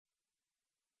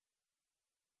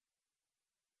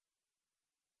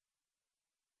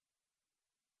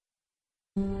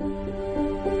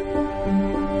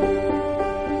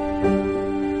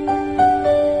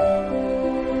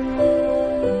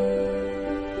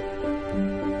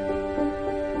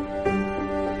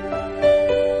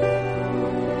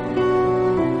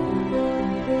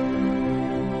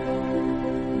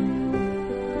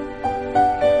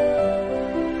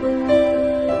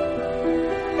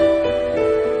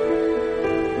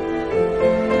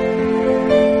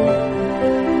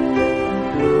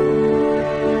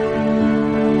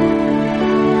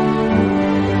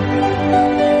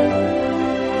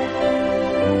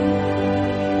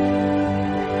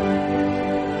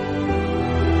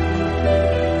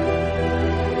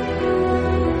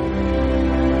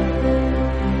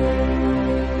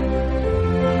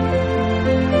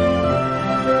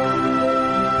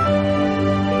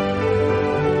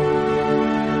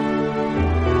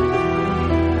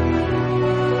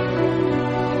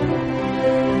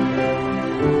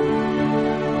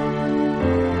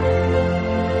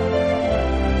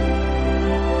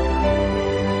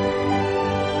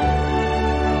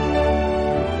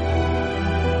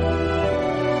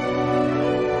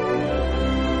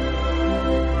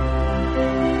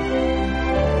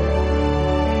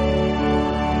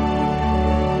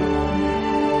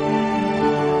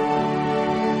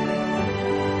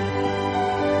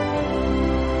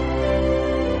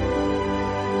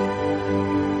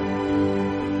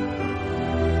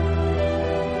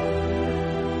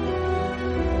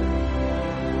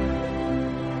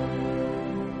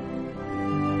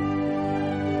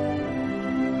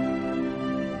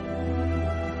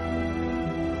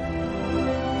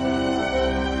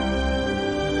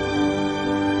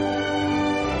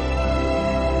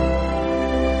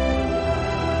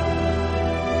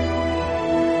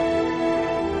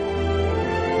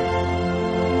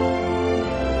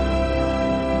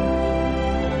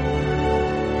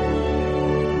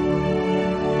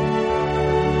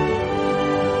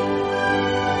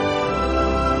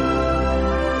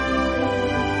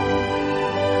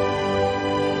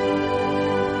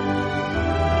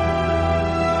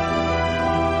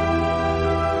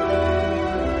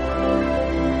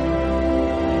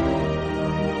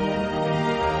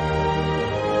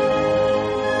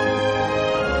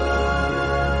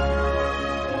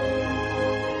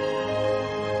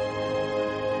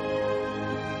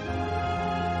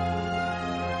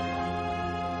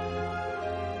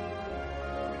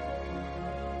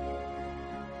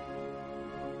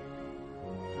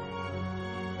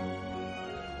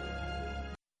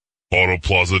Auto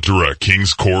Plaza Direct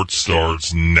Kings Court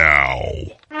starts now.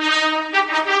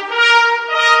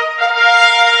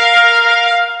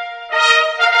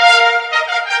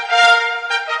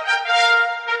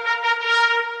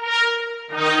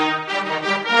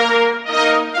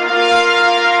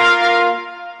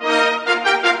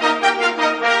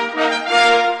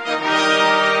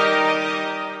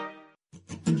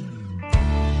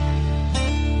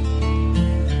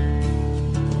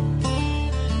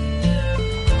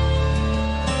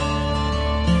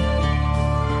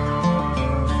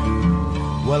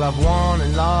 Well, I've won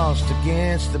and lost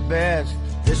against the best.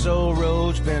 This old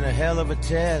road's been a hell of a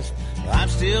test. I'm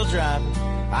still driving,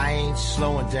 I ain't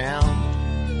slowing down.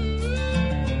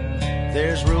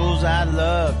 There's rules I'd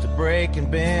love to break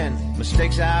and bend,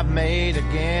 mistakes I've made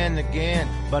again and again.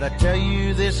 But I tell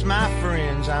you this, my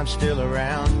friends, I'm still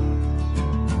around.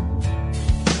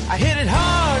 I hit it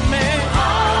hard, man,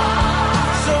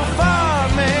 so far,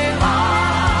 man.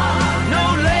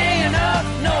 No laying up,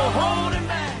 no holding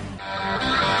back.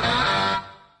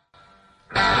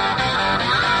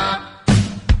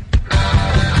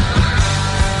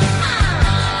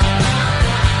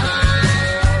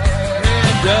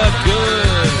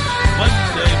 Good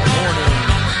Monday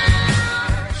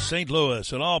morning, St.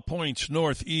 Louis, at all points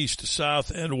north, east, south,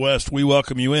 and west. We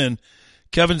welcome you in.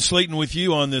 Kevin Slaten with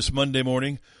you on this Monday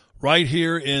morning, right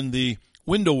here in the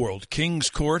window world, Kings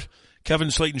Court.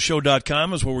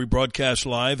 KevinSlatenShow.com is where we broadcast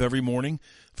live every morning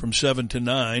from 7 to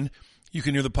 9. You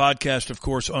can hear the podcast, of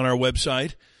course, on our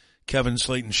website,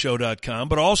 KevinSlatenShow.com,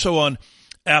 but also on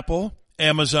Apple,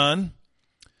 Amazon,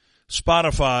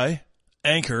 Spotify,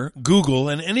 Anchor, Google,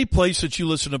 and any place that you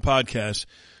listen to podcasts,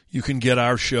 you can get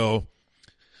our show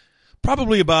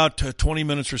probably about 20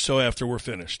 minutes or so after we're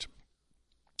finished.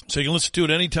 So you can listen to it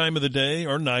any time of the day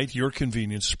or night, your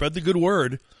convenience. Spread the good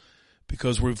word,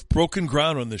 because we've broken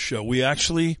ground on this show. We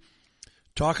actually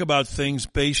talk about things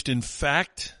based in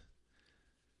fact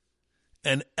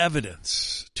and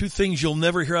evidence. Two things you'll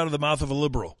never hear out of the mouth of a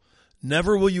liberal.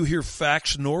 Never will you hear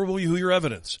facts, nor will you hear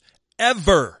evidence.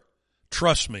 Ever.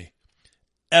 Trust me.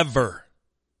 Ever.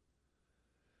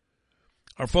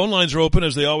 Our phone lines are open,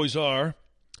 as they always are.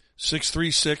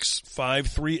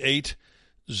 636-538-0700.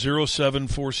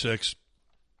 888-267-0746.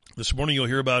 This morning you'll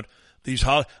hear about these.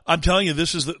 I'm telling you,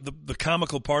 this is the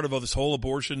comical part of this whole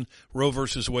abortion Roe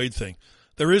versus Wade thing.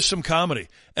 There is some comedy,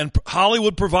 and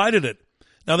Hollywood provided it.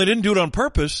 Now, they didn't do it on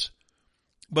purpose,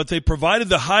 but they provided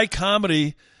the high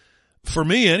comedy, for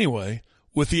me anyway,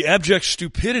 with the abject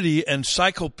stupidity and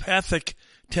psychopathic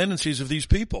tendencies of these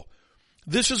people.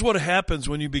 This is what happens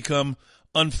when you become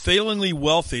unfailingly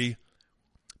wealthy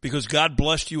because God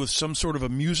blessed you with some sort of a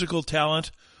musical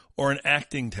talent or an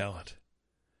acting talent.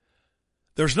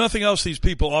 There's nothing else these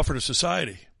people offer to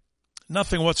society.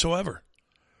 Nothing whatsoever.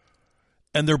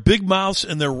 And their big mouths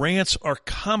and their rants are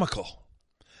comical.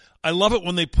 I love it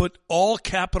when they put all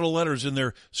capital letters in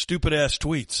their stupid-ass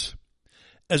tweets.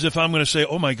 As if I'm going to say,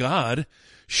 oh my God,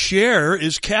 Cher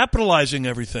is capitalizing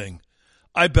everything.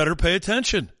 I better pay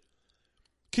attention.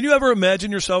 Can you ever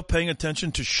imagine yourself paying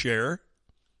attention to Cher?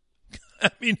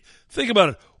 I mean, think about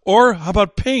it. Or how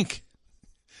about Pink?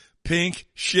 Pink,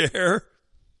 Cher.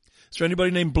 Is there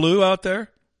anybody named Blue out there?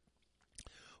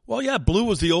 Well, yeah, Blue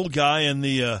was the old guy in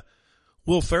the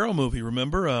Will Ferrell movie,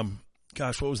 remember?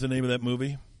 What was the name of that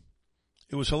movie?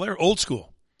 It was hilarious. Old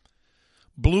School.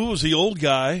 Blue was the old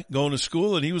guy going to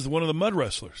school, and he was one of the mud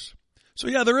wrestlers. So,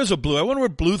 yeah, there is a Blue. I wonder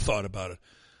what Blue thought about it.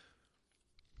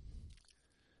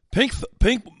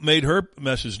 Pink made her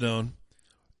message known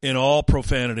in all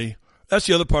profanity. That's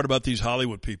the other part about these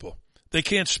Hollywood people. They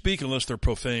can't speak unless they're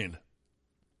profane.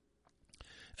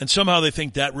 And somehow they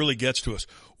think that really gets to us.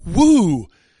 Woo!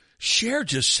 Cher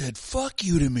just said, fuck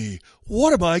you to me.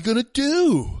 What am I going to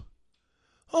do?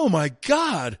 Oh, my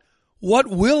God. What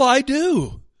will I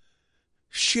do?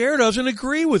 Cher doesn't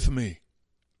agree with me.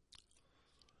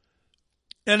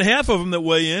 And half of them that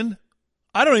weigh in,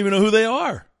 I don't even know who they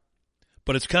are.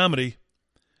 But it's comedy.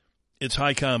 It's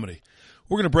high comedy.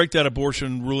 We're going to break that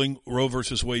abortion ruling, Roe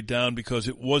versus Wade, down because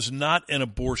it was not an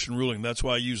abortion ruling. That's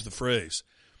why I use the phrase.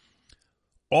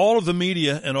 All of the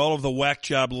media and all of the whack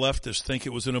job leftists think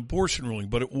it was an abortion ruling,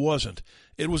 but it wasn't.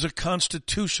 It was a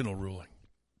constitutional ruling.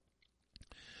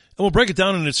 And we'll break it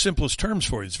down in its simplest terms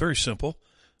for you. It's very simple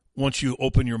once you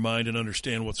open your mind and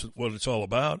understand what it's all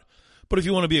about. But if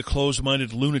you want to be a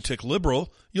closed-minded lunatic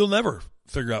liberal, you'll never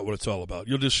figure out what it's all about.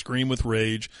 You'll just scream with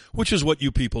rage, which is what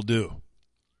you people do.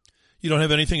 You don't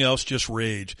have anything else, just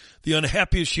rage. The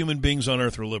unhappiest human beings on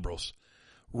earth are liberals.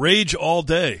 Rage all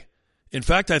day. In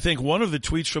fact, I think one of the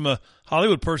tweets from a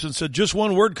Hollywood person said, just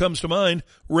one word comes to mind,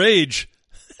 rage.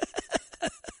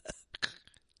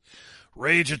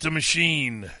 Rage at the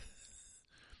machine.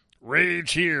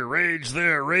 Rage here, rage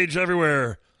there, rage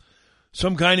everywhere.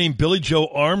 Some guy named Billy Joe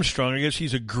Armstrong, I guess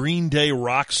he's a Green Day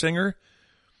rock singer.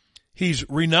 He's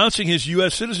renouncing his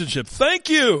U.S. citizenship. Thank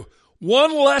you.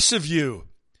 One less of you.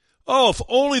 Oh, if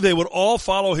only they would all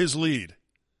follow his lead.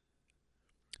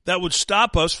 That would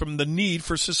stop us from the need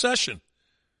for secession.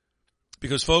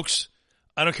 Because, folks,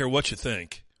 I don't care what you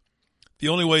think. The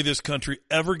only way this country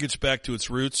ever gets back to its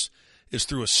roots is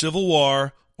through a civil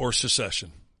war or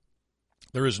secession.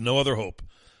 There is no other hope.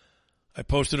 I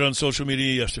posted it on social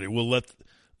media yesterday. We'll let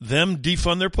them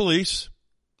defund their police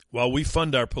while we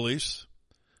fund our police.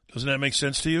 Doesn't that make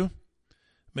sense to you?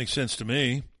 Makes sense to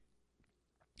me.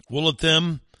 We'll let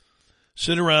them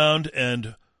sit around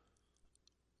and,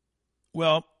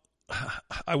 well,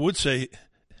 I would say,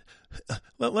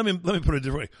 let me put it a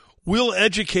different way. We'll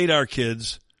educate our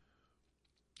kids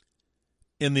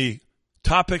in the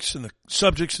topics and the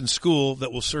subjects in school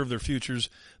that will serve their futures.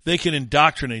 They can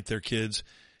indoctrinate their kids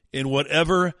in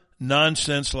whatever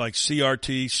nonsense like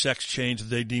CRT, sex change that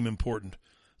they deem important.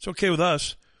 It's okay with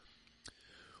us.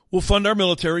 We'll fund our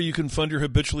military. You can fund your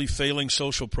habitually failing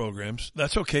social programs.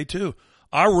 That's okay, too.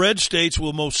 Our red states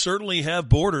will most certainly have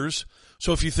borders.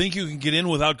 So if you think you can get in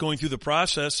without going through the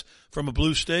process from a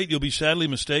blue state, you'll be sadly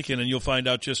mistaken, and you'll find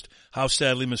out just how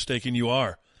sadly mistaken you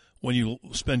are when you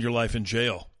spend your life in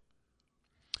jail.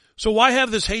 So why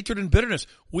have this hatred and bitterness?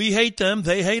 We hate them,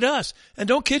 they hate us. And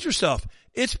don't kid yourself.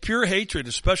 It's pure hatred,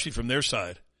 especially from their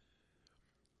side.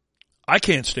 I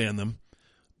can't stand them,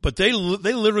 but they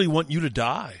literally want you to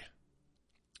die.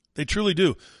 They truly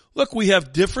do. Look, we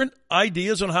have different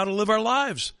ideas on how to live our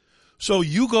lives. So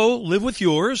you go live with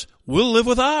yours, we'll live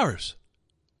with ours.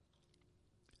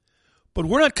 But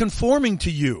we're not conforming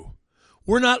to you.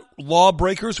 We're not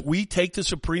lawbreakers. We take the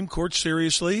Supreme Court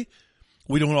seriously.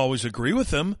 We don't always agree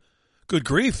with them. Good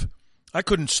grief. I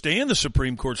couldn't stand the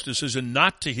Supreme Court's decision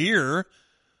not to hear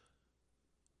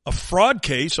a fraud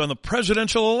case on the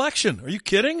presidential election. Are you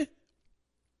kidding?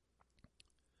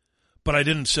 But I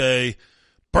didn't say,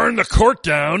 burn the court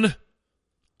down.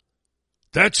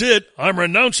 That's it. I'm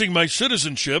renouncing my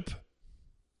citizenship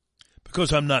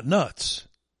because I'm not nuts.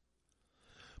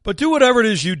 But do whatever it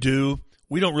is you do.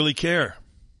 We don't really care.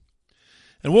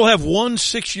 And we'll have 1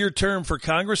 6-year term for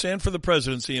Congress and for the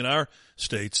presidency in our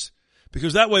states,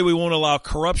 because that way we won't allow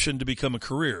corruption to become a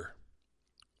career.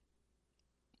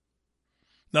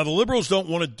 Now, the liberals don't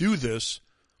want to do this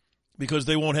because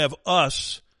they won't have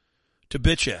us to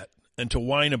bitch at and to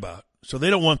whine about. So they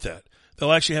don't want that.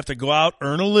 They'll actually have to go out,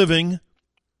 earn a living.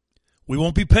 We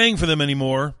won't be paying for them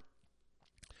anymore.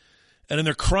 And in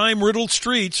their crime-riddled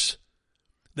streets,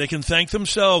 they can thank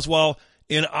themselves, while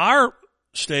in our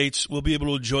states we'll be able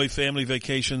to enjoy family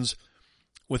vacations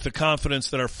with the confidence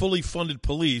that our fully funded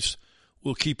police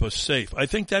will keep us safe. I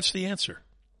think that's the answer.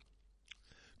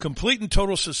 Complete and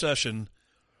total secession.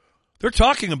 They're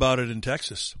talking about it in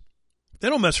Texas. They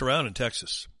don't mess around in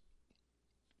Texas.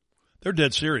 They're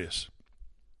dead serious.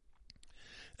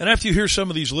 And after you hear some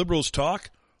of these liberals talk,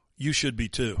 you should be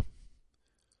too.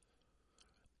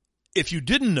 If you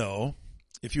didn't know,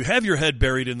 if you have your head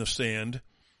buried in the sand,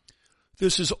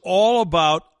 this is all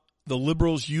about the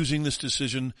liberals using this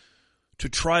decision to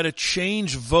try to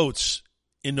change votes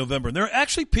in November. And there are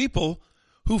actually people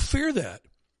who fear that.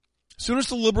 As soon as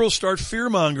the liberals start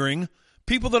fear-mongering,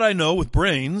 people that I know with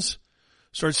brains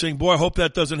start saying, boy, I hope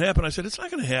that doesn't happen. I said, it's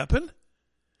not going to happen.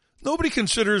 Nobody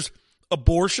considers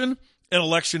abortion an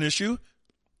election issue.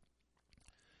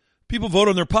 People vote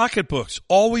on their pocketbooks.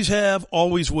 Always have,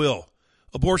 always will.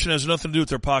 Abortion has nothing to do with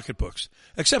their pocketbooks,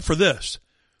 except for this.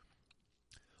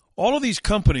 All of these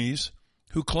companies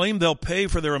who claim they'll pay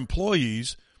for their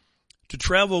employees to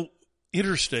travel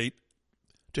interstate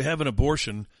to have an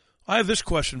abortion, I have this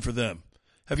question for them.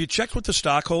 Have you checked with the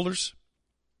stockholders?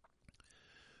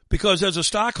 Because as a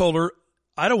stockholder,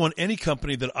 I don't want any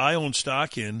company that I own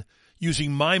stock in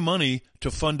using my money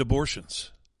to fund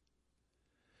abortions.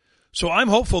 So I'm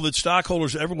hopeful that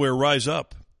stockholders everywhere rise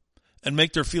up and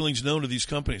make their feelings known to these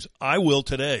companies. I will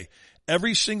today.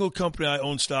 Every single company I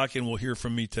own stock in will hear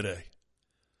from me today.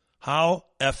 How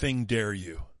effing dare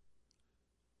you?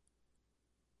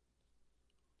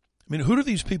 I mean, who do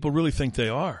these people really think they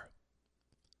are?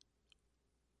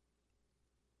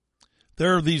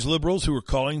 There are these liberals who are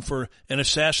calling for an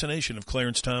assassination of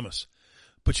Clarence Thomas.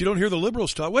 But you don't hear the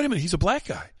liberals talk. Wait a minute, he's a black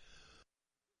guy.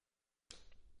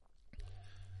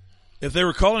 If they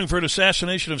were calling for an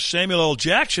assassination of Samuel L.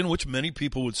 Jackson, which many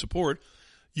people would support,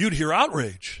 you'd hear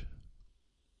outrage.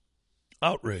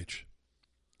 Outrage.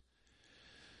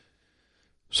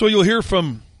 So you'll hear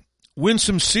from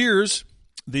Winsome Sears,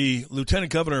 the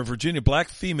lieutenant governor of Virginia, black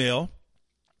female,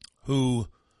 who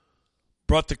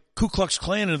brought the Ku Klux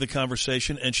Klan into the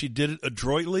conversation, and she did it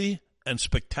adroitly and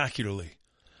spectacularly.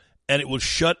 And it will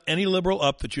shut any liberal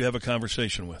up that you have a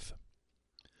conversation with.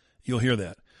 You'll hear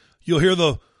that. You'll hear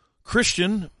the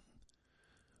Christian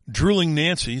drooling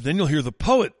Nancy, then you'll hear the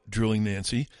poet drooling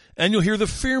Nancy, and you'll hear the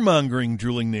fear-mongering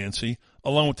drooling Nancy,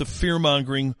 along with the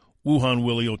fear-mongering Wuhan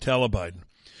Willie O'Talibiden.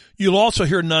 You'll also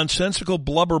hear nonsensical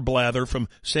blubber blather from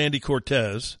Sandy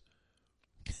Cortez.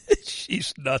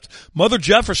 She's nuts. Mother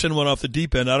Jefferson went off the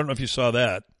deep end. I don't know if you saw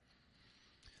that,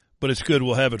 but it's good.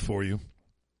 We'll have it for you.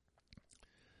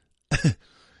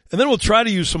 And then we'll try to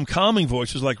use some calming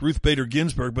voices like Ruth Bader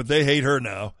Ginsburg, but they hate her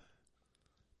now.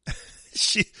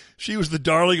 She was the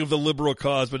darling of the liberal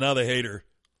cause, but now they hate her.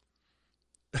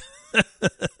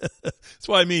 That's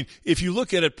why I mean, if you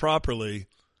look at it properly,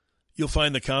 you'll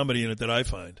find the comedy in it that I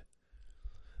find.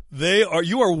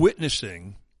 You are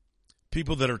witnessing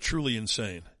people that are truly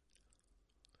insane.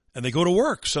 And they go to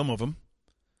work, some of them.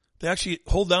 They actually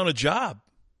hold down a job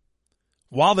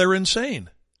while they're insane.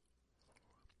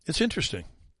 It's interesting.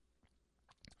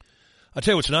 I'll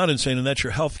tell you what's not insane, and that's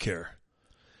your health care.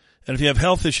 And if you have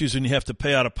health issues and you have to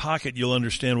pay out of pocket, you'll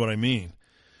understand what I mean.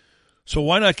 So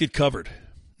why not get covered?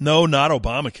 No, not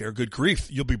Obamacare. Good grief.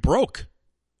 You'll be broke.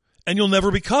 And you'll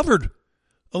never be covered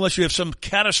unless you have some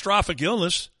catastrophic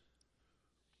illness.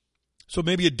 So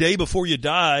maybe a day before you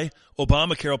die,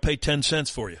 Obamacare will pay 10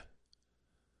 cents for you.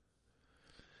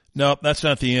 No, that's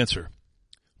not the answer.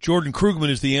 Jordan Krugman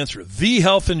is the answer.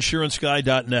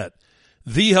 TheHealthInsuranceGuy.net.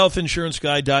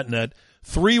 TheHealthInsuranceGuy.net.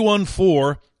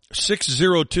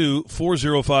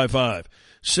 314-602-4055.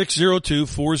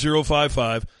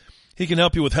 602-4055. He can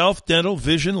help you with health, dental,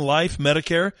 vision, life,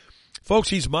 Medicare. Folks,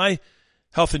 he's my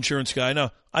health insurance guy. Now,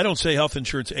 I don't say health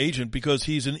insurance agent because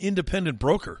he's an independent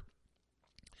broker.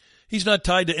 He's not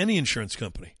tied to any insurance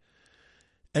company.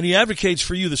 And he advocates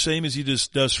for you the same as he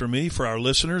does for me, for our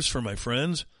listeners, for my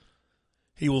friends.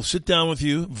 He will sit down with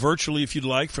you virtually if you'd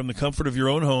like from the comfort of your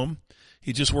own home.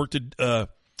 He just worked a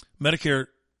Medicare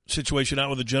situation out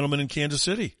with a gentleman in Kansas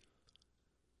City.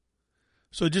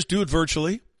 So just do it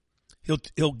virtually.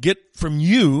 He'll get from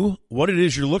you what it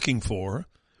is you're looking for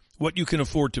what you can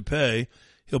afford to pay.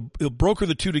 He'll broker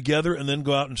the two together and then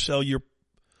go out and sell your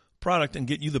product and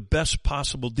get you the best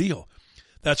possible deal.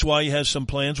 That's why he has some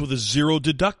plans with a zero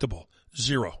deductible.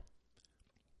 Zero.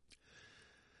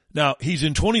 Now, he's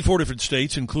in 24 different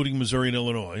states, including Missouri and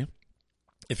Illinois.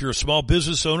 If you're a small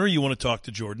business owner, you want to talk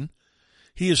to Jordan.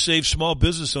 He has saved small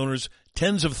business owners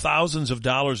tens of thousands of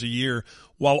dollars a year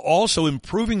while also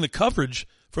improving the coverage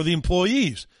for the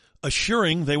employees,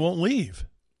 assuring they won't leave.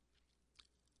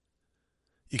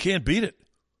 You can't beat it.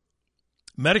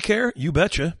 Medicare, you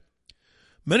betcha.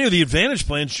 Many of the Advantage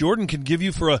plans Jordan can give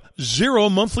you for a zero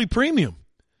monthly premium.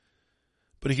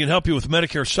 But he can help you with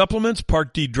Medicare supplements,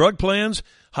 Part D drug plans,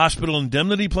 hospital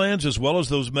indemnity plans, as well as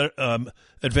those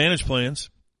Advantage plans,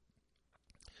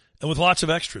 and with lots of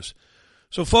extras.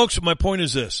 So, folks, my point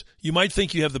is this. You might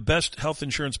think you have the best health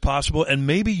insurance possible, and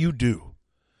maybe you do.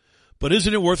 But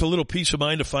isn't it worth a little peace of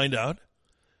mind to find out?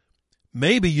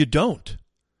 Maybe you don't.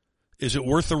 Is it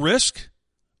worth the risk?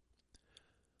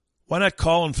 Why not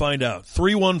call and find out?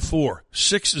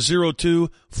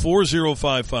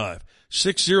 314-602-4055.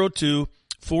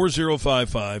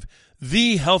 602-4055.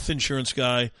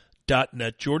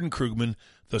 TheHealthInsuranceGuy.net. Jordan Krugman,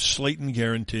 the Slaten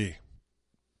Guarantee.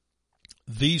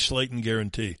 The Slaten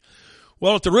Guarantee.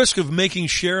 Well, at the risk of making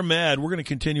Cher mad, we're going to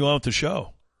continue on with the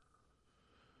show.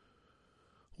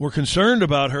 We're concerned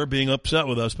about her being upset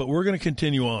with us, but we're going to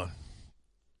continue on.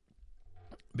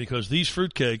 Because these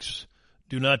fruitcakes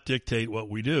do not dictate what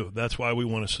we do. That's why we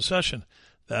want a secession.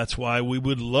 That's why we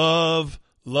would love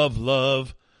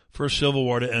for a civil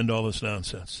war to end all this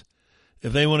nonsense.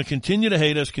 If they want to continue to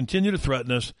hate us, continue to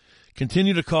threaten us,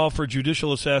 continue to call for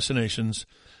judicial assassinations,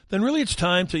 then really it's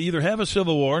time to either have a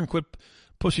civil war and quit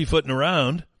pussyfooting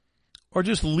around, or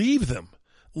just leave them.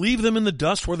 Leave them in the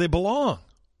dust where they belong.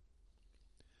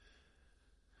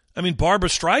 I mean, Barbara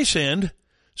Streisand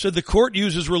said the court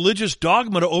uses religious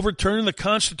dogma to overturn the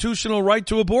constitutional right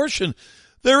to abortion.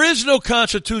 There is no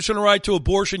constitutional right to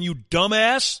abortion, you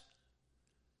dumbass.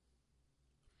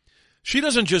 She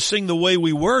doesn't just sing the way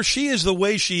we were. She is the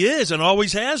way she is and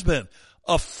always has been.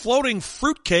 A floating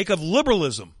fruitcake of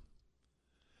liberalism.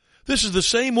 This is the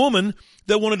same woman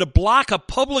that wanted to block a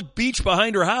public beach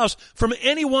behind her house from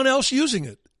anyone else using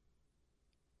it.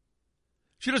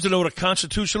 She doesn't know what a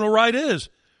constitutional right is.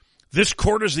 This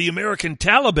court is the American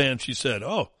Taliban, she said.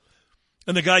 Oh,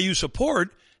 and the guy you support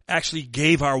actually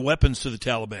gave our weapons to the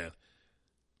Taliban.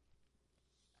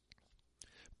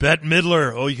 Bette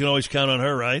Midler. Oh, you can always count on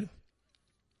her, right?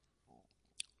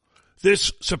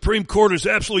 This Supreme Court is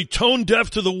absolutely tone deaf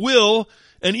to the will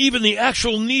and even the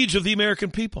actual needs of the American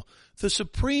people. The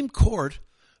Supreme Court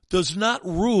does not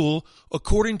rule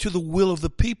according to the will of the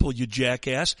people, you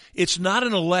jackass. It's not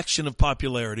an election of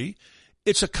popularity.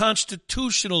 It's a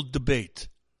constitutional debate.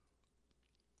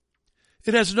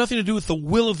 It has nothing to do with the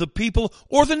will of the people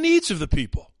or the needs of the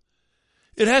people.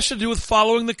 It has to do with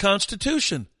following the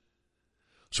Constitution.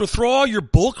 So throw all your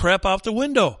bull crap out the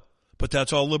window. But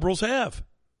that's all liberals have.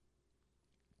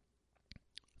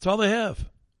 That's all they have.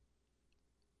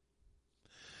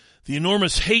 The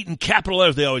enormous hate in capital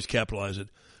letters, they always capitalize it.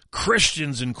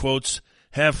 Christians, in quotes,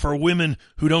 have for women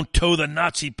who don't toe the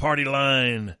Nazi party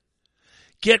line.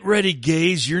 Get ready,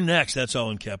 gays, you're next. That's all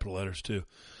in capital letters, too.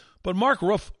 But Mark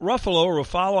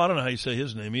Ruffalo, I don't know how you say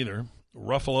his name either,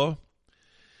 Ruffalo,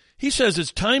 he says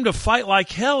it's time to fight like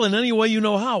hell in any way you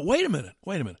know how. Wait a minute.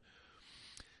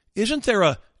 Isn't there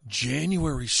a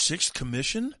January 6th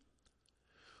commission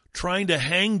trying to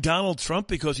hang Donald Trump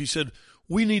because he said,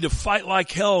 we need to fight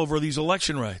like hell over these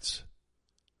election rights?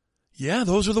 Yeah,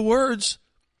 those are the words.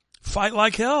 Fight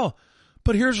like hell.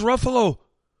 But here's Ruffalo.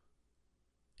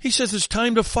 He says it's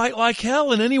time to fight like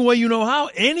hell in any way you know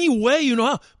how. Any way you know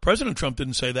how. President Trump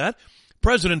didn't say that.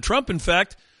 President Trump, in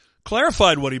fact,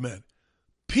 clarified what he meant.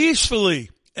 Peacefully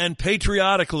and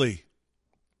patriotically.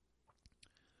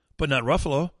 But not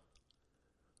Ruffalo.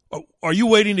 Are you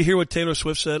waiting to hear what Taylor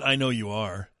Swift said? I know you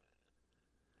are.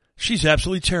 She's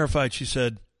absolutely terrified, she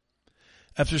said.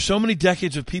 After so many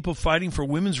decades of people fighting for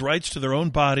women's rights to their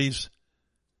own bodies,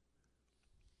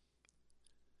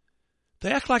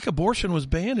 they act like abortion was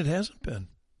banned. It hasn't been.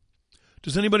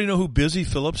 Does anybody know who Busy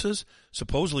Phillips is?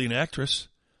 Supposedly an actress.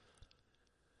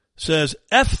 Says,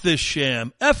 F this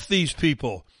sham. F these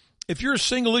people. If you're a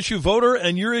single-issue voter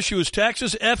and your issue is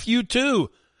taxes, F you too.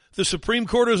 The Supreme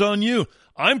Court is on you.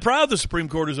 I'm proud the Supreme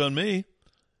Court is on me.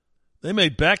 They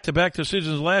made back-to-back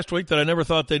decisions last week that I never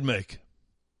thought they'd make.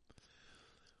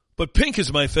 But Pink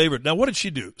is my favorite. Now, what did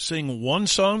she do? Sing one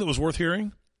song that was worth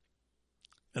hearing?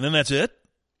 And then that's it?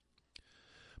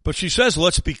 But she says,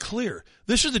 let's be clear.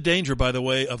 This is the danger, by the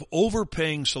way, of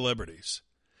overpaying celebrities.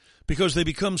 because they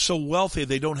become so wealthy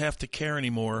they don't have to care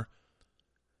anymore,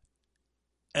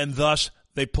 and thus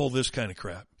they pull this kind of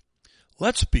crap.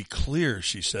 Let's be clear,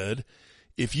 she said.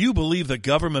 If you believe the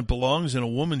government belongs in a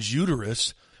woman's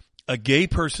uterus, a gay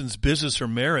person's business or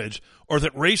marriage, or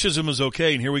that racism is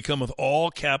okay, and here we come with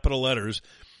all capital letters,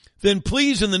 then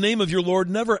please, in the name of your Lord,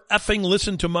 never effing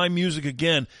listen to my music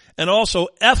again. And also,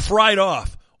 F right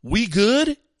off. We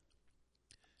good?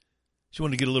 She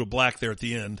wanted to get a little black there at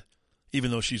the end, even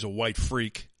though she's a white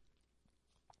freak.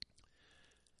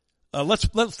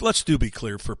 Let's do be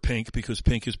clear for Pink, because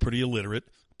Pink is pretty illiterate.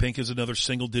 Pink is another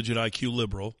single-digit IQ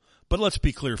liberal. But let's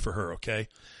be clear for her, okay?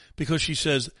 Because she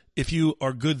says, if you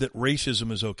are good, that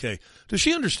racism is okay. Does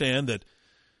she understand that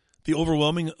the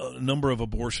overwhelming number of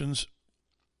abortions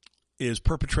is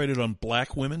perpetrated on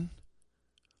black women?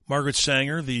 Margaret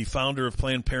Sanger, the founder of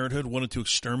Planned Parenthood, wanted to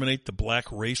exterminate the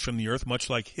black race from the earth, much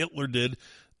like Hitler did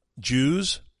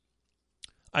Jews.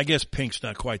 I guess Pink's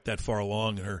not quite that far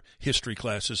along in her history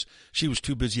classes. She was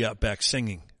too busy out back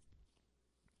singing.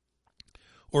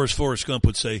 Or as Forrest Gump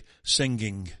would say,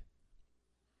 singing.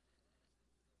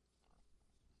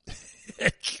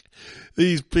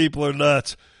 These people are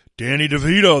nuts. Danny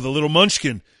DeVito, the little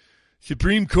munchkin.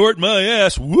 Supreme Court, my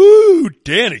ass. Woo!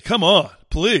 Danny, come on,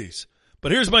 please.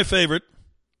 But here's my favorite.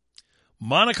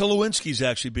 Monica Lewinsky's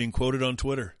actually being quoted on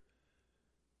Twitter.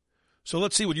 So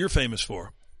let's see what you're famous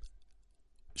for.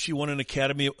 She won an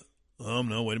Academy. Oh,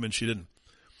 no, wait a minute, she didn't.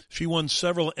 She won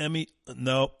several Emmy.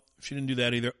 No, she didn't do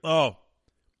that either. Oh,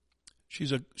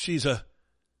 she's a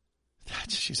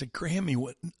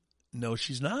Grammy. No,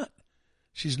 she's not.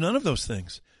 She's none of those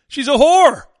things. She's a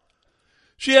whore.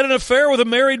 She had an affair with a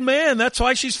married man. That's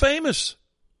why she's famous.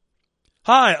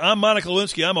 Hi, I'm Monica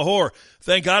Lewinsky. I'm a whore.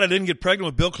 Thank God I didn't get pregnant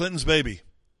with Bill Clinton's baby.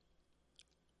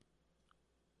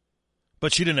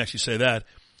 But she didn't actually say that.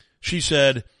 She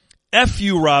said, F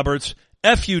you Roberts,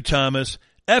 F you Thomas,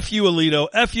 F you Alito,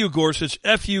 F you Gorsuch,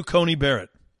 F you Coney Barrett.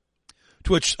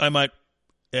 To which I might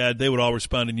add, they would all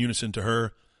respond in unison to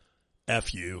her,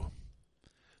 F you.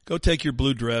 Go take your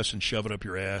blue dress and shove it up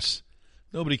your ass.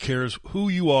 Nobody cares who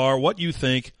you are, what you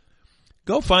think.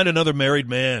 Go find another married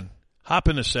man. Hop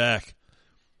in a sack.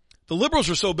 The liberals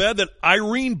are so bad that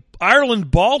Ireland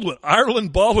Baldwin,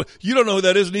 you don't know who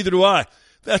that is, neither do I.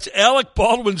 That's Alec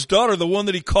Baldwin's daughter, the one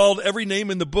that he called every name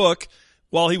in the book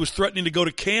while he was threatening to go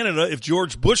to Canada if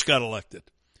George Bush got elected.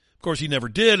 Of course, he never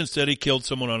did. Instead, he killed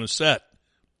someone on a set.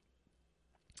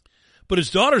 But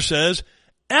his daughter says,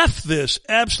 F this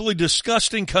absolutely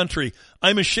disgusting country.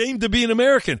 I'm ashamed to be an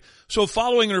American. So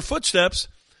following in her footsteps,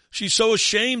 she's so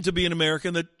ashamed to be an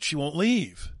American that she won't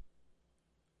leave.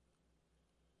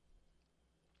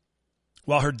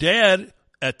 While her dad,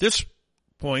 at this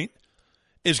point,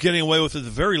 is getting away with, at the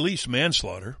very least,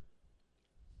 manslaughter.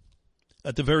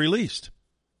 At the very least.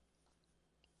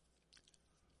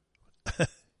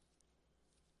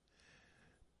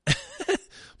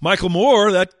 Michael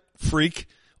Moore, that freak,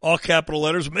 all capital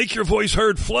letters, make your voice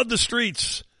heard, flood the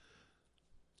streets.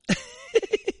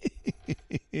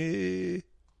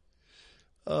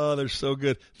 Oh, they're so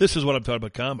good. This is what I'm talking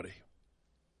about, comedy.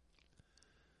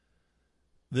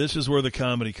 This is where the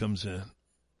comedy comes in.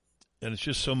 And it's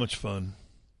just so much fun.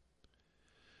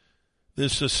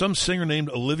 There's some singer named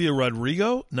Olivia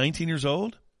Rodrigo, 19 years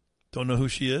old. Don't know who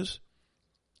she is.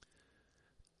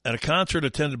 At a concert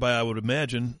attended by, I would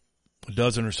imagine, a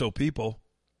dozen or so people,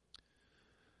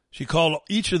 she called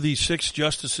each of these 6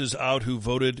 justices out who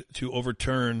voted to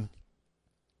overturn.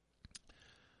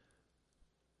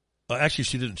 Actually,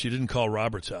 she didn't. She didn't call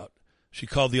Roberts out. She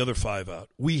called the other 5 out.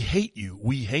 We hate you.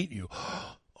 We hate you.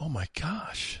 Oh, my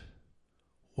gosh.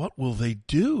 What will they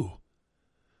do?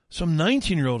 Some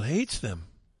 19-year-old hates them.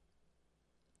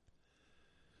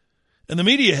 And the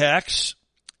media hacks,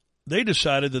 they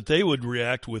decided that they would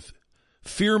react with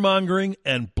fear-mongering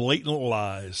and blatant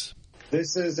lies.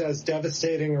 This is as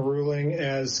devastating a ruling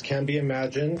as can be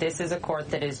imagined. This is a court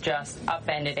that has just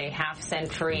upended a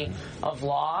half-century of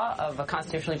law, of a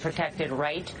constitutionally protected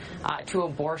right to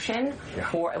abortion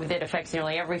that affects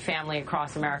nearly every family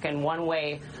across America in one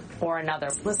way or another.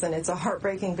 Listen, it's a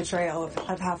heartbreaking betrayal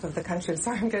of half of the country.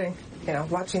 Sorry, I'm getting,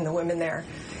 watching the women there.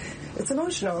 It's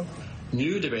emotional.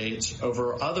 New debates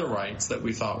over other rights that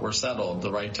we thought were settled,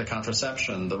 the right to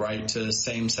contraception, the right to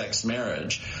same-sex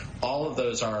marriage. All of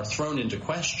those are thrown into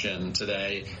question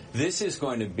today. This is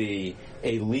going to be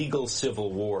a legal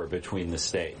civil war between the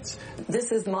states.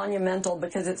 This is monumental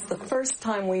because it's the first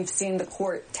time we've seen the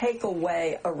court take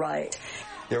away a right.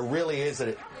 There really is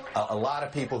a lot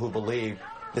of people who believe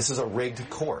this is a rigged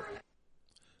court.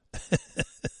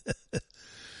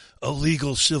 A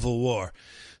legal civil war.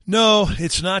 No,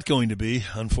 it's not going to be,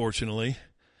 unfortunately.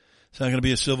 It's not going to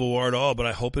be a civil war at all, but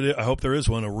I hope there is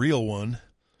one, a real one.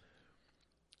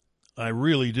 I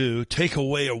really do. Take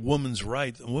away a woman's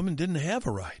right. A woman didn't have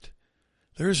a right.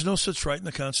 There is no such right in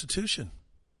the Constitution.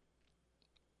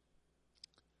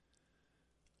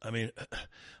 I mean,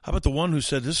 how about the one who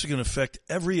said this is going to affect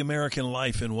every American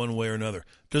life in one way or another?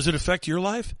 Does it affect your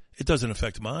life? It doesn't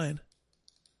affect mine.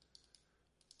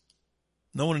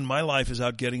 No one in my life is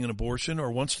out getting an abortion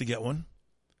or wants to get one.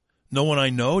 No one I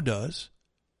know does.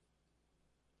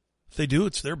 If they do,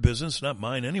 it's their business, not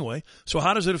mine anyway. So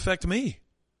how does it affect me?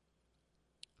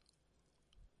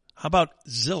 How about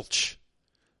zilch?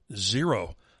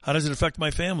 Zero. How does it affect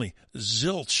my family?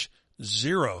 Zilch.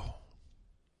 Zero.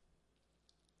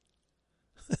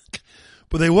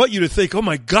 But they want you to think, oh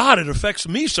my God, it affects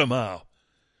me somehow.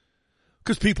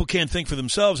 Because people can't think for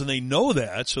themselves, and they know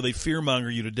that, so they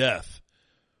fearmonger you to death.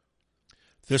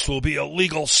 This will be a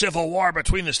legal civil war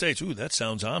between the states. Ooh, that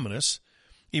sounds ominous,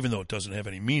 even though it doesn't have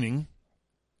any meaning.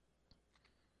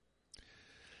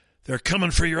 They're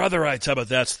coming for your other rights. How about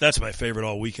that? That's my favorite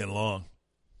all weekend long.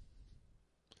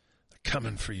 They're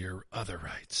coming for your other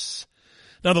rights.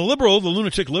 Now, the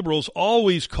lunatic liberals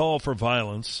always call for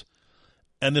violence,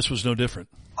 and this was no different.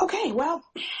 Okay, well,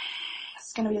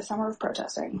 it's going to be a summer of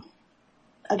protesting.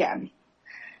 Again,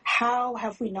 how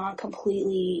have we not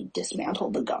completely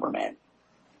dismantled the government?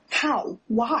 How?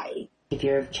 Why? If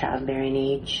you're of childbearing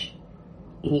age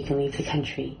and you can leave the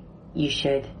country, you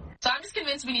should. So I'm just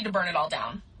convinced we need to burn it all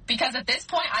down. Because at this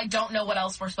point, I don't know what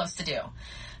else we're supposed to do.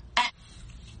 I'm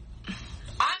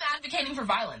advocating for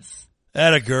violence.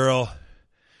 Atta girl.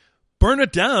 Burn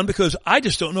it down because I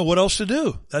just don't know what else to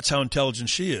do. That's how intelligent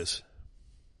she is.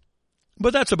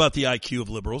 But that's about the IQ of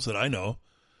liberals that I know.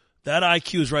 That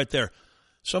IQ is right there.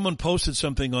 Someone posted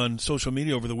something on social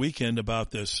media over the weekend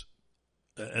about this.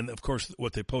 And, of course,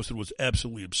 what they posted was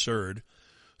absolutely absurd.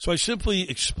 So I simply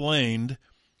explained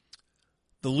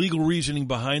the legal reasoning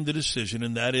behind the decision,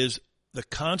 and that is the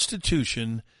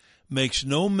Constitution makes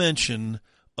no mention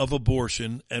of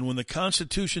abortion. And when the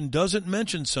Constitution doesn't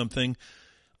mention something,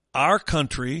 in our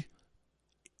country,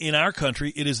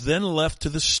 it is then left to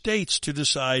the states to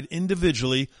decide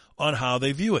individually on how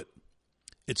they view it.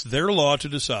 It's their law to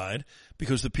decide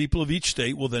because the people of each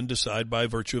state will then decide by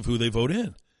virtue of who they vote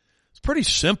in. It's a pretty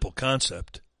simple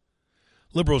concept.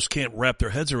 Liberals can't wrap their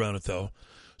heads around it, though.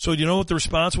 So you know what the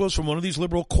response was from one of these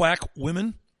liberal quack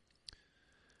women?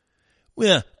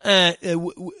 Well, I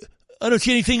don't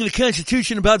see anything in the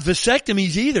Constitution about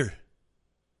vasectomies either.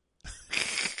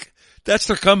 That's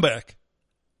their comeback.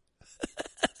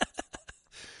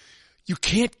 You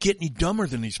can't get any dumber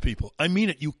than these people. I mean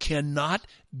it. You cannot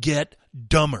get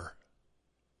dumber.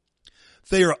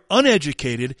 They are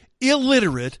uneducated,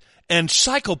 illiterate, and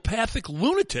psychopathic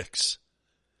lunatics.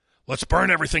 Let's burn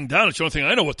everything down. It's the only thing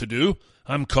I know what to do.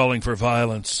 I'm calling for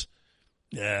violence.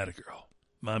 Yeah, the girl.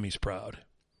 Mommy's proud.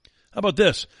 How about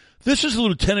this? This is the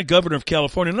Lieutenant Governor of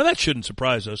California. Now, that shouldn't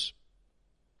surprise us.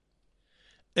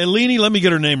 Eleni, let me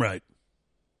get her name right.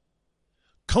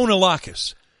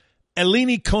 Kounalakis.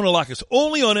 Eleni Kounalakis.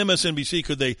 Only on MSNBC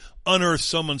could they unearth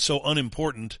someone so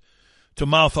unimportant to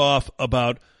mouth off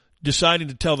about deciding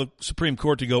to tell the Supreme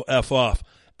Court to go F off.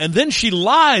 And then she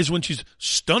lies when she's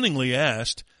stunningly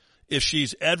asked if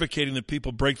she's advocating that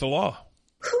people break the law.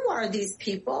 Who are these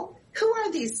people? Who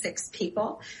are these 6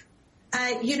 people?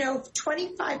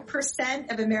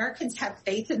 25% of Americans have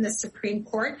faith in the Supreme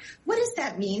Court. What does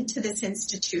that mean to this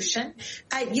institution?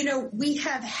 We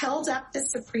have held up the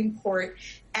Supreme Court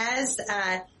as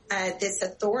this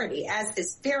authority, as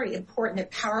this very important and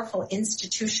powerful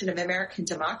institution of American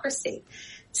democracy.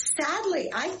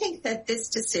 Sadly, I think that this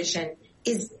decision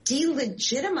is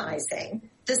delegitimizing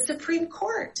the Supreme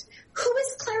Court. Who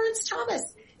is Clarence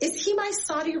Thomas? Is he my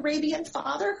Saudi Arabian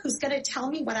father who's going to tell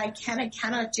me what I can and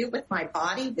cannot do with my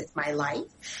body, with my life?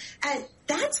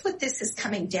 That's what this is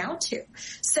coming down to.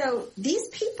 So these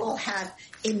people have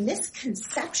a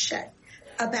misconception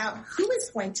about who is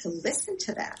going to listen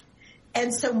to them.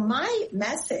 And so my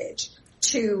message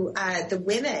to the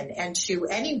women and to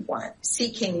anyone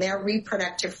seeking their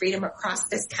reproductive freedom across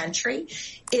this country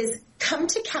is come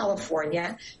to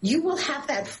California. You will have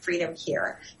that freedom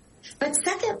here. But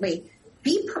secondly,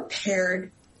 be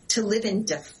prepared to live in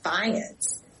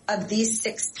defiance of these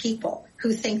 6 people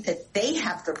who think that they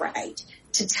have the right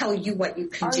to tell you what you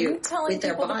can do with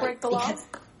their body. To break the law?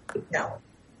 No.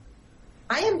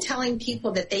 I am telling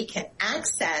people that they can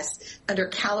access, under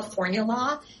California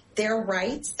law, their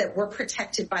rights that were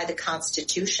protected by the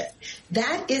Constitution.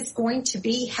 That is going to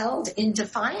be held in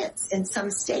defiance in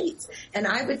some states. And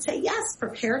I would say, yes,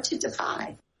 prepare to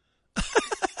defy.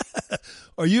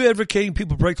 Are you advocating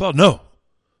people break the law? No.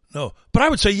 No. But I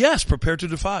would say yes, prepare to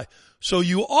defy. So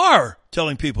you are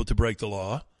telling people to break the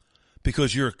law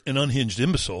because you're an unhinged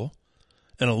imbecile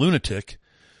and a lunatic.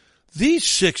 These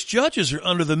 6 judges are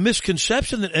under the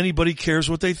misconception that anybody cares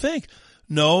what they think.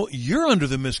 No, you're under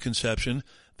the misconception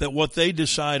that what they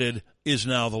decided is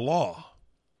now the law.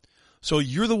 So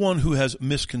you're the one who has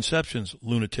misconceptions,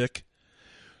 lunatic.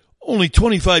 Only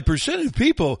 25% of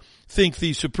people think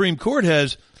the Supreme Court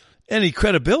has any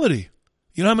credibility.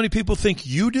 You know how many people think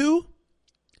you do?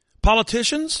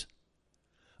 Politicians?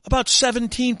 About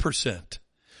 17%.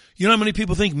 You know how many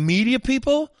people think media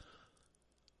people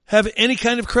have any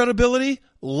kind of credibility?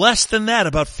 Less than that,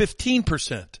 about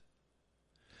 15%.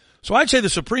 So I'd say the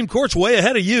Supreme Court's way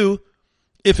ahead of you,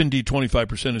 if indeed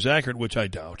 25% is accurate, which I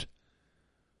doubt.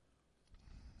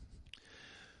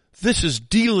 This is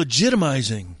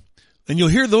delegitimizing. And you'll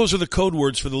hear those are the code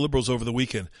words for the liberals over the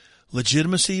weekend.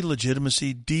 Legitimacy,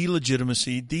 legitimacy,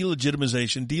 delegitimacy,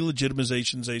 delegitimization,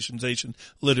 delegitimization,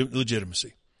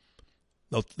 legitimacy.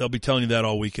 They'll be telling you that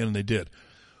all weekend, and they did.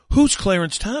 Who's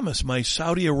Clarence Thomas, my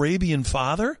Saudi Arabian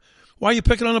father? Why are you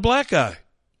picking on a black guy?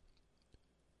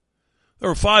 There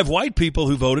were 5 white people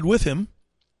who voted with him.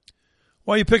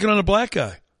 Why are you picking on a black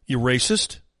guy? You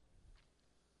racist?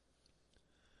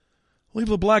 Leave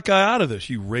the black guy out of this,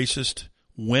 you racist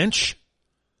wench.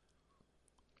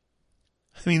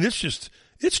 I mean,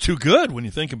 it's too good when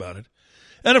you think about it.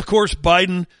 And of course,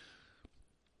 Biden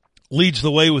leads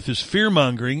the way with his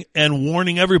fear-mongering and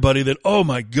warning everybody that, oh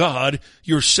my God,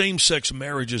 your same-sex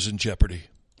marriage is in jeopardy.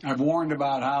 I've warned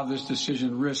about how this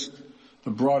decision risks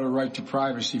the broader right to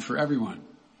privacy for everyone.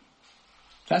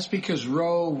 That's because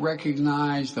Roe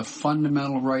recognized the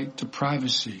fundamental right to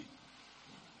privacy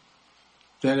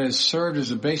that has served as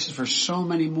a basis for so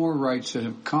many more rights that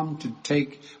we've come to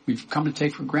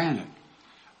take for granted,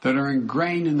 that are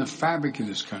ingrained in the fabric of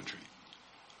this country.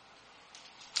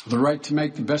 The right to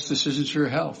make the best decisions for your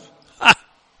health.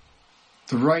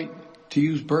 The right to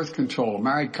use birth control, a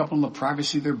married couple in the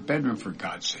privacy of their bedroom, for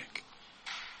God's sake.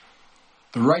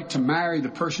 The right to marry the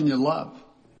person you love.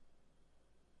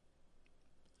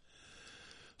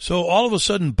 So all of a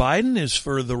sudden Biden is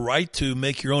for the right to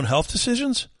make your own health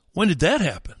decisions? When did that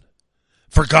happen?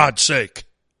 For God's sake.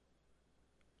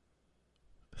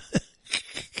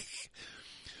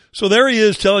 So there he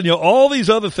is telling you all these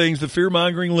other things, the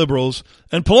fear-mongering liberals,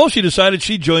 and Pelosi decided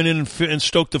she'd join in and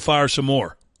stoke the fire some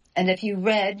more. And if you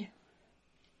read,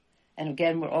 and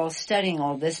again, we're all studying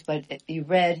all this, but if you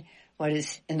read what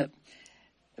is in the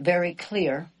very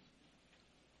clear,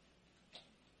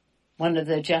 one of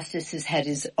the justices had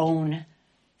his own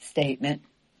statement.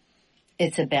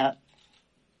 It's about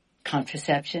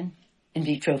contraception, in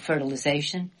vitro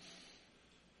fertilization,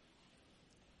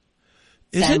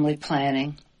 family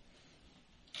planning.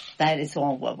 That is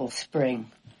all what will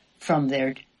spring from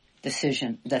their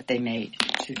decision that they made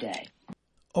today.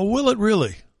 Oh, will it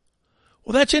really?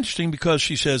 Well, that's interesting because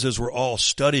she says, as we're all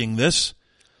studying this,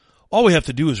 all we have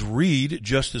to do is read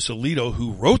Justice Alito,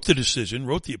 who wrote the decision,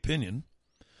 wrote the opinion.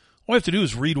 All we have to do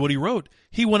is read what he wrote.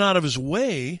 He went out of his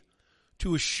way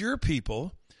to assure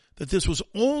people that this was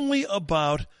only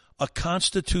about a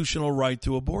constitutional right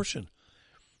to abortion,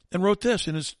 and wrote this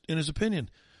in his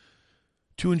opinion.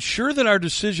 To ensure that our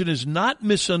decision is not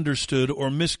misunderstood or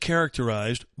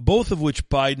mischaracterized, both of which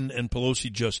Biden and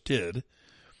Pelosi just did,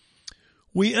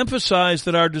 we emphasize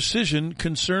that our decision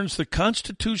concerns the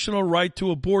constitutional right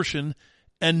to abortion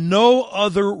and no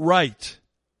other right.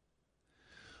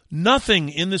 Nothing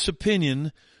in this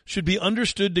opinion should be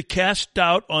understood to cast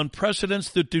doubt on precedents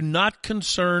that do not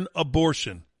concern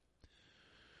abortion.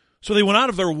 So they went out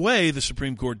of their way, the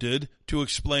Supreme Court did, to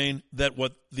explain that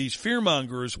what these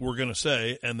fearmongers were going to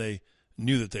say, and they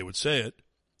knew that they would say it,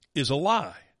 is a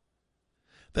lie.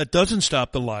 That doesn't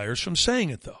stop the liars from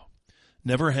saying it, though.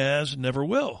 Never has, never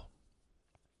will.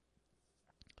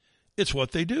 It's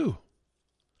what they do.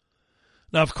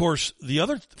 Now, of course, the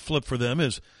other flip for them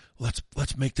is, let's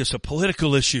make this a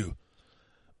political issue.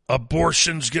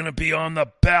 Abortion's going to be on the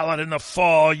ballot in the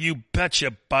fall. You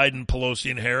betcha, Biden, Pelosi,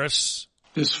 and Harris.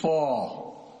 This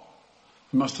fall,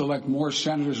 we must elect more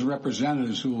senators and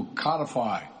representatives who will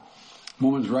codify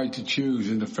women's right to choose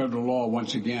into federal law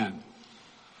once again.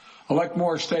 Elect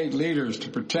more state leaders to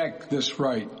protect this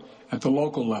right at the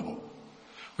local level.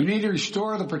 We need to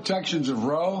restore the protections of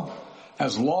Roe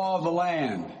as law of the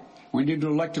land. We need to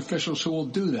elect officials who will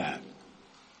do that.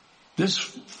 This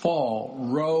fall,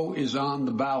 Roe is on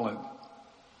the ballot.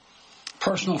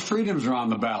 Personal freedoms are on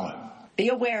the ballot. Be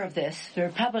aware of this. The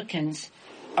Republicans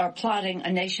are plotting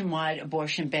a nationwide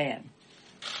abortion ban.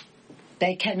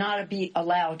 They cannot be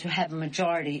allowed to have a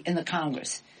majority in the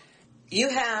Congress. You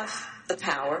have the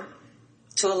power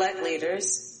to elect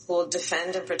leaders who will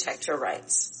defend and protect your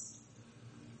rights.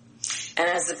 And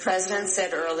as the President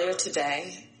said earlier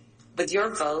today, with your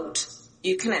vote,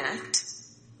 you can act,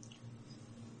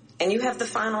 and you have the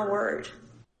final word.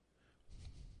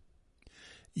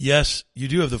 Yes, you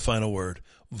do have the final word.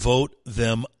 Vote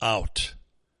them out.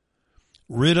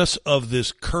 Rid us of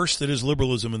this curse that is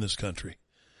liberalism in this country.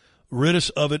 Rid us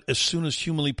of it as soon as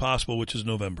humanly possible, which is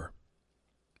November.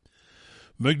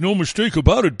 Make no mistake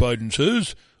about it, Biden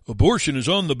says. Abortion is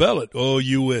on the ballot. Oh,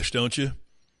 you wish, don't you?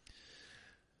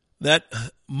 That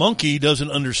monkey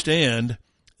doesn't understand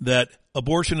that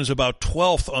abortion is about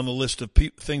 12th on the list of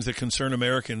things that concern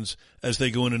Americans as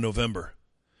they go into November.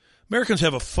 Americans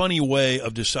have a funny way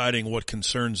of deciding what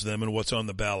concerns them and what's on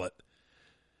the ballot.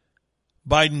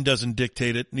 Biden doesn't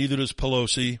dictate it. Neither does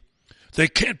Pelosi. They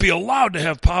can't be allowed to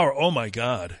have power. Oh, my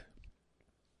God.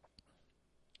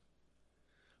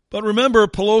 But remember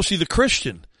Pelosi the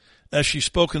Christian, as she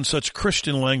spoke in such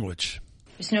Christian language.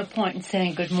 There's no point in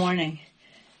saying good morning,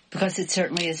 because it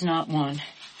certainly is not one.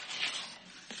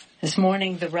 This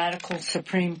morning, the radical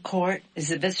Supreme Court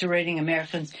is eviscerating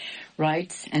Americans'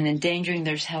 rights and endangering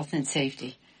their health and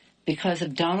safety. Because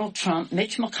of Donald Trump,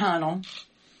 Mitch McConnell,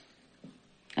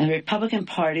 and the Republican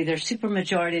Party, their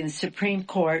supermajority in the Supreme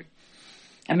Court,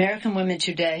 American women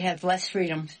today have less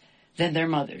freedom than their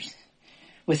mothers.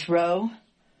 With Roe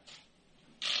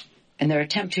and their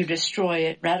attempt to destroy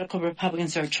it, radical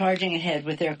Republicans are charging ahead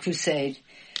with their crusade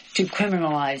to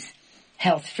criminalize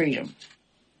health freedom.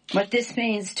 What this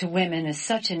means to women is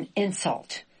such an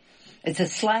insult. It's a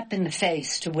slap in the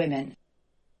face to women.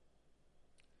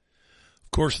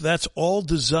 Of course, that's all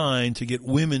designed to get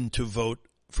women to vote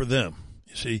for them.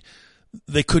 You see,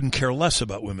 they couldn't care less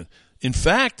about women. In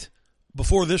fact,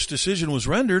 before this decision was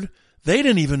rendered, they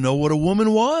didn't even know what a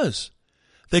woman was.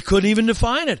 They couldn't even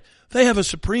define it. They have a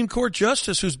Supreme Court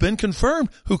justice who's been confirmed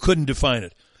who couldn't define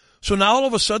it. So now all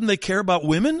of a sudden they care about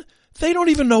women? They don't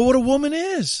even know what a woman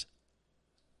is.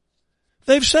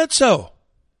 They've said so.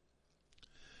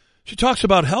 She talks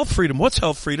about health freedom. What's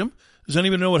health freedom? Does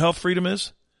anyone know what health freedom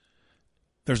is?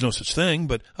 There's no such thing,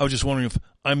 but I was just wondering if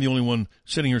I'm the only one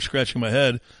sitting here scratching my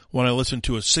head when I listen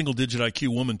to a single-digit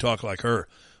IQ woman talk like her.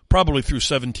 Probably through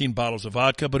 17 bottles of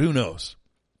vodka, but who knows?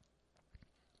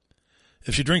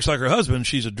 If she drinks like her husband,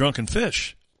 she's a drunken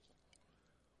fish.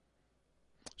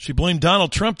 She blamed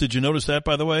Donald Trump. Did you notice that,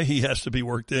 by the way? He has to be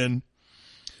worked in.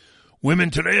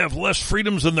 Women today have less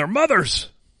freedoms than their mothers.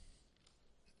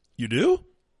 You do?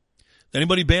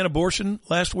 Anybody ban abortion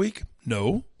last week?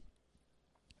 No.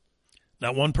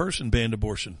 Not one person banned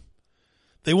abortion.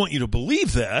 They want you to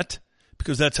believe that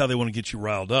because that's how they want to get you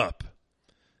riled up.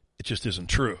 It just isn't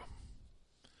true.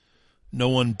 No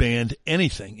one banned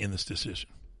anything in this decision.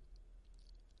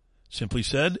 Simply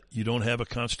said, you don't have a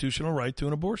constitutional right to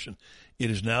an abortion. It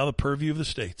is now the purview of the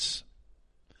states.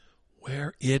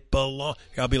 Where it belongs.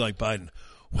 I'll be like Biden.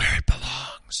 Where it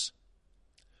belongs.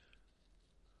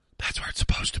 That's where it's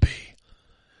supposed to be.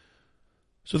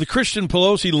 So the Christian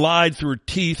Pelosi lied through her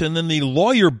teeth, and then the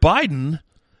lawyer Biden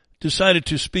decided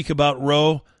to speak about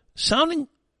Roe, sounding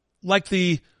like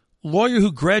the lawyer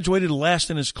who graduated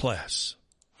last in his class.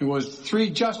 It was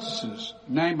 3 justices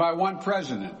named by one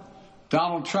president,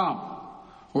 Donald Trump,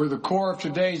 who were the core of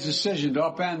today's decision to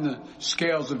upend the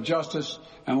scales of justice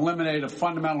and eliminate a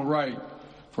fundamental right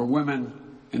for women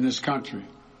in this country.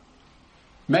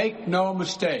 Make no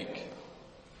mistake,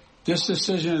 this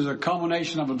decision is a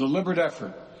culmination of a deliberate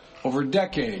effort over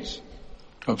decades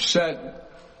to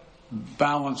upset the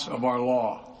balance of our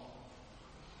law.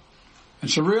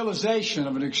 It's a realization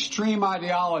of an extreme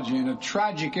ideology and a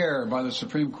tragic error by the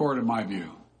Supreme Court, in my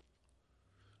view.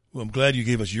 Well, I'm glad you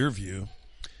gave us your view,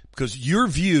 because your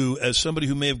view, as somebody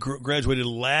who may have graduated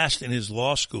last in his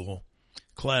law school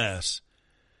class,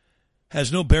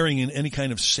 has no bearing in any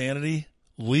kind of sanity,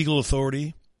 legal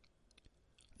authority,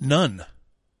 none.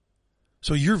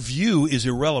 So your view is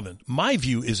irrelevant. My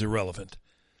view is irrelevant.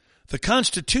 The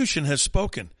Constitution has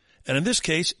spoken, and in this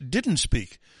case, didn't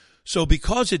speak. So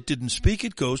because it didn't speak,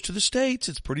 it goes to the states.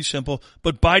 It's pretty simple.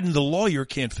 But Biden, the lawyer,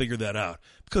 can't figure that out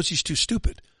because he's too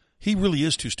stupid. He really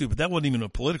is too stupid. That wasn't even a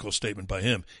political statement by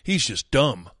him. He's just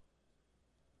dumb.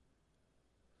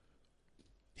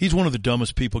 He's one of the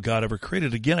dumbest people God ever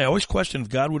created. Again, I always question if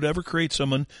God would ever create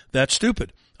someone that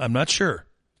stupid. I'm not sure.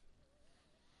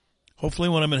 Hopefully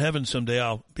when I'm in heaven someday,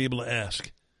 I'll be able to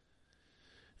ask.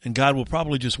 And God will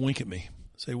probably just wink at me.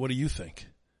 Say, what do you think?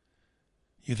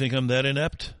 You think I'm that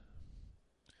inept?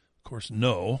 Of course,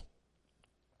 no.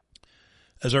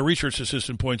 As our research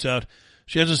assistant points out,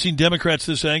 she hasn't seen Democrats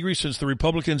this angry since the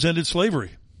Republicans ended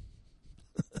slavery.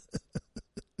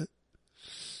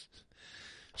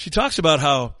 She talks about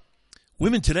how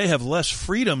women today have less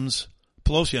freedoms,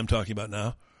 Pelosi I'm talking about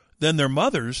now, than their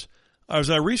mothers.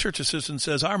 As our research assistant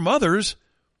says, our mothers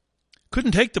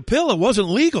couldn't take the pill. It wasn't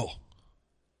legal.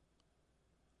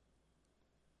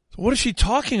 So what is she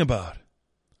talking about?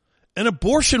 An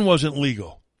abortion wasn't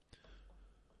legal.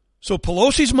 So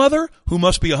Pelosi's mother, who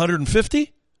must be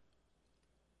 150,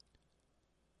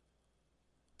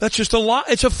 that's just a lie.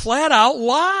 It's a flat out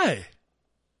lie.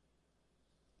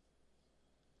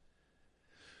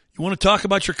 You want to talk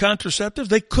about your contraceptives?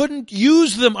 They couldn't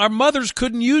use them. Our mothers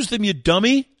couldn't use them, you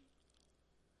dummy.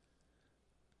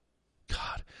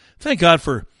 God. Thank God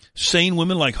for sane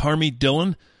women like Harmy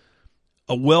Dillon,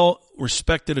 a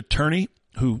well-respected attorney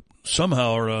who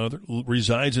somehow or other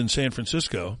resides in San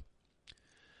Francisco.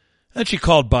 And she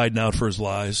called Biden out for his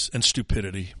lies and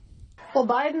stupidity. Well,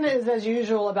 Biden is, as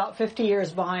usual, about 50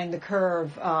 years behind the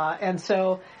curve. And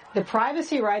so the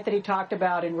privacy right that he talked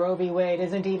about in Roe v. Wade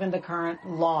isn't even the current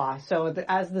law. So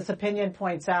as this opinion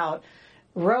points out,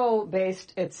 Roe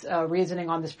based its reasoning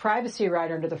on this privacy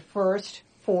right under the First,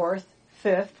 Fourth,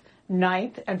 Fifth,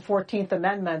 Ninth, and 14th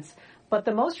Amendments. But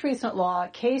the most recent law,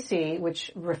 Casey,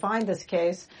 which refined this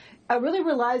case, really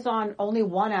relies on only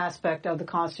one aspect of the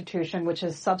Constitution, which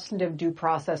is substantive due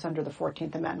process under the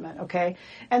 14th Amendment, okay?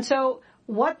 And so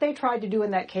what they tried to do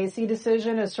in that Casey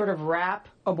decision is sort of wrap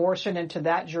abortion into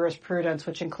that jurisprudence,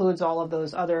 which includes all of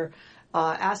those other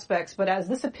aspects. But as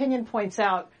this opinion points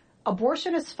out,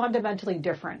 abortion is fundamentally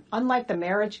different. Unlike the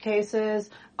marriage cases,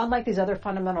 unlike these other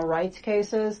fundamental rights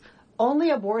cases, only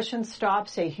abortion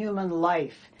stops a human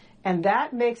life. And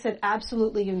that makes it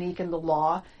absolutely unique in the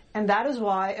law. And that is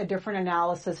why a different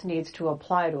analysis needs to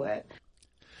apply to it.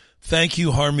 Thank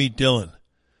you, Harmy Dillon.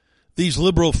 These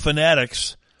liberal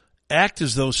fanatics act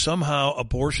as though somehow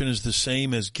abortion is the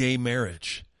same as gay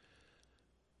marriage.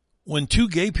 When two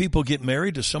gay people get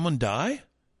married, does someone die?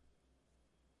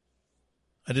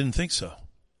 I didn't think so.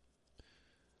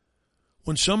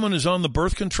 When someone is on the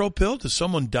birth control pill, does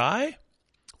someone die?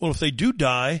 Well, if they do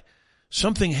die,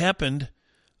 something happened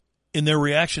in their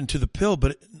reaction to the pill,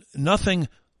 but nothing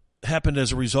happened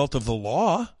as a result of the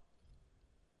law.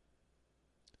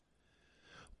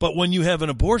 But when you have an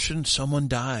abortion, someone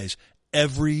dies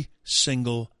every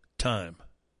single time.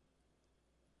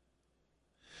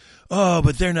 Oh,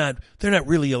 but they're not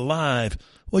really alive.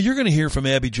 Well, you're going to hear from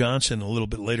Abby Johnson a little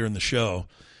bit later in the show.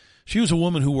 She was a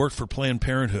woman who worked for Planned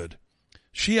Parenthood.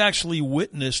 She actually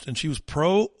witnessed, and she was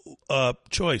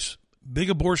pro-choice, big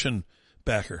abortion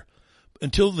backer,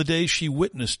 until the day she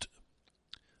witnessed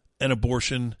an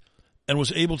abortion and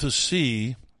was able to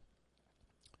see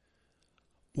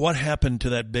what happened to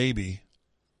that baby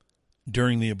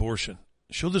during the abortion.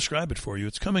 She'll describe it for you.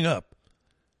 It's coming up.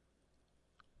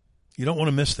 You don't want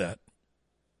to miss that,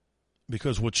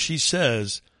 because what she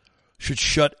says should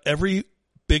shut every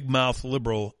big mouth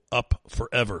liberal up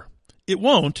forever. It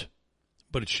won't,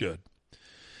 but it should.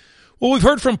 Well, we've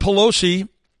heard from Pelosi,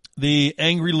 the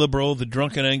angry liberal, the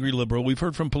drunken angry liberal. We've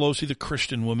heard from Pelosi, the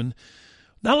Christian woman.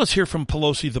 Now let's hear from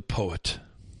Pelosi, the poet.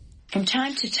 From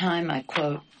time to time, I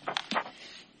quote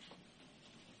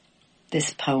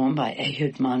this poem by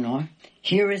Ehud Manor.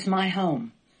 Here is my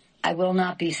home. I will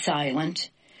not be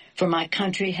silent, for my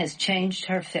country has changed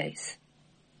her face.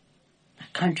 My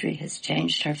country has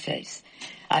changed her face.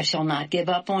 I shall not give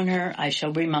up on her. I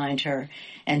shall remind her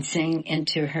and sing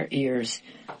into her ears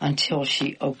until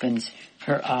she opens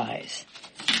her eyes.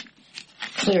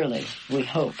 Clearly, we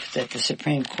hope that the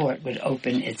Supreme Court would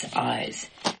open its eyes.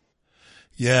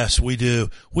 Yes, we do.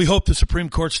 We hope the Supreme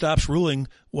Court stops ruling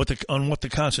on what the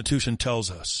Constitution tells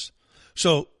us.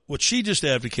 So what she just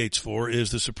advocates for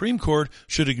is the Supreme Court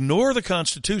should ignore the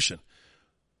Constitution.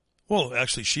 Well,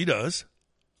 actually, she does.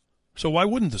 So why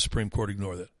wouldn't the Supreme Court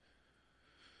ignore that?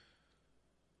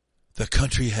 The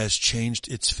country has changed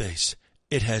its face.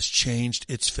 It has changed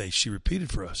its face, she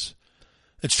repeated for us.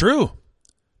 It's true.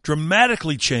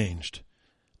 Dramatically changed.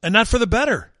 And not for the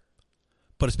better.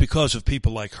 But it's because of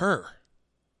people like her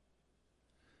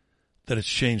that it's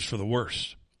changed for the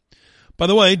worse. By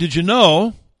the way, did you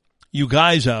know, you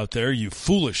guys out there, you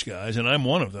foolish guys, and I'm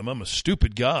one of them, I'm a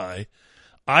stupid guy,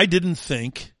 I didn't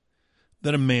think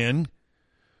that a man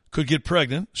could get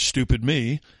pregnant, stupid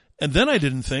me, and then I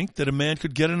didn't think that a man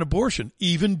could get an abortion,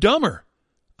 even dumber.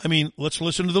 I mean, let's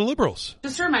listen to the liberals.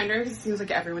 Just a reminder, because it seems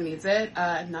like everyone needs it,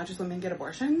 not just women get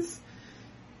abortions.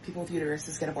 People with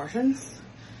uteruses get abortions.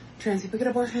 Trans people get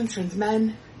abortions, trans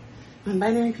men,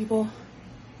 non-binary people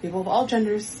of all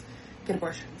genders get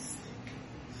abortions.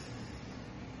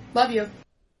 Love you.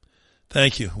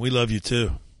 Thank you. We love you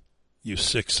too, you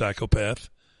sick psychopath.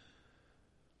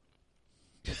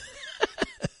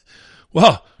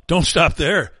 Well, Don't stop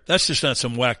there. That's just not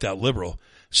some whacked out liberal.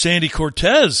 Sandy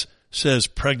Cortez says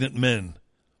pregnant men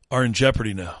are in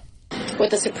jeopardy now. What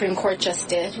the Supreme Court just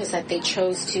did was that they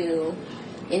chose to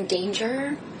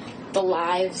endanger the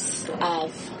lives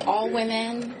of all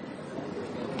women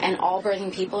and all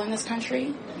birthing people in this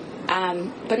country.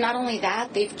 But not only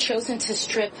that, they've chosen to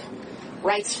strip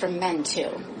rights from men too.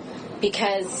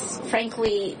 Because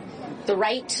frankly, the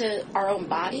right to our own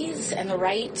bodies and the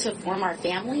right to form our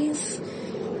families,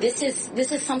 this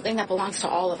is something that belongs to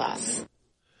all of us.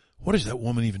 What is that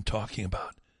woman even talking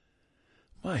about?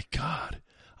 My God.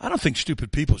 I don't think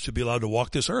stupid people should be allowed to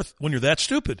walk this earth when you're that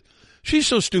stupid. She's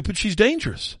so stupid, she's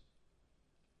dangerous.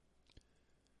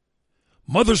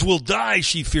 Mothers will die,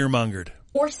 she fear-mongered.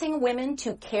 Forcing women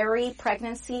to carry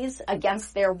pregnancies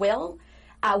against their will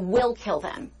kill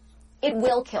them. It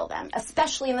will kill them,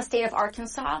 especially in the state of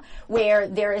Arkansas, where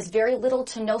there is very little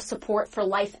to no support for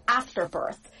life after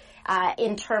birth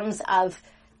in terms of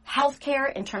health care,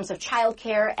 in terms of child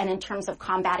care, and in terms of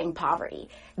combating poverty.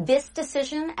 This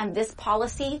decision and this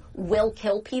policy will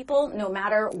kill people no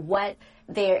matter what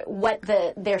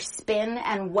their spin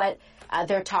and what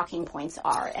their talking points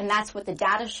are. And that's what the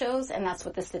data shows, and that's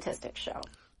what the statistics show.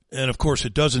 And, of course,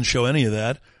 it doesn't show any of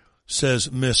that,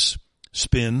 says Miss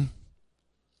Spin.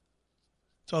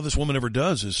 That's all this woman ever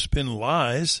does is spin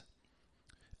lies.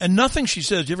 And nothing she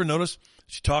says, you ever notice?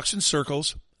 She talks in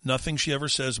circles. Nothing she ever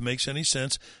says makes any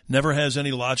sense, never has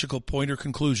any logical point or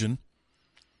conclusion.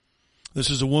 This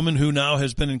is a woman who now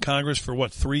has been in Congress for,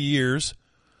 3 years,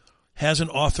 hasn't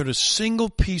authored a single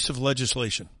piece of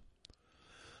legislation.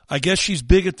 I guess she's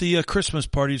big at the Christmas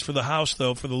parties for the House,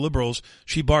 though, for the liberals.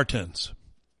 She bartends.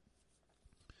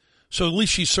 So at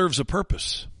least she serves a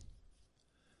purpose.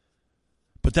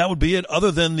 But that would be it, other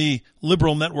than the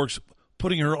liberal networks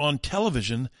putting her on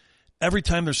television every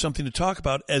time there's something to talk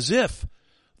about, as if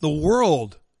the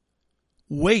world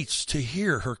waits to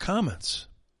hear her comments.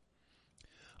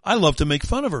 I love to make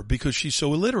fun of her because she's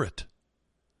so illiterate.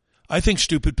 I think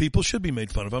stupid people should be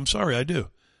made fun of. I'm sorry, I do.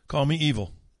 Call me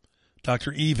evil.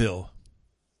 Dr. Evil.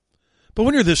 But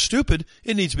when you're this stupid,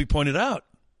 it needs to be pointed out.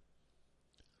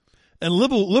 And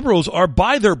liberals are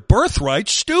by their birthright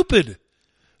stupid.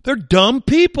 They're dumb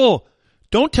people.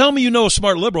 Don't tell me you know a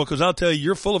smart liberal, because I'll tell you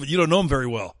you're full of it. You don't know them very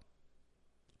well.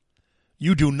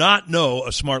 You do not know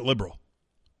a smart liberal.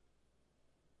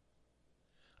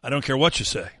 I don't care what you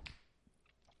say.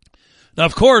 Now,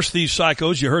 of course, these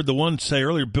psychos, you heard the one say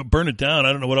earlier, burn it down.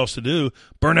 I don't know what else to do.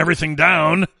 Burn everything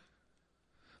down.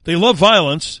 They love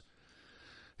violence.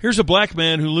 Here's a black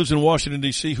man who lives in Washington,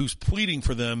 D.C., who's pleading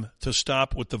for them to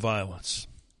stop with the violence.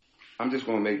 I'm just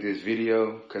going to make this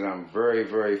video because I'm very,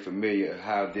 very familiar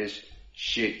how this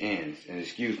shit ends. And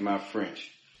excuse my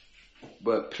French.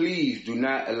 But please do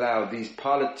not allow these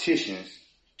politicians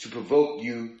to provoke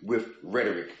you with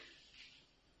rhetoric.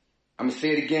 I'm going to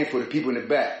say it again for the people in the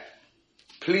back.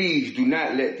 Please do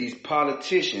not let these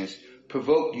politicians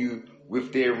provoke you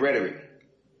with their rhetoric.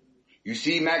 You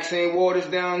see Maxine Waters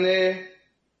down there?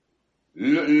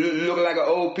 Looking like an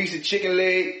old piece of chicken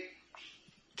leg,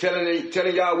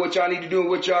 telling y'all what y'all need to do and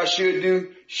what y'all should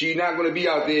do. She's not going to be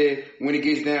out there when it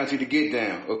gets down to the get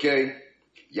down, okay?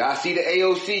 Y'all see the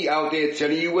AOC out there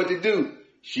telling you what to do.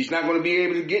 She's not going to be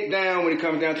able to get down when it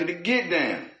comes down to the get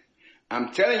down.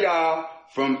 I'm telling y'all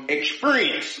from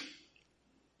experience,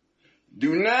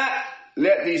 do not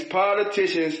let these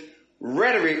politicians'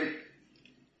 rhetoric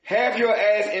have your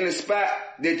ass in a spot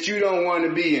that you don't want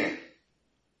to be in.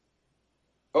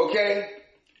 Okay?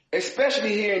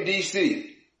 Especially here in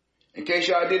D.C. In case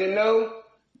y'all didn't know,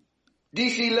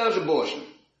 D.C. loves abortion.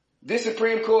 This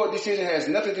Supreme Court decision has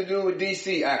nothing to do with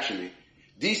D.C. actually.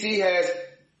 D.C. has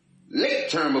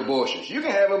late-term abortions. You can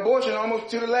have abortion almost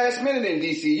to the last minute in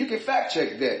D.C. You can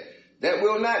fact-check that. That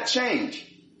will not change.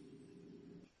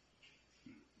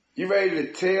 You ready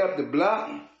to tear up the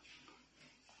block?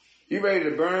 You ready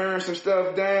to burn some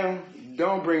stuff down?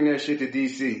 Don't bring that shit to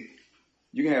D.C.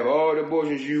 You can have all the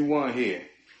abortions you want here.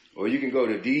 Or you can go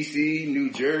to D.C.,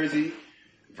 New Jersey,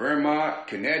 Vermont,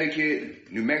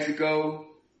 Connecticut, New Mexico,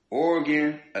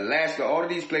 Oregon, Alaska. All of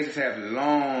these places have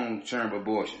long-term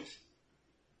abortions.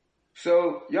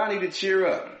 So y'all need to cheer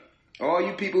up. All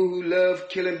you people who love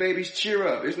killing babies, cheer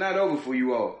up. It's not over for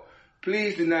you all.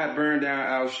 Please do not burn down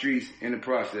our streets in the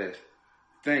process.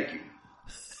 Thank you.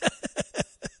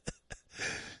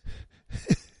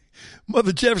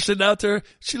 Mother Jefferson out there,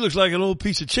 she looks like an old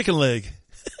piece of chicken leg.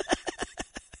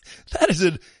 That is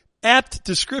an apt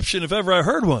description if ever I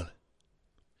heard one.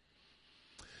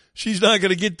 She's not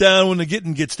going to get down when the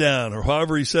getting gets down, or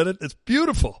however he said it. It's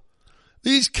beautiful.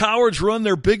 These cowards run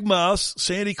their big mouths,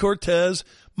 Sandy Cortez,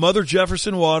 Mother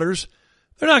Jefferson Waters.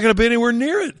 They're not going to be anywhere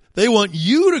near it. They want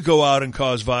you to go out and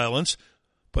cause violence,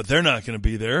 but they're not going to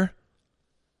be there.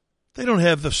 They don't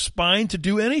have the spine to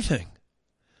do anything,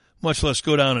 much less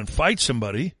go down and fight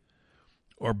somebody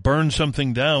or burn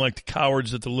something down like the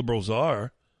cowards that the liberals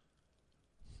are.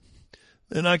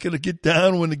 They're not going to get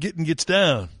down when the getting gets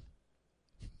down.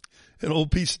 An old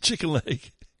piece of chicken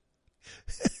leg.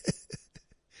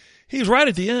 He's right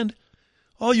at the end.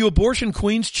 All you abortion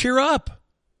queens, cheer up.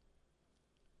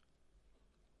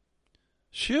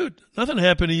 Shoot, nothing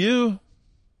happened to you.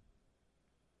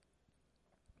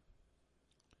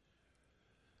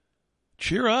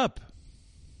 Cheer up.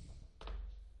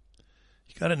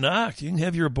 You got it knocked. You can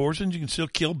have your abortions. You can still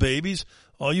kill babies.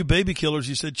 All you baby killers,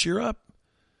 he said, cheer up.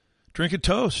 Drink a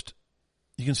toast.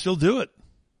 You can still do it.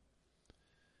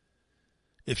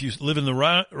 If you live in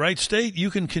the right state,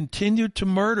 you can continue to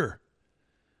murder.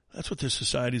 That's what this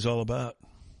society is all about.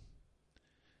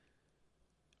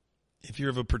 If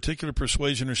you're of a particular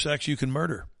persuasion or sex, you can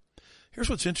murder. Here's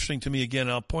what's interesting to me again,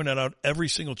 and I'll point that out every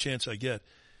single chance I get.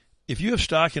 If you have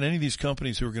stock in any of these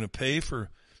companies who are going to pay for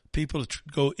people to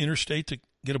go interstate to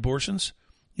get abortions,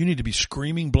 you need to be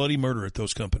screaming bloody murder at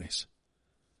those companies.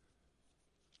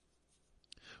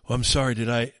 Well, I'm sorry, did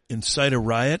I incite a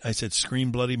riot? I said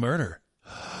scream bloody murder.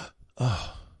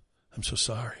 Oh, I'm so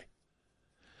sorry.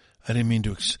 I didn't mean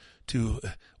to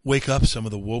wake up some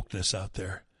of the wokeness out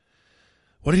there.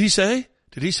 What did he say?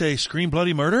 Did he say scream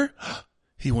bloody murder?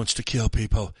 He wants to kill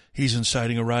people. He's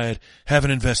inciting a riot. Have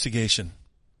an investigation.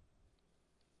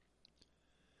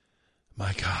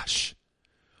 My gosh.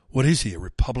 What is he, a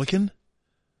Republican?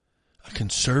 A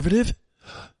conservative?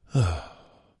 Oh,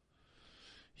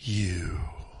 you.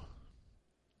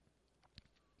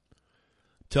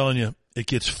 I'm telling you, it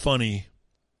gets funny.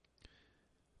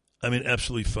 I mean,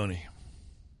 absolutely funny.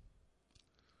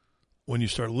 When you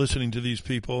start listening to these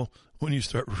people, when you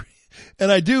start,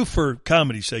 and I do for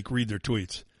comedy's sake read their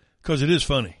tweets, because it is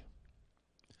funny.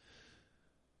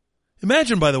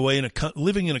 Imagine, by the way,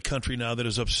 living in a country now that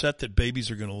is upset that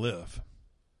babies are going to live.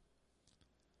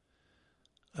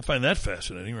 I find that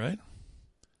fascinating, right?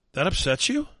 That upsets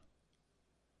you?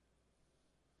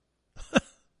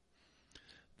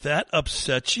 That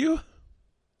upsets you?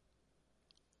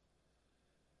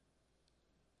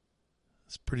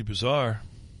 It's pretty bizarre.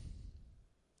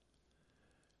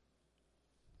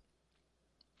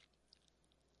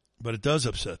 But it does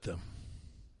upset them.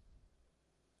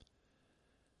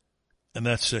 And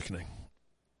that's sickening.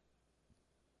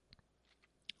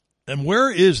 And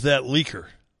where is that leaker?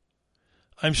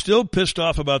 I'm still pissed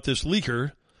off about this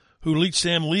leaker who leaked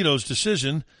Sam Alito's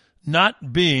decision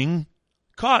not being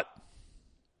caught.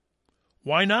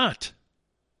 Why not?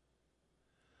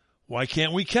 Why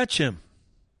can't we catch him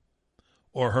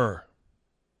or her?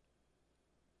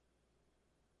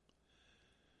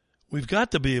 We've got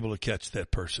to be able to catch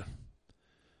that person.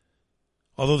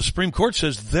 Although the Supreme Court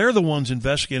says they're the ones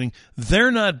investigating,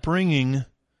 they're not bringing,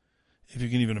 if you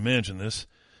can even imagine this,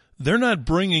 they're not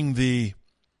bringing the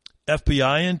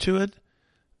FBI into it.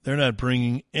 They're not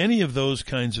bringing any of those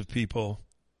kinds of people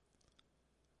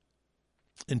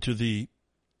into the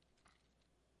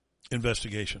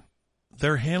investigation.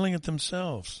 They're handling it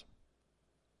themselves.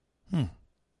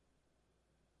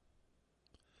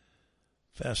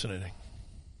 Fascinating.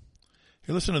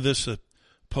 Here, listen to this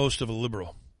post of a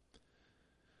liberal.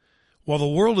 While the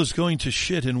world is going to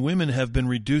shit and women have been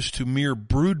reduced to mere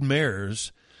brood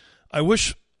mares, I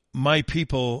wish my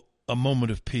people a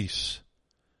moment of peace.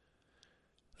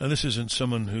 Now, this isn't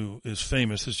someone who is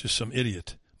famous. It's just some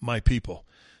idiot. My people.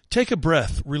 Take a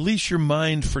breath. Release your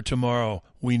mind for tomorrow.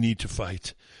 We need to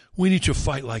fight. We need to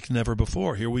fight like never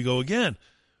before. Here we go again.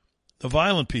 The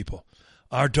violent people.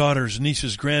 Our daughters,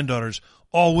 nieces, granddaughters,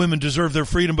 all women deserve their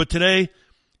freedom. But today,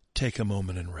 take a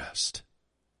moment and rest.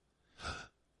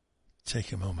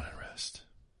 Take a moment and rest.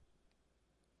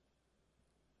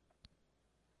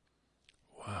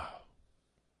 Wow.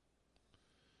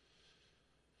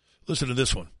 Listen to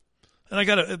this one.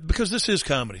 And because this is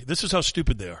comedy. This is how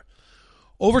stupid they are.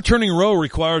 Overturning Roe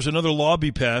requires another law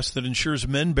be passed that ensures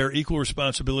men bear equal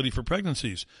responsibility for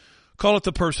pregnancies. Call it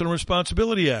the Personal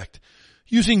Responsibility Act.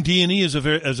 Using DNA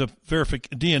as a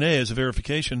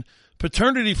verification,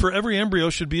 paternity for every embryo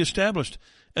should be established,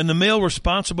 and the male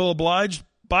responsible obliged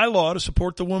by law to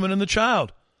support the woman and the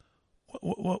child.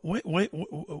 Wait,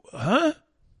 huh?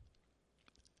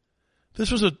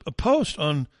 This was a post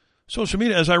on social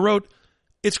media. As I wrote,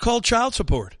 it's called child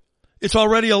support. It's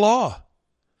already a law.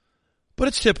 But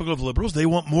it's typical of liberals. They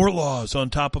want more laws on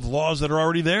top of laws that are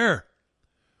already there.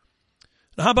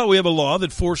 Now, how about we have a law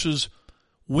that forces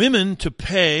women to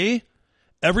pay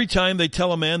every time they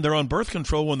tell a man they're on birth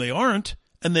control when they aren't,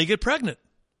 and they get pregnant?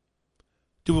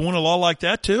 Do we want a law like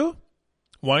that too?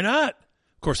 Why not?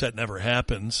 Of course, that never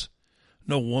happens.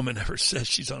 No woman ever says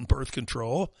she's on birth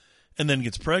control and then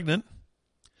gets pregnant,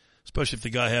 especially if the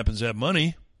guy happens to have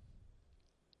money.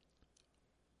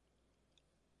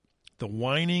 The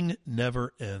whining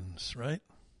never ends, right?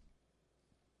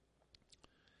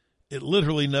 It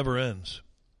literally never ends.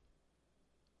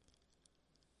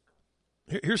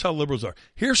 Here's how liberals are.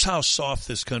 Here's how soft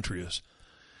this country is.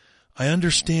 I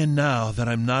understand now that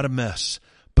I'm not a mess,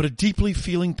 but a deeply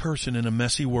feeling person in a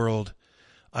messy world.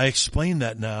 I explain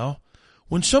that now.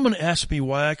 When someone asks me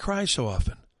why I cry so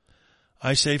often,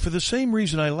 I say for the same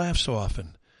reason I laugh so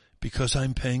often, because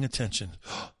I'm paying attention.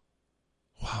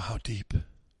 Wow, how deep.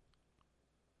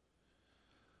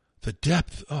 The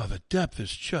depth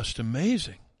is just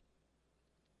amazing.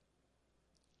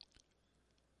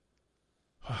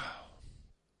 Wow.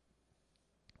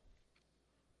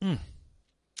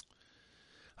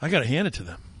 I got to hand it to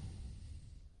them.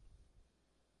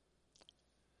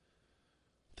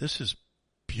 This is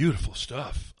beautiful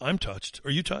stuff. I'm touched. Are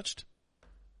you touched?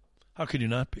 How could you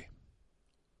not be?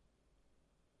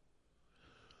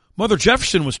 Mother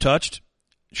Jefferson was touched.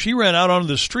 She ran out onto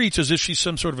the streets as if she's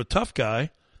some sort of a tough guy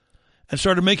and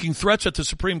started making threats at the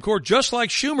Supreme Court, just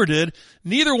like Schumer did.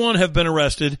 Neither one have been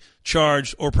arrested,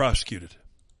 charged, or prosecuted.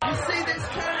 You see this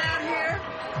turnout here?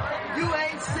 You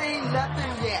ain't seen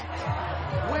nothing yet.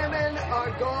 Women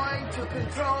are going to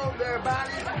control their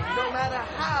bodies no matter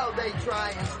how they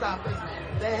try and stop us.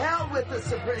 The hell with the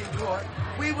Supreme Court.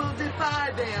 We will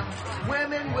defy them.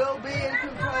 Women will be in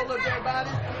control of their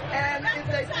bodies. And if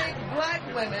they think black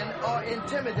women are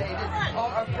intimidated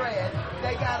or afraid,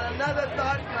 they got another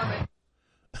thought coming.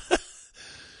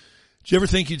 Did you ever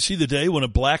think you'd see the day when a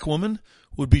black woman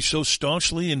would be so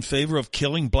staunchly in favor of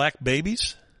killing black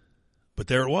babies? But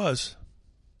there it was.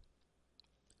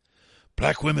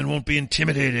 Black women won't be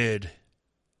intimidated.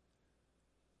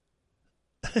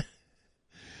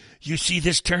 You see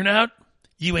this turnout?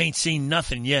 You ain't seen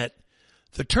nothing yet.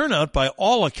 The turnout, by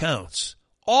all accounts,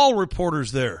 all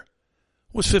reporters there,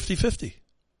 was 50-50.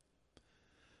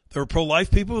 There were pro-life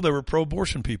people, there were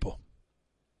pro-abortion people.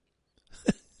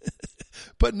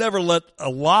 But never let a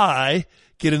lie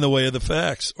get in the way of the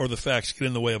facts, or the facts get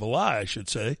in the way of a lie, I should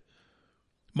say.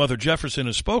 Mother Jefferson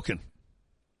has spoken.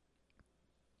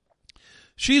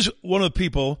 She's one of the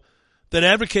people that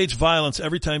advocates violence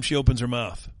every time she opens her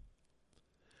mouth.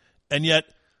 And yet,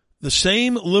 the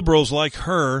same liberals like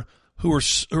her who are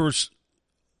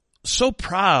so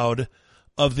proud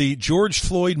of the George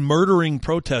Floyd murdering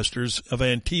protesters of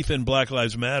Antifa and Black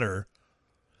Lives Matter,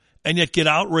 and yet get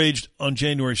outraged on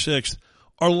January 6th,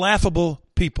 are laughable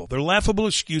people. They're laughable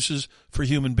excuses for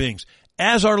human beings,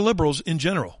 as are liberals in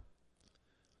general.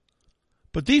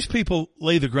 But these people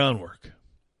lay the groundwork.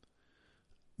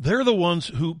 They're the ones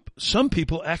who some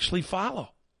people actually follow.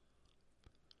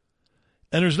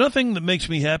 And there's nothing that makes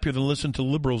me happier than listen to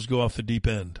liberals go off the deep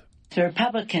end. The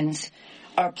Republicans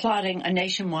are plotting a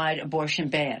nationwide abortion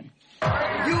ban.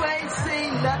 You ain't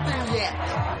seen nothing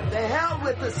yet. The hell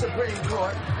with the Supreme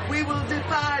Court. We will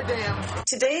defy them.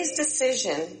 Today's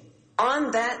decision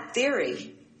on that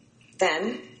theory,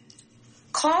 then,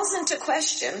 calls into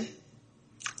question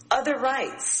other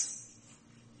rights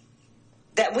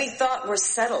that we thought were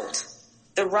settled.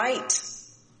 The right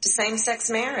to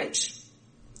same-sex marriage.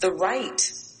 The right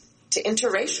to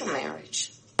interracial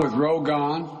marriage. With Roe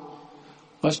gone,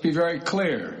 let's be very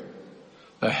clear.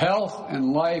 The health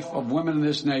and life of women in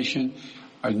this nation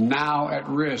are now at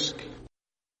risk.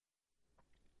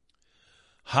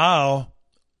 How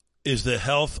is the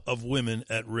health of women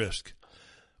at risk?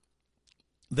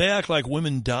 They act like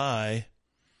women die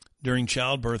during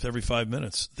childbirth every 5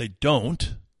 minutes. They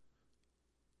don't.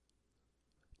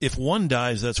 If one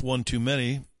dies, that's one too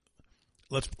many.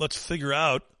 Let's figure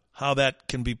out how that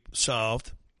can be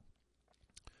solved.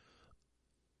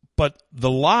 But the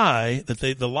lies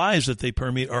that they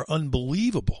permeate are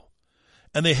unbelievable.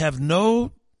 And they have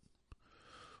no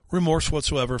remorse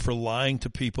whatsoever for lying to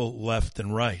people left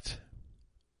and right.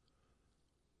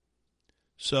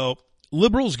 So,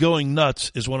 liberals going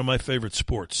nuts is one of my favorite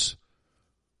sports.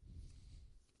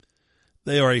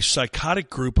 They are a psychotic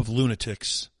group of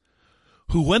lunatics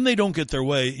who, when they don't get their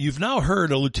way, you've now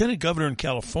heard a lieutenant governor in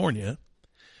California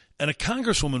and a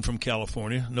congresswoman from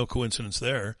California, no coincidence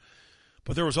there,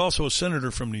 but there was also a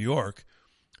senator from New York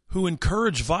who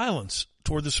encouraged violence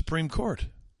toward the Supreme Court.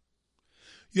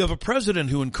 You have a president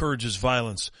who encourages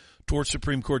violence toward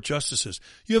Supreme Court justices.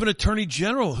 You have an attorney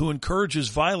general who encourages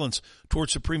violence toward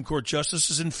Supreme Court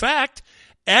justices. In fact,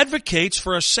 advocates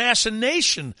for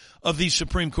assassination of these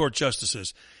Supreme Court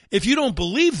justices. If you don't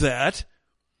believe that,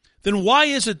 then why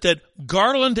is it that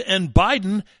Garland and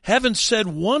Biden haven't said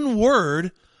one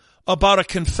word about a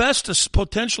confessed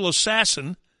potential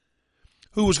assassin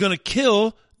who was going to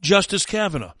kill Justice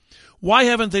Kavanaugh? Why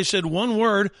haven't they said one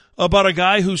word about a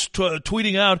guy who's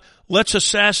tweeting out, let's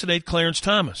assassinate Clarence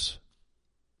Thomas?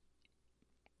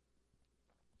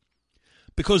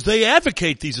 Because they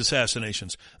advocate these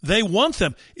assassinations. They want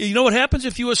them. You know what happens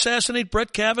if you assassinate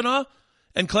Brett Kavanaugh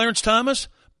and Clarence Thomas?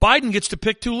 Biden gets to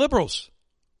pick two liberals.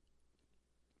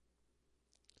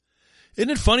 Isn't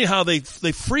it funny how they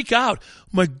freak out?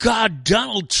 My God,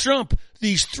 Donald Trump,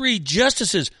 these three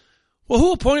justices. Well,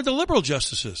 who appointed the liberal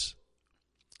justices?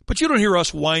 But you don't hear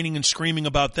us whining and screaming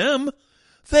about them.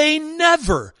 They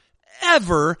never,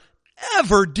 ever,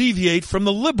 ever deviate from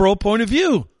the liberal point of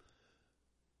view.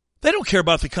 They don't care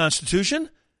about the Constitution.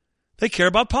 They care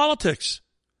about politics.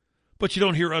 But you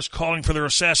don't hear us calling for their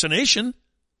assassination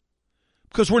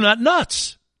because we're not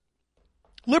nuts.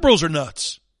 Liberals are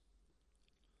nuts.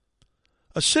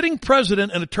 A sitting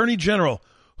president and attorney general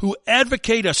who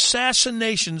advocate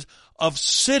assassinations of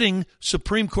sitting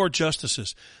Supreme Court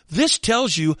justices. This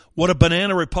tells you what a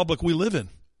banana republic we live in.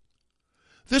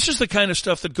 This is the kind of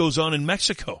stuff that goes on in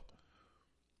Mexico.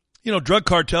 You know, drug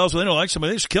cartels, when they don't like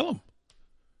somebody, they just kill them.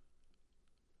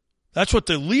 That's what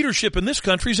the leadership in this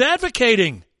country is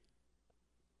advocating.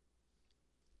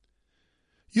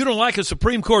 You don't like a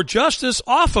Supreme Court justice?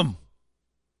 Off them.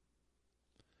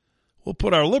 We'll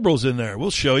put our liberals in there. We'll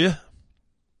show you.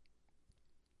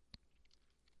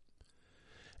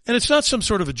 And it's not some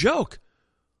sort of a joke.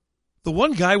 The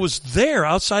one guy was there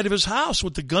outside of his house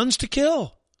with the guns to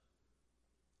kill.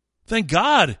 Thank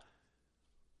God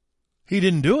he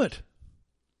didn't do it.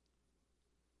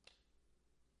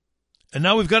 And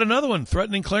now we've got another one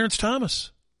threatening Clarence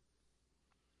Thomas.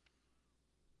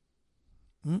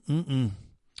 They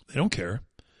don't care.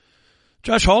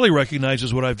 Josh Hawley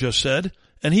recognizes what I've just said,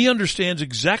 and he understands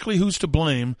exactly who's to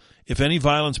blame if any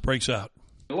violence breaks out.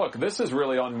 Look, this is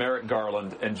really on Merrick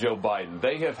Garland and Joe Biden.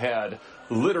 They have had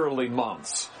literally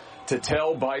months to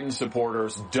tell Biden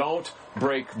supporters, don't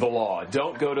break the law.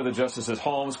 Don't go to the justices'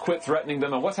 homes. Quit threatening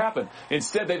them. And what's happened?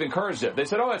 Instead, they've encouraged it. They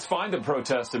said, oh, it's fine to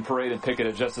protest and parade and picket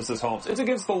at justices' homes. It's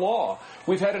against the law.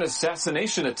 We've had an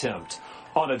assassination attempt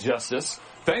on a justice.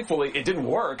 Thankfully, it didn't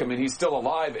work. I mean, he's still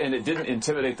alive, and it didn't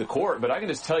intimidate the court. But I can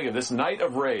just tell you, this night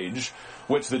of rage,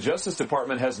 which the Justice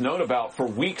Department has known about for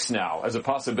weeks now as a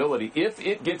possibility, if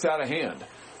it gets out of hand,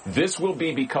 this will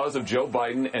be because of Joe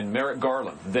Biden and Merrick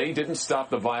Garland. They didn't stop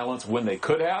the violence when they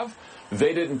could have.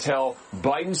 They didn't tell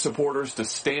Biden supporters to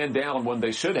stand down when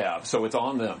they should have. So it's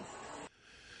on them.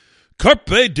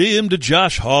 Carpe diem to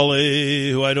Josh Hawley,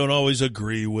 who I don't always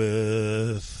agree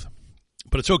with.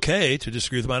 But it's okay to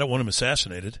disagree with him. I don't want him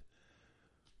assassinated.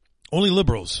 Only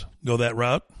liberals go that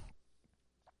route.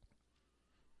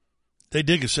 They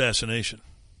dig assassination.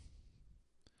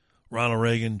 Ronald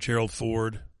Reagan, Gerald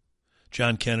Ford,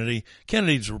 John Kennedy.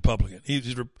 Kennedy's a Republican.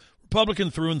 He's a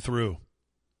Republican through and through.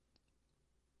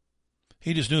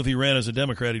 He just knew if he ran as a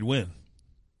Democrat, he'd win.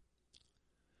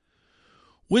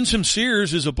 Winsome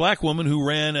Sears is a black woman who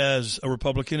ran as a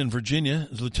Republican in Virginia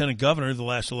as lieutenant governor the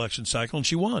last election cycle, and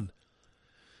she won.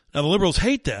 Now, the liberals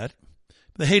hate that.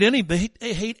 They hate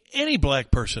any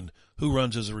black person who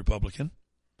runs as a Republican.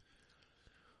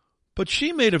 But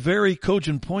she made a very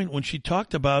cogent point when she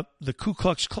talked about the Ku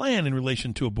Klux Klan in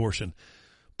relation to abortion.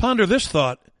 Ponder this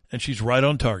thought, and she's right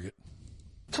on target.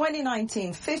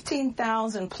 2019,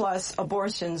 15,000 plus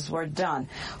abortions were done.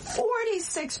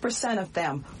 46% of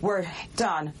them were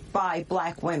done by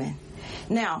black women.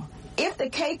 Now, if the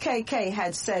KKK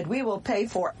had said we will pay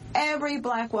for every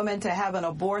black woman to have an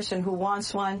abortion who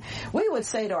wants one, we would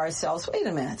say to ourselves, wait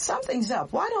a minute, something's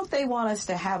up. Why don't they want us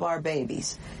to have our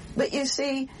babies? But you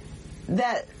see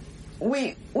that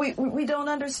we don't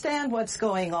understand what's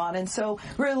going on, and so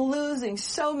we're losing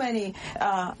so many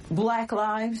black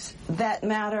lives that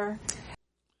matter.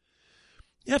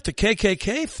 Yeah, if the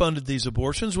KKK funded these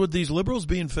abortions, would these liberals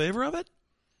be in favor of it?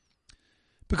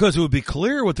 Because it would be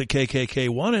clear what the KKK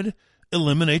wanted: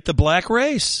 eliminate the black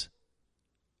race.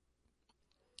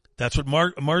 That's what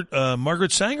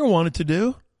Margaret Sanger wanted to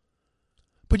do.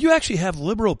 But you actually have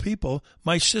liberal people,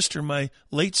 my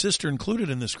late sister included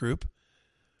in this group,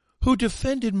 who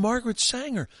defended Margaret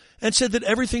Sanger and said that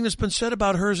everything that's been said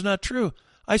about her is not true.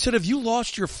 I said, have you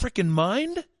lost your frickin'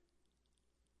 mind?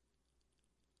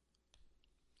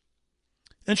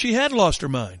 And she had lost her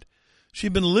mind.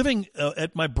 She'd been living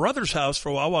at my brother's house for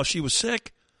a while she was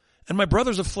sick, and my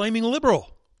brother's a flaming liberal.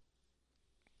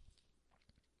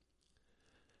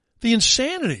 The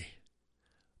insanity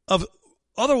of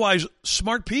otherwise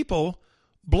smart people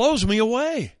blows me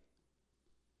away.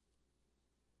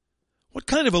 What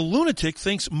kind of a lunatic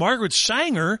thinks Margaret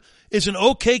Sanger is an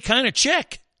okay kind of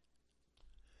chick?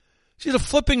 She's a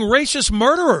flipping racist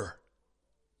murderer.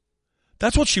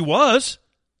 That's what she was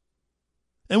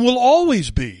and will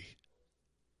always be.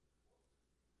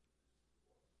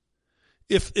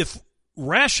 If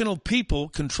rational people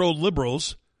controlled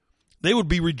liberals, they would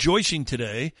be rejoicing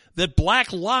today that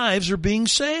black lives are being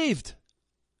saved.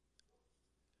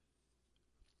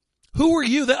 Who are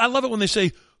you? I love it when they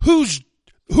say, who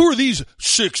are these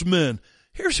 6 men?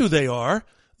 Here's who they are.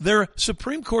 They're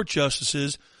Supreme Court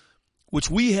justices, which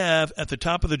we have at the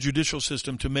top of the judicial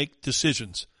system to make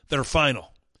decisions that are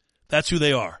final. That's who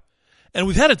they are. And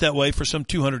we've had it that way for some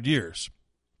 200 years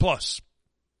plus.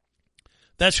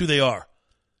 That's who they are.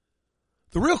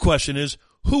 The real question is,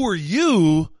 who are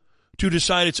you to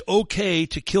decide it's okay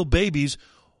to kill babies,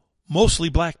 mostly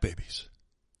black babies?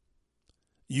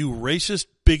 You racist,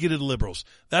 bigoted liberals.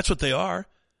 That's what they are.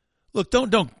 Look,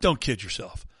 don't kid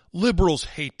yourself. Liberals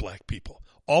hate black people.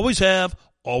 Always have,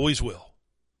 always will.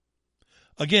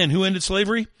 Again, who ended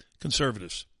slavery?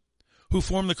 Conservatives. Who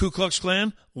formed the Ku Klux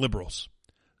Klan? Liberals.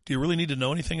 Do you really need to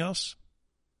know anything else?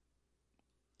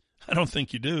 I don't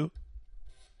think you do.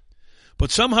 But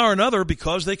somehow or another,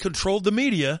 because they controlled the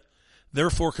media,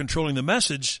 therefore controlling the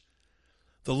message,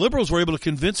 the liberals were able to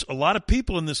convince a lot of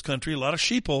people in this country, a lot of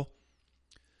sheeple,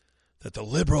 that the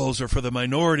liberals are for the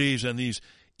minorities and these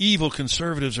evil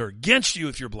conservatives are against you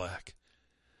if you're black.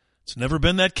 It's never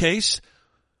been that case.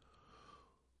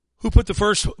 Who put the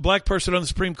first black person on the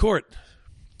Supreme Court?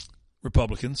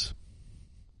 Republicans.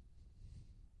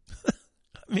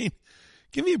 I mean,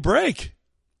 give me a break.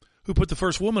 Who put the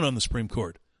first woman on the Supreme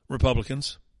Court?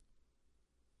 Republicans.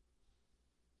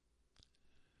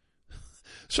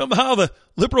 Somehow the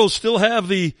liberals still have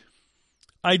the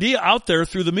idea out there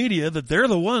through the media that they're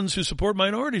the ones who support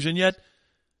minorities, and yet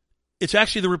it's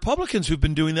actually the Republicans who've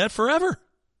been doing that forever,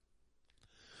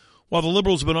 while the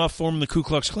liberals have been off forming the Ku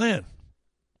Klux Klan.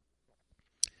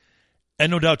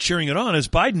 And no doubt cheering it on, as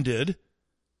Biden did,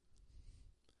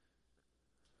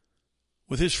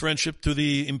 with his friendship to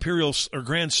the imperial or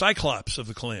grand cyclops of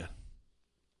the Klan.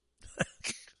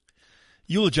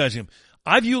 Eulogizing him.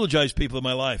 I've eulogized people in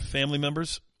my life, family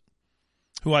members,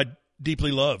 who I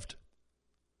deeply loved.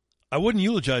 I wouldn't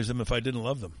eulogize them if I didn't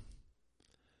love them.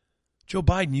 Joe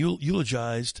Biden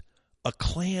eulogized a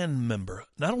Klan member,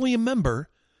 not only a member,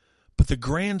 but the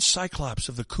grand cyclops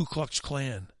of the Ku Klux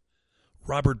Klan,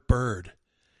 Robert Byrd,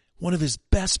 one of his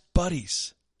best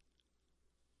buddies.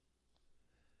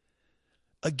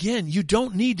 Again, you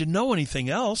don't need to know anything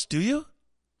else, do you?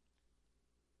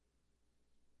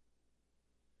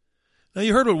 Now,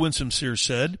 you heard what Winsome Sears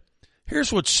said.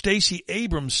 Here's what Stacey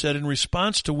Abrams said in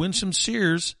response to Winsome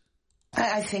Sears.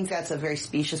 I think that's a very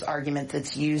specious argument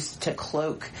that's used to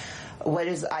cloak what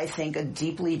is, I think, a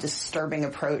deeply disturbing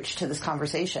approach to this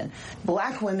conversation.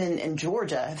 Black women in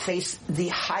Georgia face the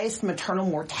highest maternal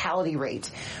mortality rate.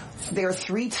 They're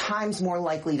 3 times more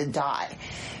likely to die.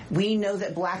 We know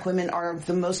that black women are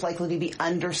the most likely to be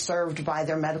underserved by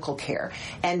their medical care.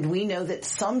 And we know that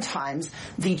sometimes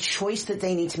the choice that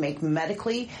they need to make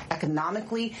medically,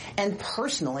 economically, and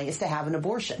personally is to have an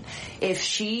abortion.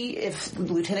 If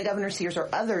Lieutenant Governor Sears or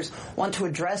others want to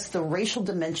address the racial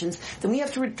dimensions, then we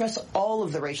have to address all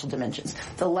of the racial dimensions.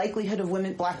 The likelihood of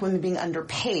black women being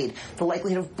underpaid, the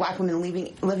likelihood of black women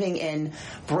living in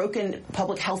broken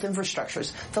public health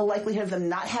infrastructures, the likelihood of them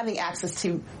not having access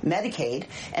to Medicaid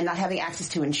and not having access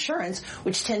to insurance,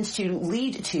 which tends to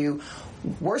lead to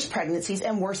worse pregnancies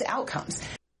and worse outcomes.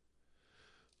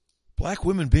 Black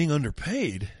women being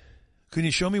underpaid? Can you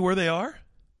show me where they are?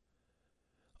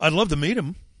 I'd love to meet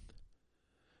them,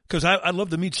 because I'd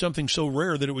love to meet something so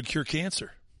rare that it would cure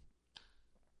cancer.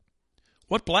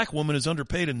 What black woman is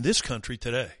underpaid in this country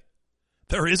today?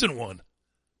 There isn't one.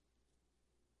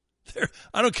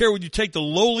 I don't care when you take the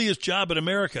lowliest job in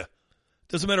America.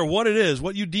 Doesn't matter what it is,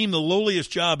 what you deem the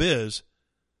lowliest job is.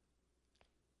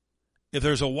 If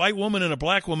there's a white woman and a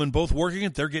black woman both working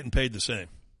it, they're getting paid the same.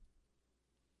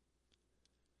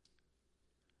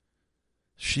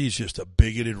 She's just a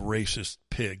bigoted, racist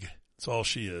pig. That's all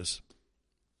she is.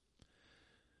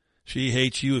 She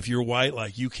hates you if you're white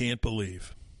like you can't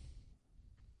believe.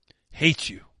 Hates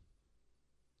you.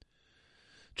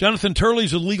 Jonathan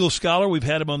Turley's a legal scholar. We've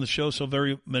had him on the show so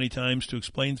very many times to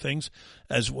explain things.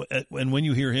 And when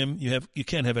you hear him, you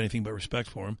can't have anything but respect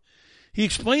for him. He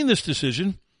explained this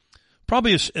decision,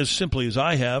 probably as simply as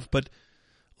I have, but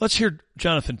let's hear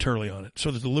Jonathan Turley on it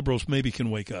so that the liberals maybe can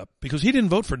wake up, because he didn't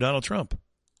vote for Donald Trump.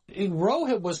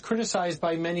 Roe was criticized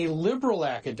by many liberal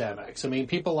academics. I mean,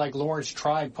 people like Lawrence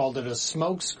Tribe called it a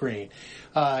smokescreen.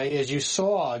 As you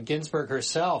saw, Ginsburg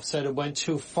herself said it went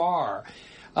too far.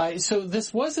 So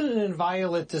this wasn't an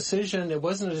inviolate decision. It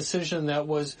wasn't a decision that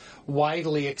was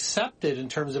widely accepted in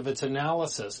terms of its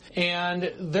analysis.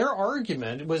 And their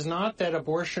argument was not that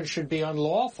abortion should be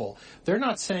unlawful. They're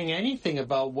not saying anything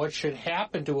about what should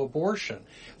happen to abortion.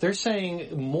 They're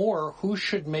saying more who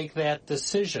should make that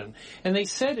decision. And they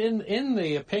said in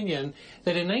the opinion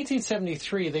that in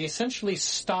 1973 they essentially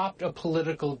stopped a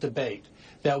political debate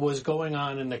that was going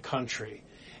on in the country.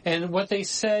 And what they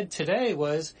said today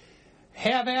was,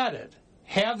 have at it.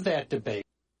 Have that debate.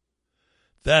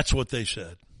 That's what they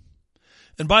said.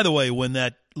 And by the way, when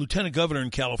that lieutenant governor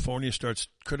in California starts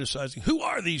criticizing, who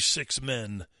are these 6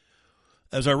 men?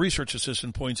 As our research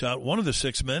assistant points out, one of the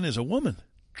 6 men is a woman.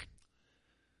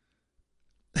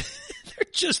 They're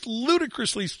just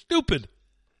ludicrously stupid.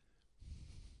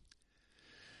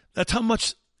 That's how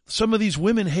much some of these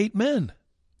women hate men.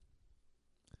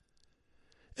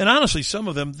 And honestly, some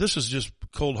of them, this is just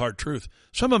cold hard truth.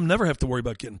 Some of them never have to worry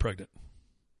about getting pregnant.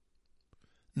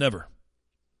 Never.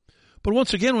 But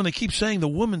once again, when they keep saying the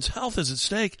woman's health is at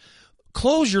stake,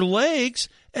 close your legs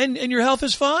and your health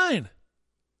is fine.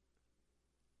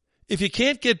 If you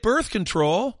can't get birth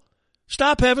control,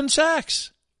 stop having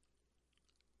sex.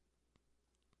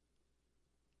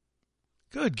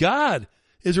 Good God.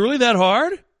 Is it really that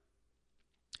hard?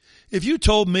 If you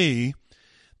told me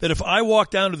that if I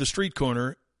walk down to the street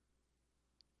corner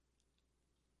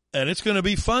and it's going to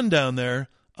be fun down there,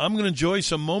 I'm going to enjoy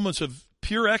some moments of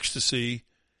pure ecstasy,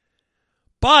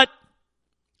 but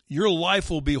your life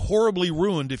will be horribly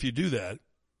ruined if you do that.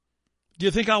 Do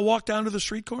you think I'll walk down to the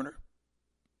street corner?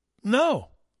 No.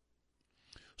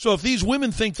 So if these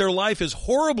women think their life is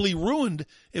horribly ruined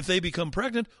if they become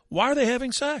pregnant, why are they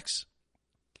having sex?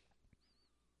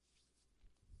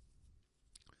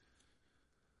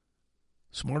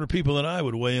 Smarter people than I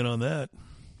would weigh in on that.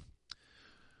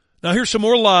 Now here's some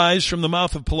more lies from the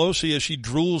mouth of Pelosi as she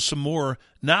drools some more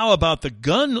now about the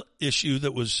gun issue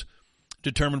that was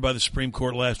determined by the Supreme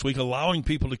Court last week, allowing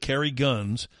people to carry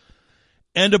guns,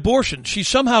 and abortion. She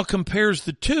somehow compares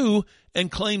the two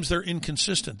and claims they're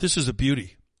inconsistent. This is a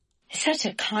beauty. It's such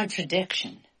a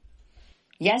contradiction.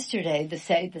 Yesterday, they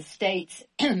say the states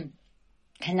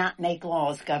cannot make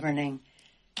laws governing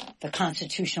the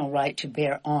constitutional right to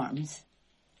bear arms.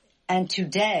 And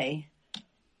today,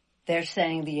 they're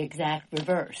saying the exact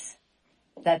reverse,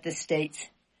 that the states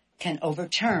can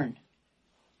overturn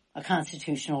a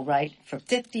constitutional right for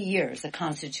 50 years, a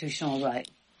constitutional right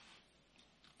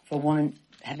for one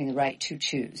having the right to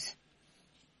choose.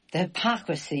 The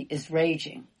hypocrisy is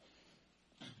raging,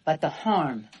 but the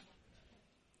harm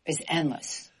is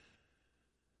endless.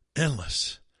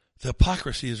 Endless. The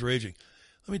hypocrisy is raging.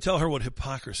 Let me tell her what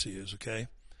hypocrisy is, okay?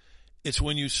 It's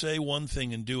when you say one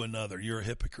thing and do another. You're a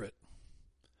hypocrite.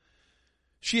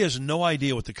 She has no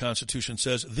idea what the Constitution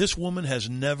says. This woman has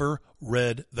never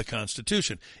read the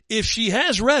Constitution. If she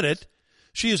has read it,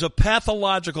 she is a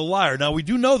pathological liar. Now, we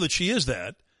do know that she is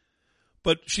that,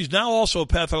 but she's now also a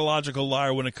pathological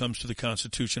liar when it comes to the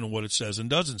Constitution and what it says and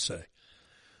doesn't say.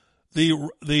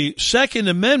 The Second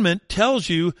Amendment tells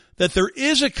you that there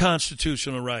is a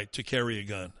constitutional right to carry a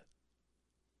gun.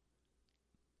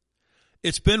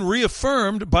 It's been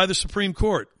reaffirmed by the Supreme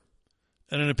Court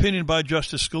and an opinion by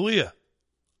Justice Scalia.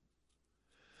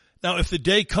 Now, if the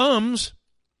day comes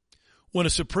when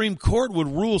a Supreme Court would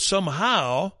rule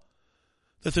somehow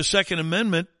that the Second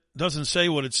Amendment doesn't say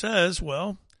what it says,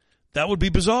 well, that would be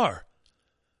bizarre.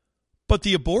 But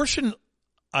the abortion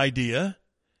idea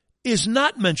is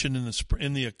not mentioned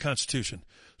in the Constitution.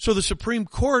 So the Supreme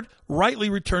Court rightly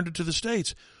returned it to the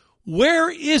states. Where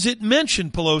is it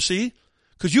mentioned, Pelosi?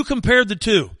 Because you compared the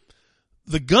two.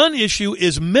 The gun issue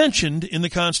is mentioned in the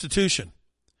Constitution.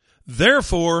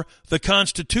 Therefore, the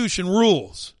Constitution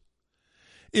rules.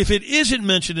 If it isn't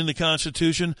mentioned in the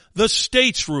Constitution, the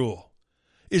states rule.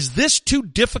 Is this too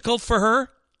difficult for her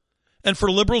and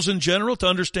for liberals in general to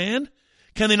understand?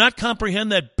 Can they not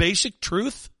comprehend that basic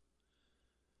truth?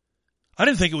 I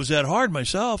didn't think it was that hard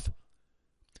myself.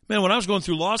 Man, when I was going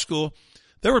through law school,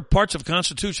 there were parts of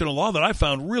constitutional law that I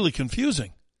found really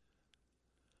confusing.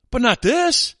 But not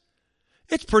this.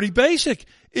 It's pretty basic.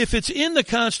 If it's in the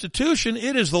Constitution,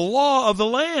 it is the law of the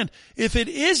land. If it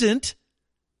isn't,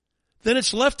 then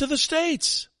it's left to the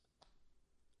states.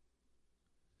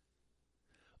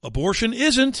 Abortion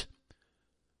isn't.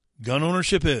 Gun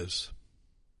ownership is.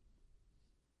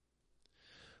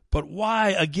 But why,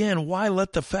 again, why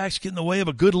let the facts get in the way of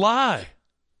a good lie?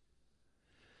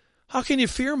 How can you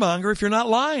fearmonger if you're not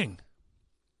lying?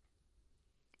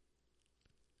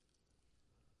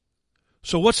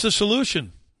 So what's the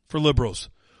solution for liberals?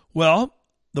 Well,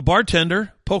 the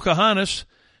bartender, Pocahontas,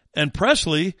 and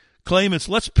Presley claim it's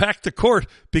let's pack the court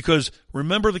because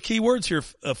remember the key words here,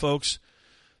 folks.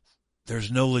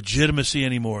 There's no legitimacy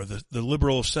anymore. The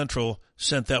liberal central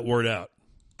sent that word out.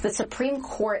 The Supreme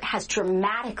Court has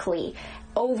dramatically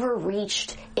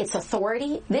overreached its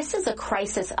authority. This is a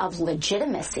crisis of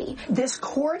legitimacy. This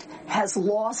court has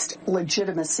lost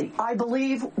legitimacy. I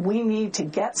believe we need to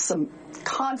get some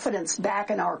confidence back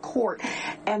in our court,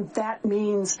 and that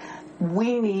means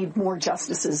we need more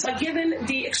justices. Given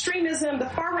the extremism, the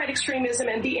far-right extremism,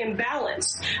 and the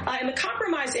imbalance and the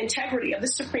compromised integrity of the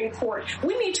Supreme Court,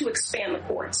 we need to expand the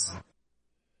courts.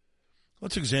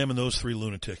 Let's examine those three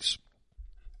lunatics.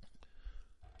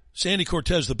 Sandy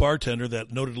Cortez, the bartender,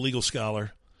 that noted legal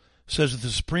scholar, says that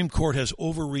the Supreme Court has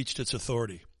overreached its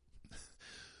authority.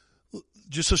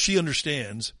 Just so she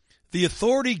understands, the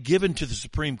authority given to the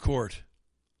Supreme Court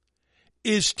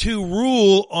is to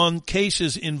rule on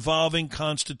cases involving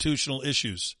constitutional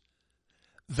issues.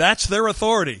 That's their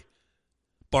authority,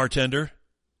 bartender.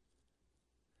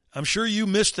 I'm sure you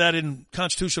missed that in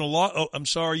constitutional law. Oh, I'm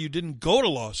sorry, you didn't go to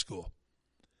law school.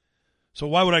 So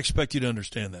why would I expect you to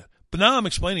understand that? But now I'm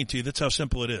explaining to you that's how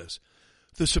simple it is.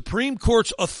 The Supreme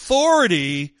Court's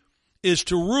authority is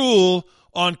to rule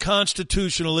on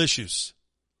constitutional issues.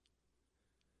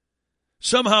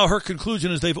 Somehow her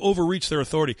conclusion is they've overreached their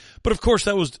authority. But of course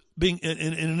that was being in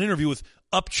an interview with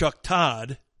Chuck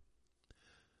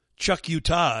U.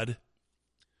 Todd,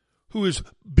 who is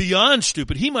beyond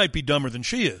stupid. He might be dumber than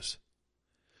she is.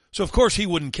 So of course he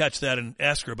wouldn't catch that and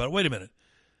ask her about it. Wait a minute.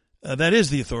 That is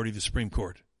the authority of the Supreme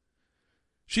Court.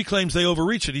 She claims they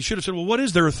overreached it. He should have said, well, what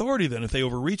is their authority then if they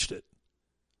overreached it?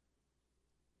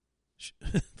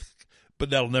 But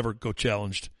that'll never go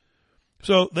challenged.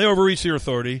 So they overreached their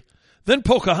authority. Then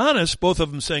Pocahontas, both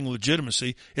of them saying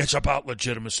legitimacy. It's about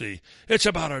legitimacy. It's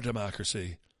about our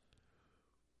democracy.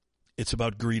 It's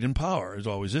about greed and power, as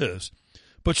always is.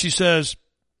 But she says,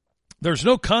 there's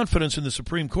no confidence in the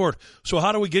Supreme Court. So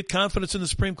how do we get confidence in the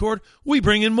Supreme Court? We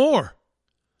bring in more.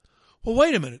 Well,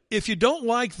 wait a minute. If you don't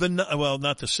like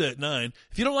not the 9,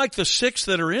 if you don't like the 6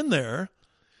 that are in there,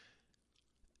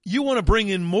 you want to bring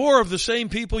in more of the same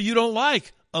people you don't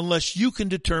like unless you can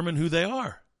determine who they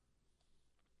are.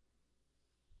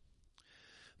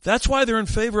 That's why they're in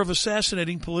favor of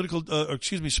assassinating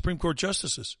Supreme Court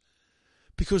justices.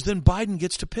 Because then Biden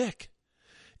gets to pick.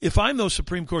 If I'm those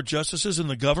Supreme Court justices and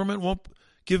the government won't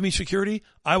give me security,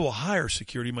 I will hire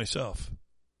security myself.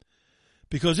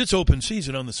 Because it's open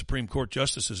season on the Supreme Court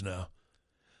justices now.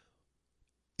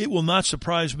 It will not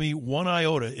surprise me one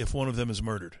iota if one of them is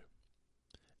murdered.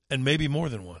 And maybe more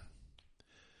than one.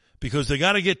 Because they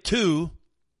got to get 2.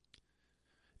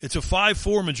 It's a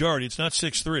 5-4 majority. It's not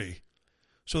 6-3.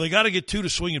 So they got to get 2 to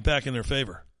swing it back in their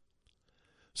favor.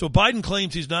 So Biden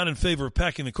claims he's not in favor of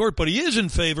packing the court, but he is in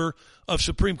favor of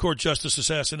Supreme Court justice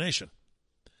assassination.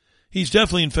 He's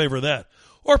definitely in favor of that.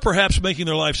 Or perhaps making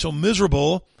their life so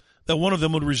miserable that one of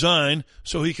them would resign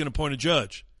so he can appoint a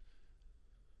judge.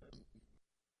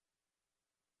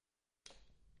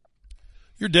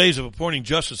 Your days of appointing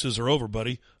justices are over,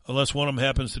 buddy, unless one of them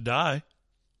happens to die.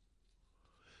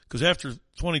 Because after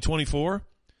 2024,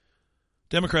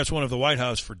 Democrats won't have the White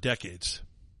House for decades.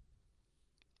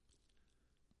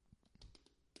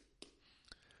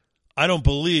 I don't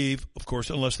believe, of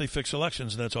course, unless they fix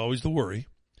elections, and that's always the worry,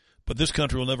 but this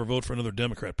country will never vote for another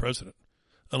Democrat president.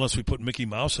 Unless we put Mickey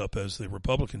Mouse up as the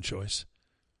Republican choice.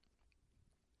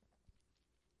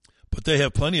 But they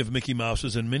have plenty of Mickey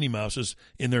Mouses and Minnie Mouses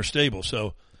in their stable,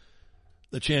 so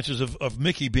the chances of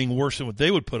Mickey being worse than what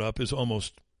they would put up is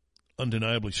almost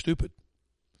undeniably stupid.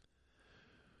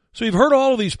 So you've heard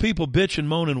all of these people bitch and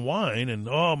moan and whine, and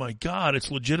oh my God,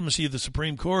 it's legitimacy of the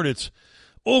Supreme Court, it's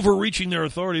overreaching their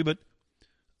authority, but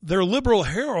their liberal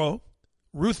hero,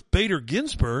 Ruth Bader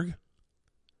Ginsburg,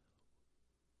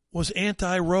 was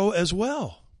anti-Roe as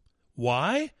well.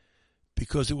 Why?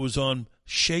 Because it was on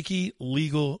shaky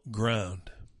legal ground.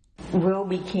 Roe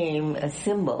became a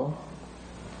symbol,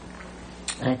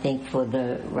 I think, for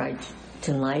the right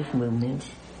to life movement.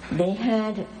 They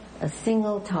had a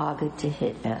single target to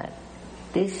hit at.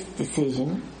 This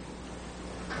decision,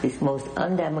 this most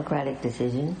undemocratic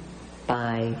decision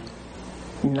by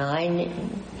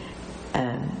 9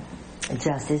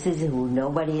 justices who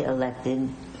nobody elected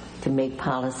to make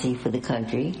policy for the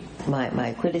country.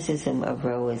 My criticism of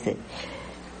Roe is that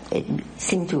it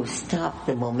seemed to have stopped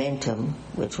the momentum,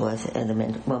 which was, and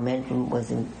the momentum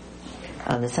was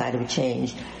on the side of a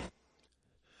change.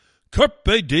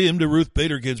 Carpe diem to Ruth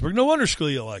Bader Ginsburg. No wonder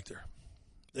Scalia liked her.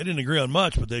 They didn't agree on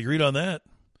much, but they agreed on that.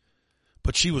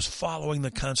 but she was following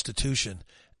the Constitution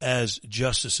as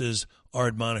justices are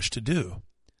admonished to do.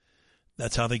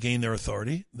 That's how they gain their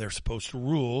authority. They're supposed to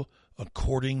rule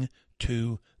according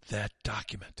to that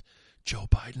document. Joe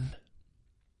Biden.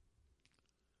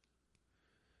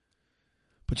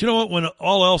 But you know what? When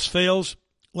all else fails,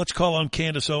 let's call on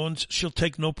Candace Owens. She'll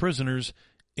take no prisoners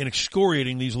in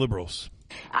excoriating these liberals.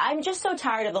 I'm just so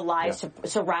tired of the lies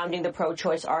surrounding the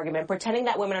pro-choice argument, pretending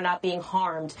that women are not being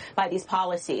harmed by these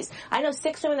policies. I know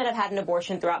 6 women that have had an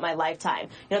abortion throughout my lifetime.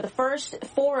 You know, the first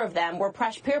 4 of them were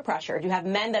peer pressured. You have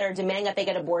men that are demanding that they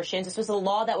get abortions. This was a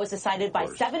law that was decided by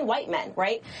 7 white men,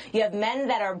 right? You have men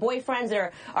that are boyfriends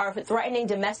that are threatening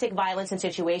domestic violence in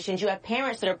situations. You have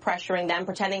parents that are pressuring them,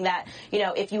 pretending that, you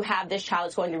know, if you have this child,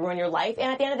 it's going to ruin your life. And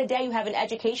at the end of the day, you have an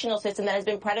educational system that has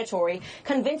been predatory,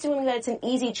 convincing women that it's an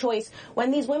easy choice when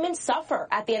these women suffer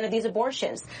at the end of these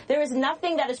abortions. There is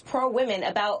nothing that is pro-women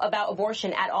about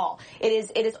abortion at all.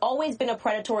 It has always been a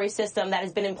predatory system that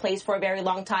has been in place for a very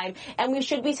long time, and we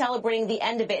should be celebrating the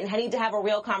end of it and need to have a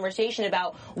real conversation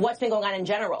about what's been going on in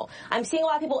general. I'm seeing a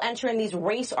lot of people enter in these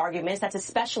race arguments. That's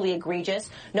especially egregious.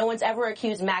 No one's ever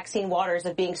accused Maxine Waters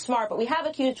of being smart, but we have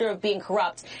accused her of being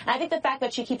corrupt. And I think the fact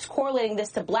that she keeps correlating this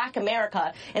to Black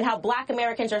America and how Black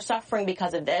Americans are suffering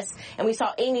because of this, and we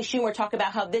saw Amy Schumer talk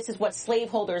about how this is what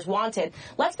slaveholders wanted.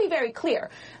 Let's be very clear.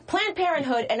 Planned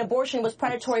Parenthood and abortion was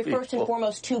predatory first and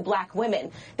foremost to Black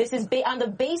women. This is on the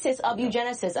basis of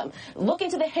eugenicism. Look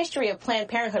into the history of Planned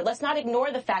Parenthood. Let's not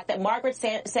ignore the fact that Margaret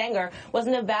Sanger was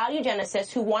an avowed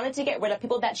eugenicist who wanted to get rid of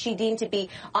people that she deemed to be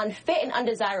unfit and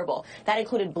undesirable. That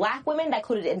included Black women, that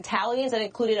included Italians, that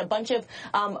included a bunch of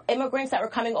immigrants that were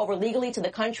coming over legally to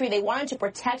the country. They wanted to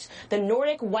protect the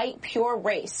Nordic white pure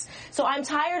race. So I'm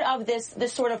tired of this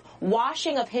sort of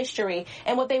washing of history,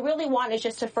 and what they really want is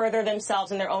just to further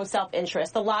themselves and their own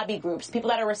self-interest. The lobby groups,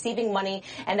 people that are receiving money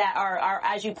and that are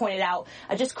as you pointed out,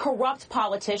 just corrupt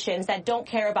politicians that don't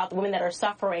care about the women that are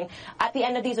suffering at the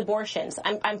end of these abortions.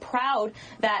 I'm proud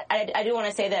that, I do want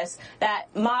to say this, that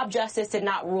mob justice did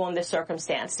not rule in this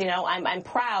circumstance. You know, I'm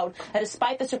proud that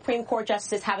despite the Supreme Court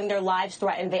justices having their lives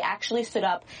threatened, they actually stood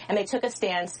up and they took a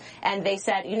stance and they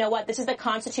said, you know what, this is the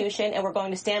Constitution and we're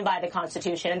going to stand by the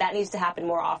Constitution, and that needs to happen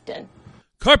more often.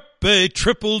 Carpe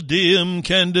triple diem,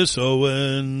 Candace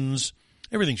Owens.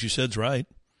 Everything she said's right.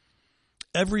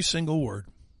 Every single word.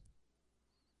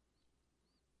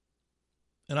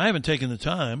 And I haven't taken the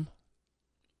time,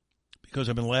 because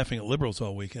I've been laughing at liberals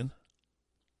all weekend.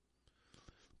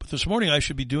 But this morning I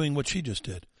should be doing what she just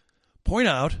did. Point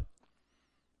out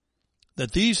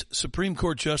that these Supreme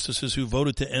Court justices who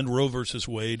voted to end Roe versus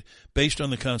Wade based on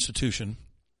the Constitution,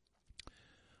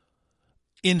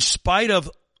 in spite of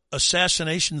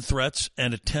assassination threats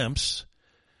and attempts,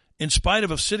 in spite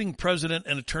of a sitting president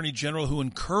and attorney general who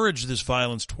encouraged this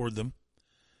violence toward them,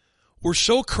 were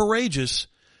so courageous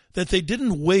that they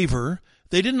didn't waver,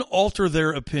 they didn't alter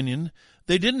their opinion,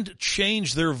 they didn't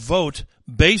change their vote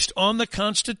based on the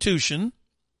Constitution.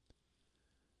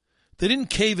 They didn't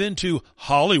cave into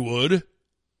Hollywood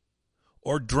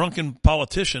or drunken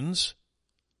politicians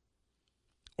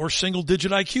or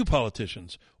single-digit IQ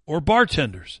politicians or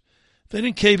bartenders. They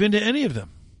didn't cave into any of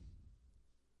them.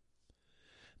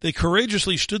 They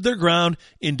courageously stood their ground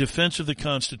in defense of the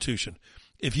Constitution.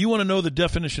 If you want to know the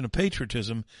definition of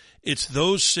patriotism, it's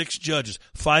those 6 judges,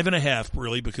 5.5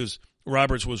 really, because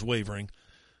Roberts was wavering.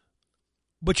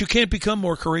 But you can't become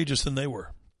more courageous than they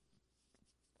were.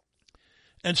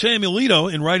 And Samuel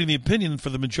Alito, in writing the opinion for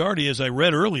the majority, as I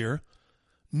read earlier,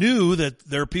 knew that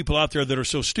there are people out there that are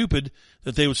so stupid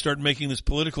that they would start making this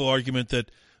political argument that,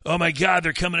 oh my God,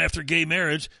 they're coming after gay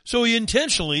marriage. So he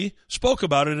intentionally spoke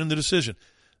about it in the decision.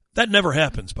 That never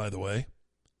happens, by the way.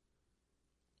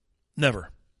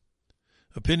 Never.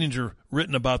 Opinions are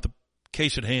written about the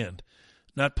case at hand,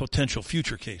 not potential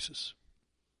future cases.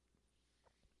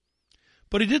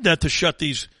 But he did that to shut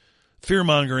these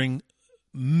fear-mongering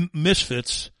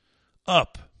misfits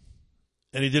up.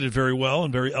 And he did it very well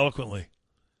and very eloquently.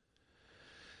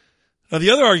 Now,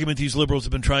 the other argument these liberals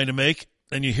have been trying to make,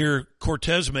 and you hear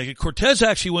Cortez make it, Cortez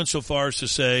actually went so far as to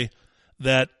say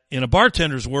that in a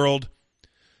bartender's world,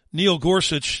 Neil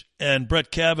Gorsuch and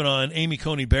Brett Kavanaugh and Amy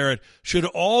Coney Barrett should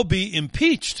all be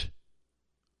impeached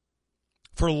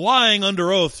for lying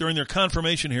under oath during their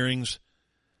confirmation hearings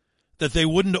that they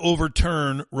wouldn't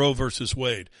overturn Roe versus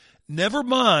Wade. Never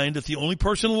mind that the only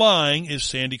person lying is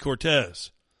Sandy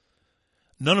Cortez.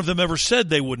 None of them ever said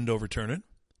they wouldn't overturn it.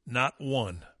 Not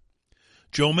one.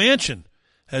 Joe Manchin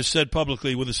has said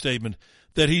publicly with a statement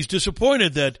that he's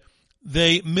disappointed that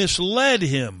they misled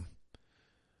him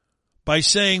by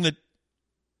saying that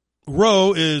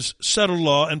Roe is settled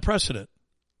law and precedent.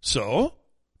 So,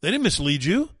 They didn't mislead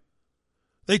you.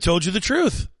 They told you the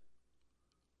truth.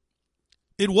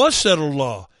 It was settled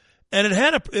law, and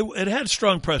it had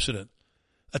strong precedent.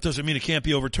 That doesn't mean it can't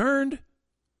be overturned.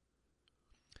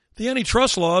 The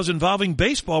antitrust laws involving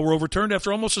baseball were overturned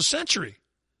after almost a century.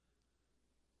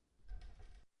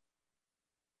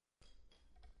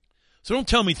 So don't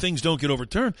tell me things don't get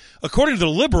overturned. According to the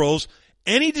liberals,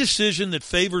 any decision that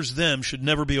favors them should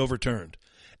never be overturned.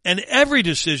 And every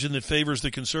decision that favors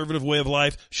the conservative way of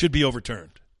life should be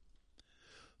overturned.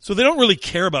 So they don't really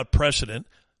care about precedent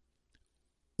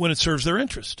when it serves their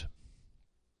interest.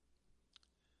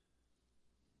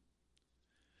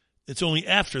 It's only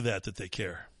after that they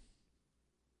care.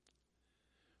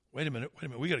 Wait a minute.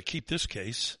 We got to keep this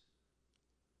case.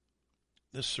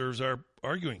 This serves our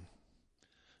arguing,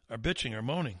 our bitching, our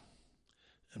moaning.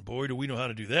 And boy, do we know how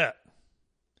to do that.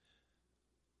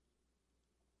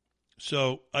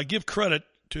 So I give credit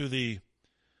to the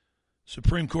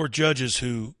Supreme Court judges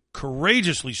who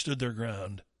courageously stood their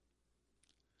ground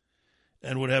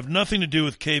and would have nothing to do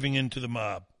with caving into the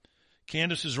mob.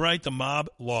 Candace is right. The mob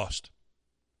lost.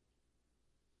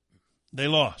 They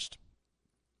lost.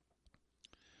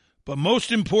 But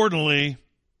most importantly,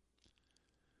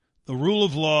 the rule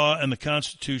of law and the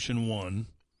Constitution won,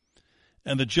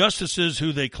 and the justices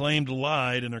who they claimed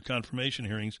lied in their confirmation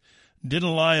hearings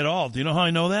didn't lie at all. Do you know how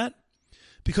I know that?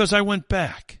 Because I went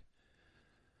back,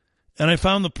 and I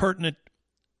found the pertinent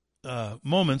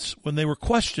moments when they were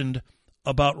questioned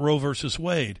about Roe versus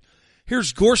Wade.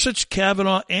 Here's Gorsuch,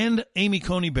 Kavanaugh, and Amy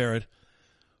Coney Barrett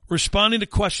responding to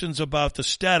questions about the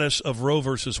status of Roe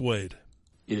versus Wade.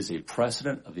 It is a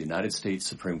precedent of the United States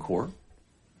Supreme Court.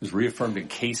 It was reaffirmed in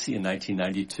Casey in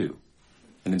 1992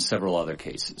 and in several other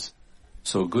cases.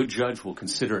 So a good judge will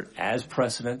consider it as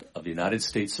precedent of the United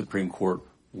States Supreme Court,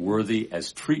 worthy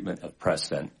as treatment of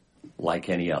precedent like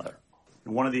any other.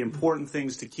 One of the important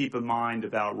things to keep in mind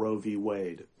about Roe v.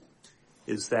 Wade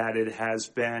is that it has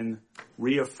been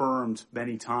reaffirmed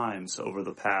many times over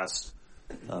the past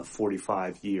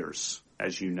 45 years,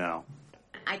 as you know.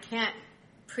 I can't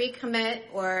pre-commit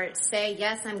or say,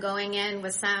 yes, I'm going in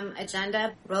with some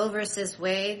agenda. Roe versus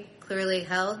Wade clearly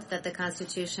held that the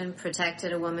Constitution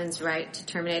protected a woman's right to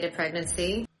terminate a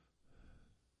pregnancy.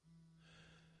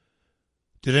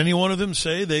 Did any one of them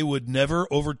say they would never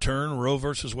overturn Roe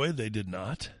versus Wade? They did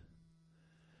not.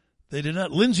 They did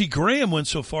not. Lindsey Graham went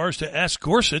so far as to ask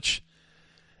Gorsuch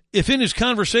if in his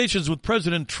conversations with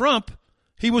President Trump,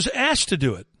 he was asked to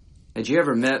do it. Had you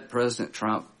ever met President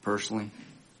Trump personally?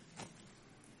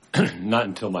 Not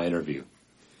until my interview.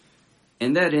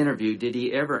 In that interview, did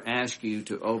he ever ask you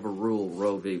to overrule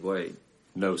Roe v. Wade?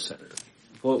 No, Senator.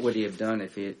 What would he have done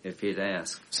if he'd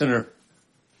asked? Senator,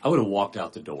 I would have walked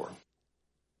out the door.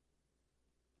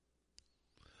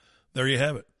 There you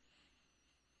have it.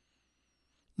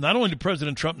 Not only did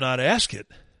President Trump not ask it,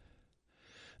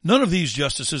 none of these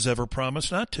justices ever promised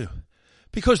not to,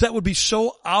 because that would be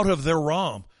so out of their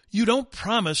realm. You don't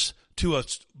promise to a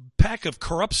pack of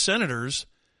corrupt senators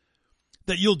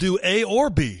that you'll do A or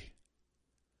B.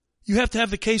 You have to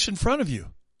have the case in front of you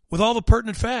with all the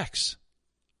pertinent facts.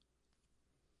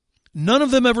 None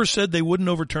of them ever said they wouldn't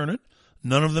overturn it.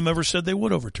 None of them ever said they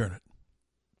would overturn it.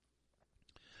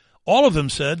 All of them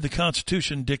said the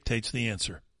Constitution dictates the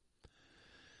answer.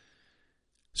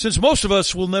 Since most of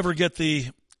us will never get the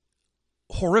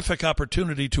horrific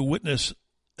opportunity to witness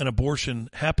an abortion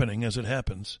happening as it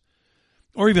happens,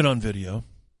 or even on video,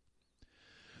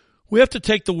 we have to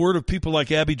take the word of people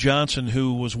like Abby Johnson,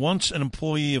 who was once an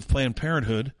employee of Planned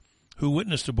Parenthood, who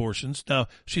witnessed abortions. Now,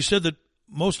 she said that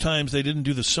most times they didn't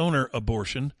do the sonar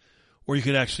abortion, where you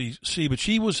could actually see, but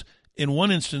she was, in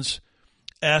one instance,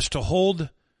 asked to hold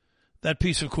that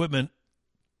piece of equipment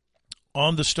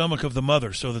on the stomach of the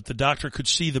mother so that the doctor could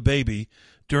see the baby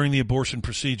during the abortion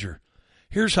procedure.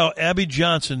 Here's how Abby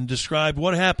Johnson described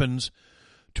what happens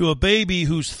to a baby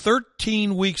who's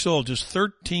 13 weeks old, just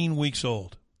 13 weeks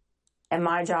old. And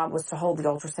my job was to hold the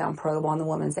ultrasound probe on the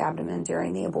woman's abdomen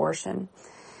during the abortion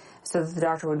so that the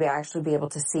doctor would actually be able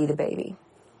to see the baby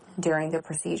during the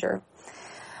procedure.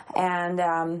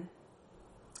 And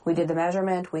we did the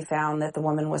measurement. We found that the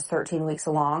woman was 13 weeks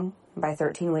along. By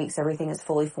 13 weeks, everything is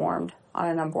fully formed on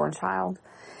an unborn child.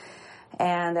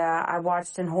 And I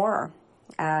watched in horror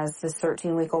as this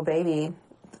 13-week-old baby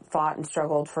fought and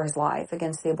struggled for his life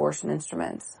against the abortion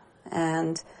instruments.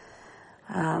 And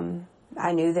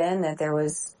I knew then that there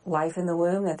was life in the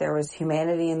womb, that there was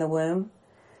humanity in the womb.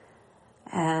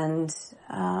 And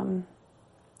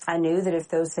I knew that if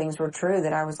those things were true,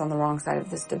 that I was on the wrong side of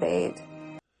this debate.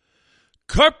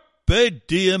 Carpe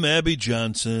diem, Abby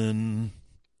Johnson.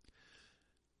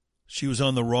 She was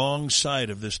on the wrong side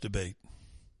of this debate.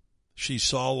 she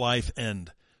saw life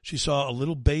end. She saw a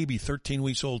little baby, 13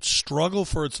 weeks old, struggle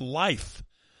for its life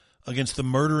against the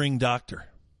murdering doctor.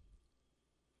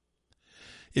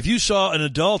 If you saw an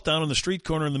adult down on the street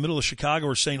corner in the middle of Chicago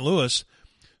or St. Louis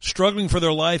struggling for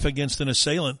their life against an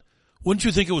assailant, wouldn't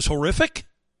you think it was horrific?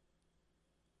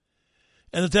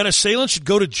 And that assailant should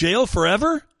go to jail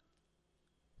forever?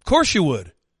 Of course you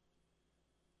would.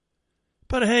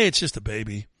 But hey, it's just a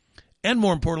baby. And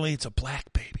more importantly, it's a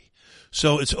black baby.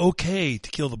 So it's okay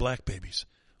to kill the black babies.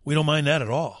 We don't mind that at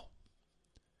all.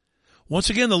 Once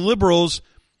again, the liberals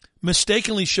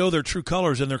mistakenly show their true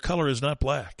colors, and their color is not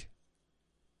black.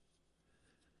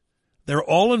 They're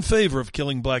all in favor of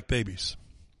killing black babies.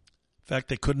 In fact,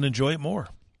 they couldn't enjoy it more.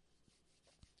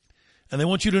 And they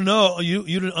want you to know,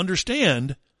 you to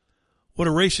understand what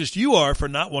a racist you are for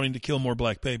not wanting to kill more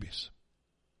black babies.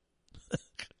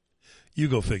 You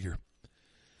go figure.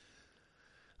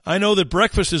 I know that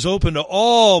breakfast is open to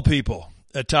all people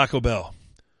at Taco Bell.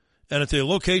 And at the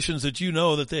locations that you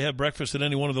know that they have breakfast at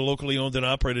any one of the locally owned and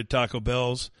operated Taco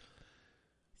Bells,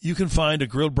 you can find a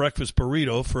grilled breakfast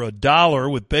burrito for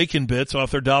 $1 with bacon bits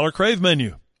off their $1 Crave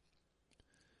menu.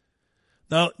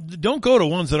 Now, don't go to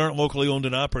ones that aren't locally owned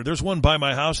and operated. There's one by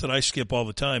my house that I skip all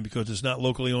the time because it's not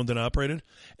locally owned and operated.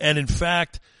 And in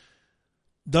fact,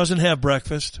 doesn't have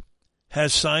breakfast,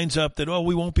 has signs up that,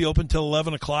 we won't be open till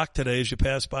 11 o'clock today as you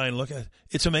pass by and look at it.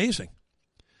 It's amazing.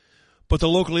 But the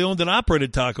locally owned and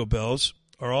operated Taco Bells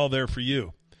are all there for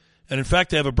you. And in fact,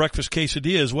 they have a breakfast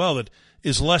quesadilla as well that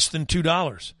is less than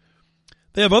 $2.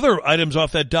 They have other items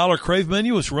off that $1 Crave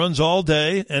menu, which runs all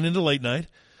day and into late night.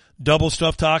 Double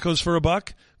stuffed tacos for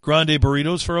 $1, grande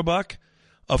burritos for $1.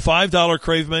 A $5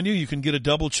 Crave menu, you can get a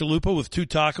double chalupa with 2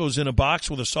 tacos in a box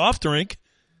with a soft drink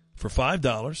for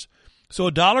 $5. So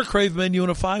a $1 Crave menu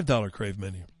and a $5 Crave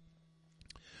menu.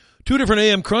 2 different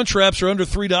AM Crunch Wraps are under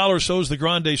 $3, so is the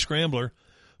Grande Scrambler.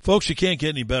 Folks, you can't get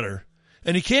any better.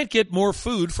 And you can't get more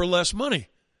food for less money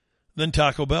than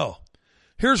Taco Bell.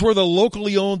 Here's where the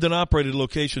locally owned and operated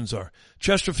locations are.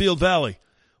 Chesterfield Valley,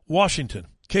 Washington,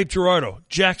 Cape Girardeau,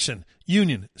 Jackson,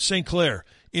 Union, St. Clair.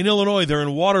 In Illinois, they're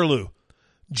in Waterloo,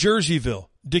 Jerseyville,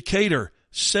 Decatur,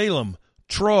 Salem,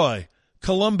 Troy,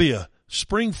 Columbia,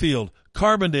 Springfield,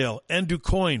 Carbondale, and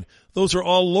DuQuoin. Those are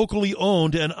all locally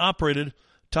owned and operated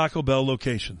Taco Bell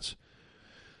locations.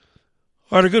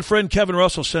 All right, our good friend Kevin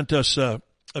Russell sent us a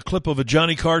clip of a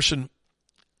Johnny Carson,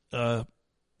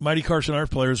 Mighty Carson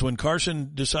Art Players, when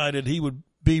Carson decided he would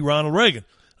be Ronald Reagan.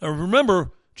 Now,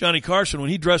 remember Johnny Carson, when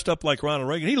he dressed up like Ronald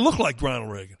Reagan, he looked like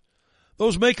Ronald Reagan.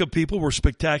 Those makeup people were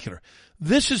spectacular.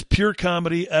 This is pure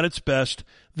comedy at its best.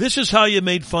 This is how you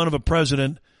made fun of a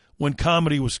president when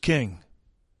comedy was king.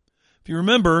 If you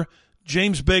remember,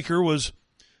 James Baker was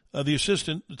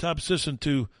the top assistant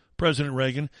to President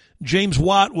Reagan. James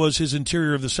Watt was his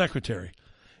interior of the secretary.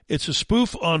 It's a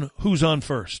spoof on Who's On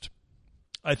First.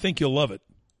 I think you'll love it.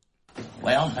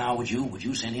 Well, now would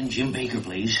you send in Jim Baker,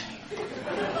 please?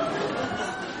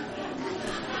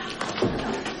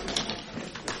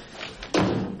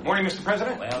 Morning, Mr.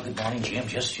 President. Well, good morning, Jim.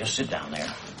 Just sit down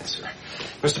there. Yes, sir.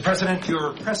 Mr. President,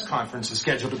 your press conference is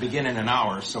scheduled to begin in an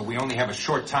hour, so we only have a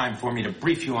short time for me to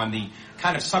brief you on the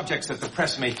kind of subjects that the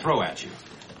press may throw at you.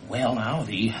 Well, now,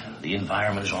 the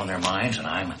environment is on their minds, and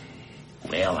I'm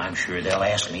sure they'll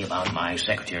ask me about my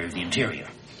Secretary of the Interior.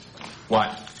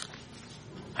 What?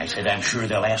 I said I'm sure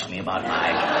they'll ask me about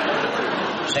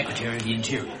my Secretary of the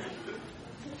Interior.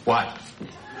 What?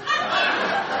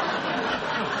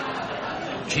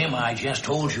 Jim, I just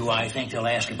told you I think they'll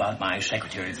ask about my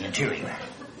Secretary of the Interior.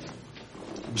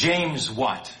 James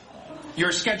what?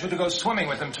 You're scheduled to go swimming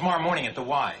with him tomorrow morning at the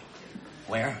Y.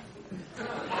 Where?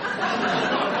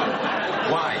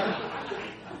 Why?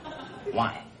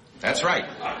 Why? That's right.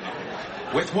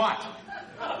 With what?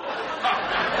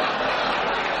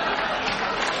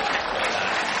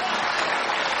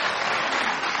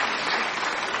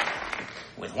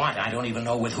 With what? I don't even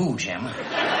know with who, Jim.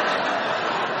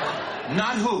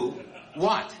 Not who.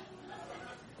 What?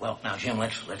 Well, now, Jim,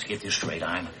 let's get this straight.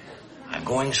 I'm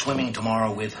going swimming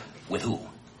tomorrow with who?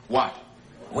 What?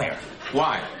 Where?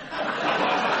 Why?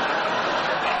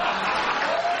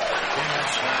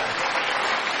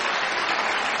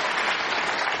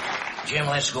 Jim,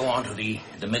 let's go on to the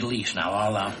Middle East now.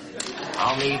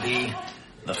 I'll need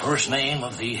the first name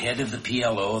of the head of the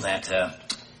PLO,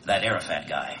 that Arafat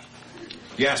guy.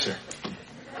 Yes, sir.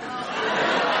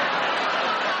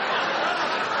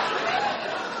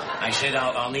 I said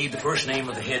I'll need the first name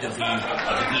of the head of the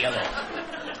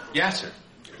PLO. Yes, sir.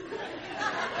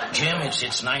 Jim,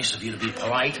 it's nice of you to be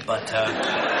polite, but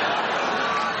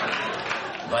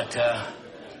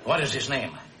what is his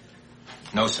name?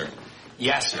 No, sir.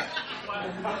 Yes, sir.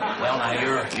 Well,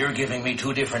 now, you're giving me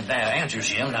two different answers,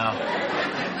 Jim. Now,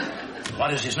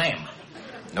 what is his name?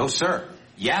 No, sir.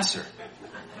 Yes, sir.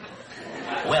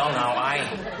 Well, now,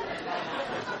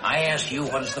 I ask you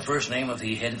what is the first name of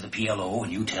the head of the PLO,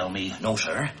 and you tell me no,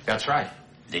 sir. That's right.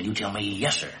 Then you tell me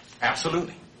yes, sir.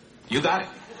 Absolutely. You got it.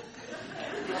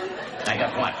 I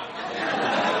got what?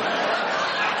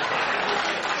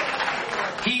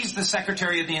 He's the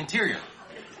Secretary of the Interior.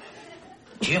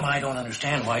 Jim, I don't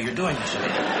understand why you're doing this.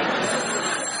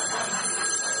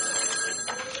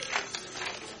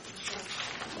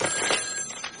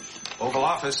 Oval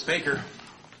Office, Baker.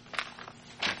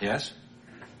 Yes?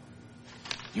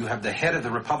 You have the head of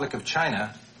the Republic of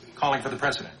China calling for the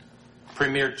president.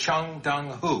 Premier Chung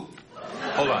Dong-hu.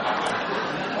 Hold on.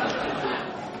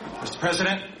 Mr.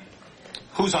 President,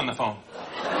 who's on the phone?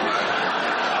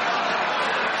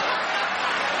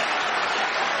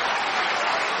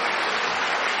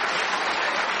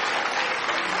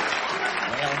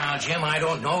 Well, now, Jim, I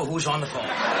don't know who's on the phone.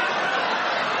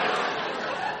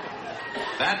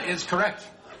 That is correct.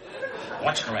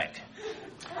 What's correct?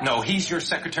 No, he's your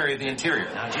Secretary of the Interior.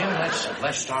 Now, Jim,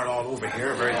 let's start all over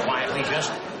here very quietly.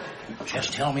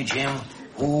 Just tell me, Jim,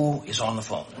 who is on the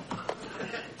phone?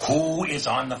 Who is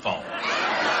on the phone?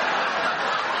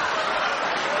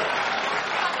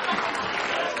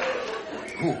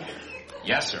 Who?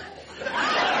 Yes, sir.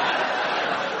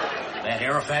 That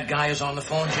Arafat guy is on the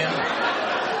phone, Jim?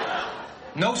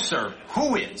 No, sir.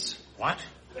 Who is? What?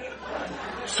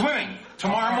 Swimming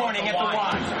tomorrow morning at the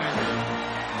Y.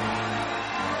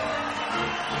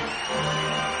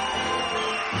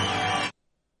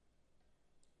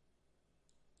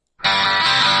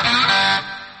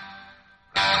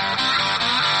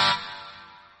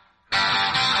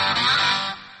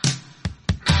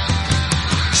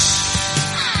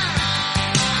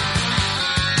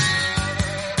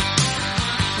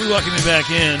 We welcome you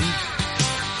back in.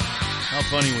 How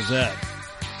funny was that?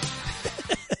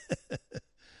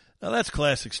 Now that's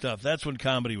classic stuff. That's when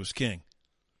comedy was king.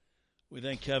 We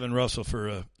thank Kevin Russell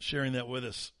for sharing that with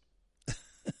us.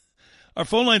 Our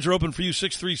phone lines are open for you,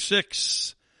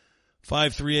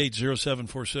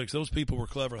 636-538-0746. Those people were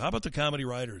clever. How about the comedy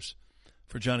writers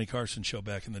for Johnny Carson's show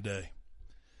back in the day?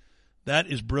 That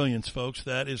is brilliance, folks.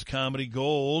 That is comedy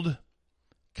gold.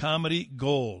 Comedy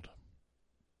gold.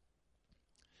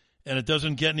 And it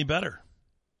doesn't get any better.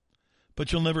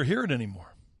 But you'll never hear it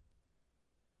anymore.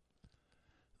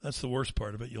 That's the worst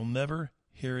part of it. You'll never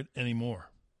hear it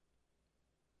anymore.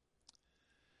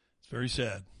 It's very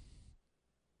sad.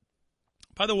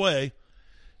 By the way,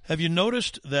 have you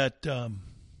noticed that the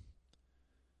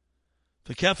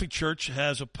Catholic Church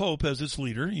has a pope as its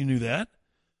leader? You knew that.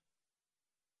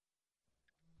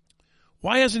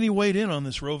 Why hasn't he weighed in on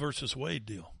this Roe versus Wade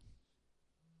deal?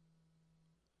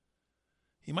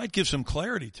 He might give some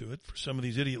clarity to it for some of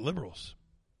these idiot liberals.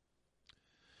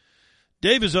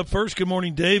 Dave is up first. Good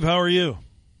morning, Dave. How are you?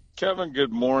 Kevin,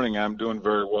 good morning. I'm doing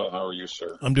very well. How are you,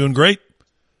 sir? I'm doing great.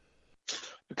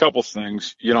 A couple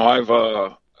things. You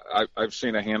know, I've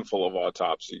seen a handful of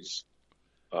autopsies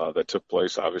that took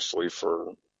place, obviously,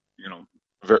 for, you know,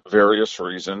 various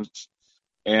reasons.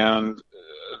 And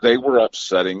they were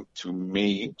upsetting to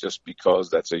me just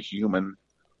because that's a human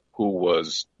who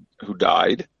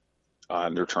died.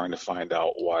 And they're trying to find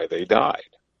out why they died.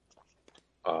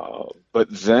 But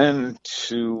then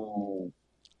to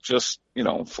just, you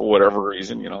know, for whatever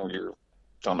reason, you know, you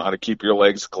don't know how to keep your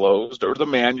legs closed, or the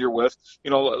man you're with, you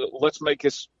know, let's make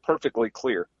this perfectly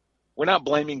clear. We're not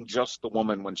blaming just the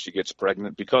woman when she gets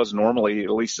pregnant, because normally,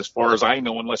 at least as far as I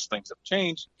know, unless things have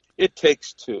changed, it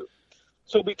takes two.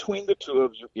 So between the two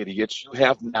of you idiots, you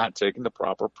have not taken the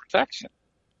proper protection.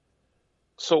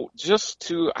 So just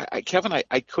to, Kevin,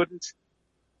 I couldn't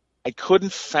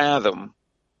fathom,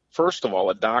 first of all,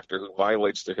 a doctor who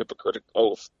violates the Hippocratic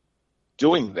Oath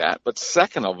doing that. But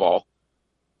second of all,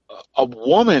 a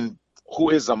woman who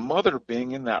is a mother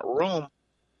being in that room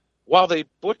while they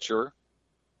butcher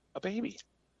a baby.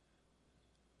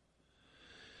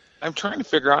 I'm trying to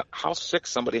figure out how sick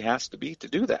somebody has to be to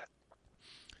do that.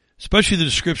 Especially the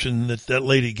description that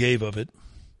lady gave of it.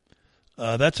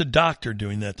 That's a doctor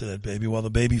doing that to that baby while the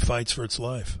baby fights for its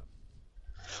life.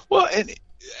 Well, and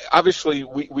obviously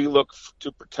we look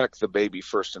to protect the baby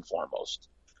first and foremost.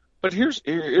 But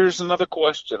here's another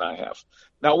question I have.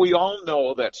 Now, we all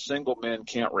know that single men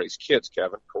can't raise kids,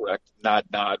 Kevin, correct? Nod,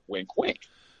 nod, wink, wink.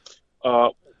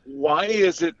 Why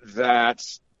is it that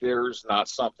there's not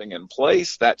something in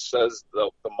place that says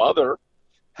the mother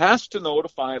has to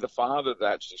notify the father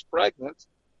that she's pregnant,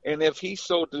 and if he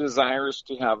so desires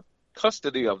to have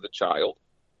custody of the child,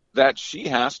 that she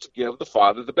has to give the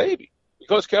father the baby?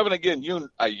 Because Kevin, again,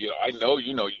 I know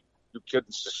you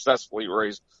couldn't successfully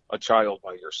raise a child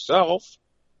by yourself.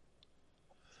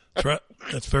 That's right.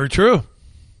 That's very true.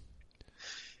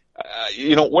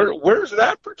 Where's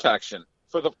that protection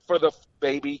for the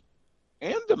baby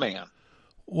and the man?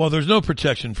 Well, there's no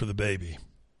protection for the baby.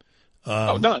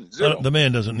 None. Zero. The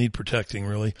man doesn't need protecting,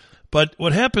 really. But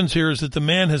what happens here is that the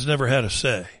man has never had a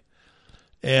say.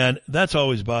 And that's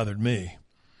always bothered me.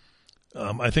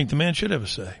 I think the man should have a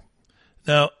say.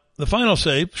 Now, the final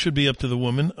say should be up to the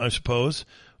woman, I suppose.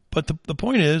 But the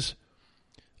point is,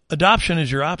 adoption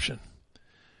is your option.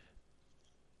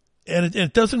 And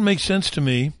it doesn't make sense to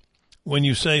me when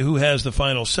you say who has the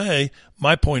final say.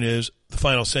 My point is the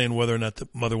final say in whether or not the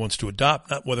mother wants to adopt,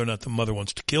 not whether or not the mother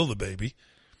wants to kill the baby.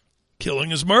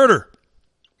 Killing is murder.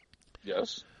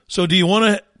 Yes. So do you want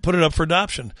to put it up for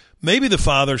adoption? Maybe the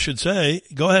father should say,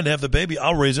 go ahead and have the baby.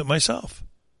 I'll raise it myself.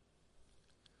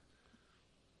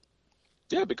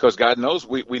 Yeah, because God knows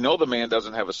we know the man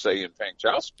doesn't have a say in paying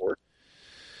child support.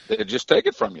 They just take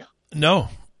it from you. No.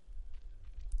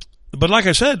 But like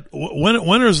I said,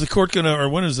 when is the court going to, or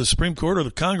when is the Supreme Court or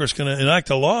the Congress going to enact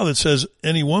a law that says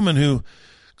any woman who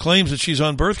claims that she's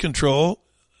on birth control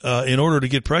in order to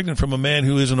get pregnant from a man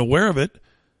who isn't aware of it,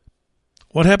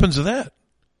 what happens to that?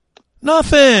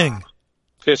 Nothing.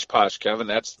 Pish posh, Kevin.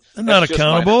 That's not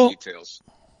accountable. Details.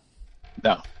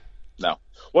 No.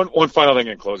 One final thing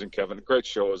in closing, Kevin. Great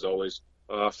show as always.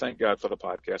 Thank God for the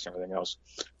podcast and everything else.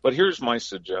 But here's my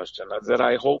suggestion: that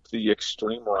I hope the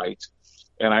extreme right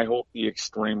and I hope the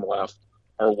extreme left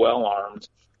are well armed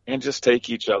and just take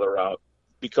each other out,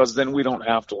 because then we don't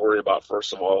have to worry about,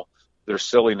 first of all, their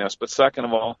silliness, but second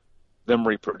of all, them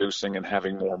reproducing and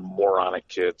having more moronic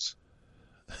kids.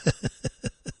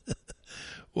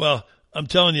 Well, I'm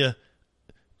telling you,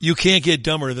 you can't get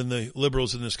dumber than the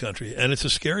liberals in this country. And it's a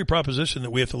scary proposition that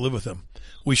we have to live with them.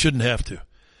 We shouldn't have to.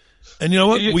 And you know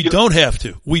what? We don't have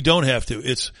to. We don't have to.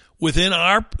 It's within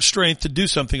our strength to do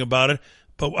something about it.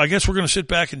 But I guess we're going to sit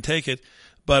back and take it.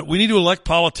 But we need to elect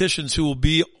politicians who will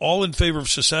be all in favor of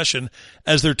secession,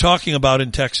 as they're talking about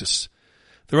in Texas.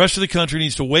 The rest of the country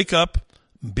needs to wake up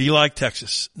and be like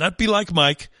Texas. Not be like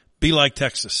Mike, be like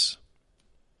Texas.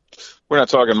 We're not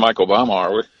talking Mike Obama,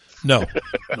 are we? No,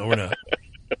 we're not.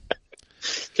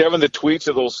 Kevin, the tweets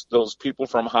of those people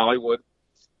from Hollywood,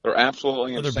 they're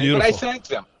absolutely insane. They're beautiful. But I thank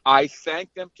them. I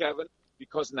thank them, Kevin,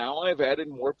 because now I've added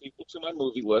more people to my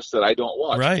movie list that I don't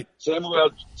watch. Right.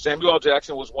 Samuel L.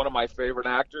 Jackson was one of my favorite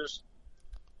actors.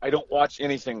 I don't watch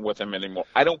anything with him anymore.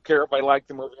 I don't care if I like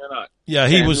the movie or not. Yeah,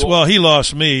 he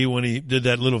lost me when he did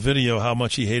that little video how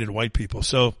much he hated white people.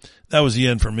 So that was the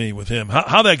end for me with him.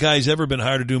 How that guy's ever been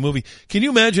hired to do a movie. Can you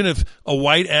imagine if a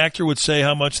white actor would say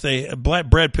how much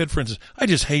Brad Pitt, for instance, I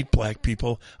just hate black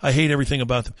people. I hate everything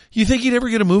about them. You think he'd ever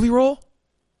get a movie role?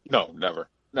 No, never.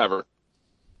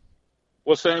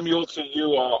 Well, Samuel, to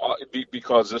you,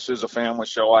 because this is a family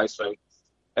show, I say,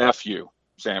 F you,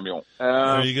 Samuel.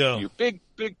 There you go. You big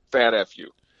fat F you.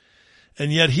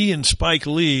 And yet he and Spike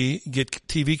Lee get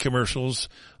TV commercials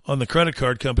on the credit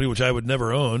card company, which I would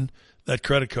never own, that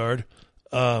credit card,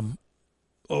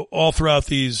 all throughout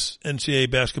these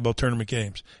NCAA basketball tournament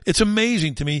games. It's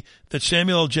amazing to me that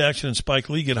Samuel L. Jackson and Spike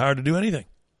Lee get hired to do anything.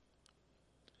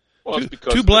 Well,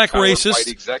 two black racists. White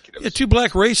executives. Yeah, two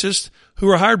black racists who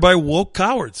are hired by woke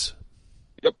cowards.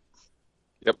 Yep.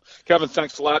 Kevin,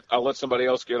 thanks a lot. I'll let somebody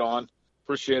else get on.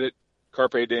 Appreciate it.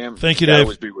 Carpe diem. Thank you, Dave.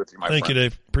 Always be with you, my Thank friend. you,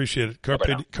 Dave. Appreciate it.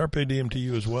 Carpe diem to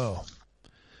you as well.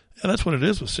 And that's what it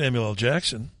is with Samuel L.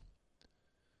 Jackson.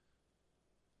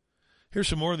 Here's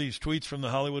some more of these tweets from the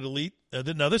Hollywood elite.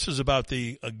 Now, this is about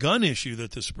a gun issue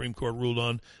that the Supreme Court ruled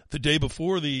on the day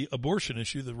before the abortion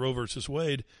issue, the Roe versus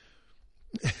Wade.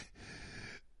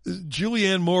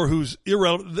 Julianne Moore, who's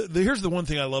irrelevant. Here's the one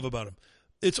thing I love about him.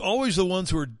 It's always the ones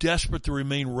who are desperate to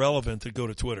remain relevant that go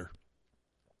to Twitter.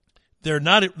 They're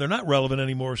not relevant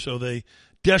anymore, so they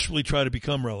desperately try to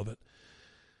become relevant.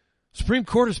 Supreme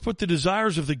Court has put the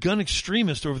desires of the gun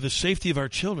extremist over the safety of our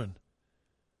children.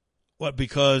 What,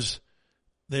 because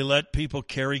they let people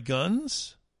carry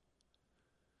guns?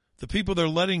 The people they're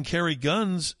letting carry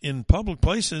guns in public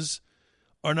places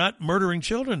are not murdering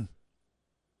children.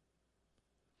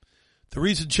 The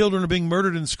reason children are being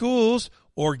murdered in schools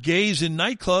or gays in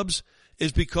nightclubs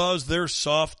is because they're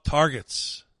soft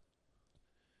targets.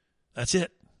 That's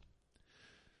it.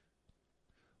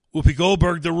 Whoopi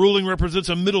Goldberg, the ruling represents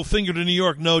a middle finger to New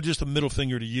York. No, just a middle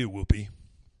finger to you, Whoopi.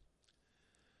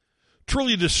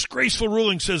 Truly disgraceful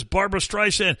ruling, says Barbara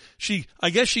Streisand. I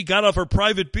guess she got off her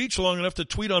private beach long enough to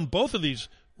tweet on both of these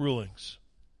rulings.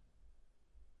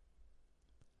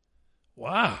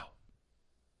 Wow.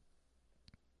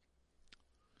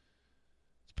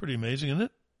 Pretty amazing, isn't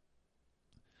it?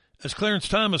 As Clarence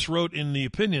Thomas wrote in the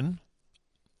opinion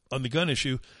on the gun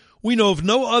issue, we know of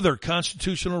no other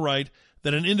constitutional right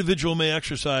that an individual may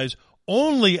exercise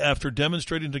only after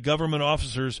demonstrating to government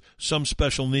officers some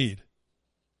special need.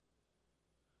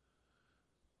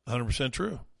 100%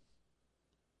 true.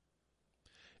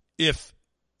 If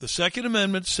the Second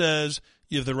Amendment says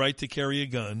you have the right to carry a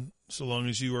gun, so long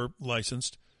as you are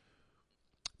licensed,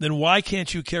 then why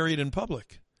can't you carry it in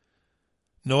public?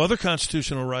 No other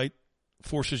constitutional right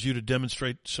forces you to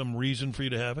demonstrate some reason for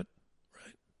you to have it,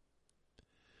 right?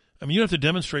 I mean, you don't have to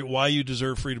demonstrate why you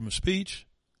deserve freedom of speech.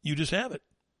 You just have it.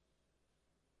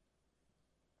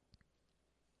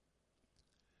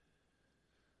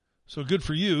 So good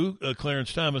for you,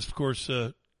 Clarence Thomas. Of course,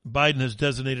 Biden has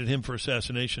designated him for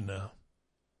assassination now.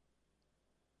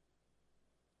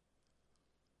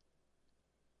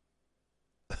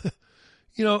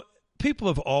 You know, people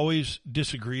have always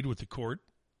disagreed with the court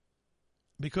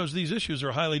because these issues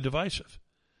are highly divisive.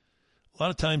 A lot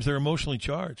of times they're emotionally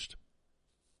charged.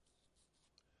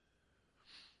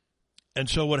 And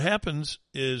so what happens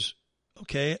is,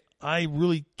 okay, I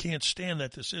really can't stand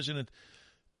that decision. And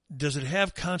does it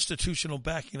have constitutional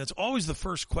backing? That's always the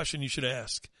first question you should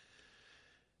ask.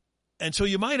 And so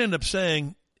you might end up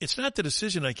saying, it's not the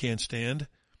decision I can't stand.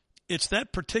 It's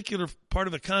that particular part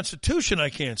of the Constitution I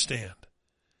can't stand.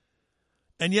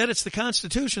 And yet it's the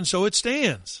Constitution, so it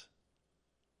stands.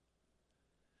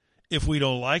 If we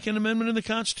don't like an amendment in the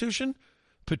Constitution,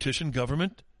 petition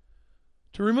government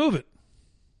to remove it.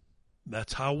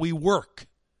 That's how we work.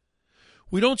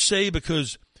 We don't say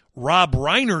because Rob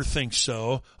Reiner thinks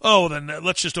so, oh, then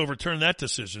let's just overturn that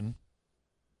decision.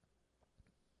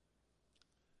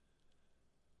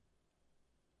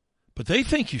 But they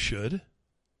think you should.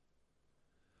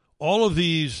 All of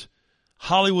these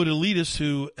Hollywood elitists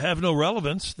who have no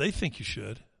relevance, they think you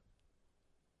should.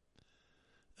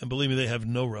 And believe me, they have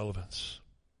no relevance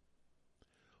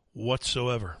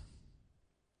whatsoever.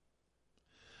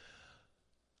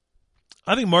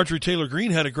 I think Marjorie Taylor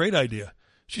Greene had a great idea.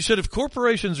 She said if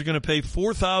corporations are going to pay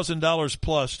 $4,000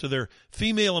 plus to their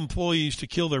female employees to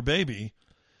kill their baby,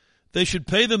 they should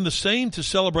pay them the same to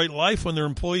celebrate life when their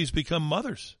employees become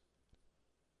mothers.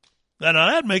 Now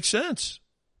that makes sense.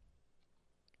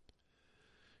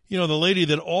 You know, the lady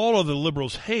that all of the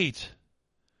liberals hate,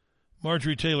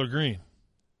 Marjorie Taylor Greene.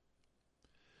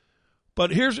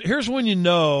 But here's when you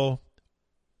know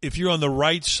if you're on the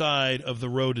right side of the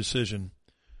Roe decision.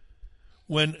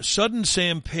 When Sudden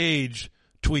Sam Page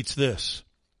tweets this,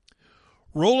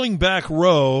 rolling back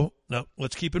Roe, now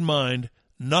let's keep in mind,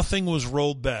 nothing was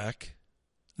rolled back,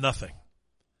 nothing.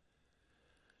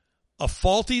 A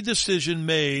faulty decision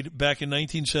made back in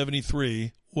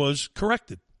 1973 was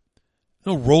corrected.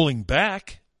 No rolling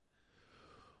back.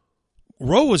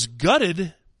 Roe was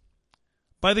gutted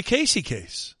by the Casey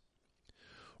case.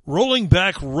 Rolling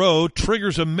back Roe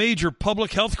triggers a major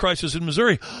public health crisis in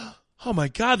Missouri. Oh my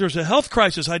God, there's a health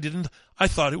crisis. I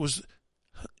thought it was,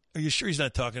 are you sure he's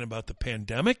not talking about the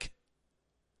pandemic?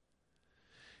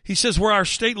 He says where our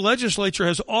state legislature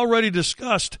has already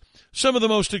discussed some of the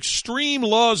most extreme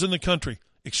laws in the country.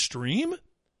 Extreme?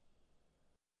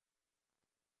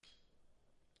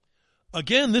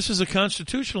 Again, this is a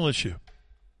constitutional issue.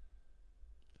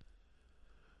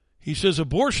 He says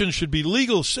abortion should be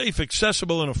legal, safe,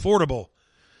 accessible, and affordable.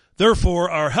 Therefore,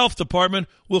 our health department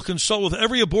will consult with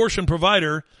every abortion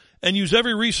provider and use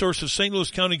every resource of St.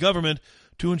 Louis County government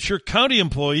to ensure county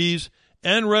employees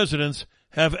and residents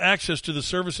have access to the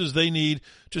services they need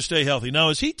to stay healthy. Now,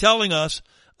 is he telling us,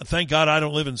 thank God I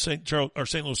don't live in St.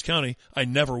 Louis County. I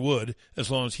never would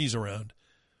as long as he's around.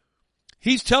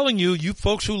 He's telling you, you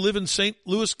folks who live in St.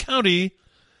 Louis County,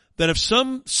 that if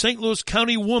some St. Louis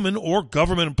County woman or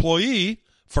government employee,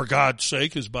 for God's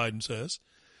sake, as Biden says,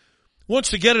 wants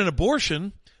to get an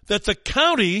abortion, that the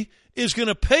county is going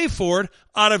to pay for it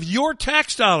out of your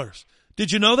tax dollars.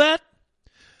 Did you know that?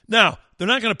 Now, they're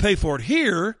not going to pay for it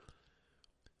here.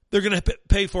 They're going to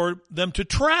pay for them to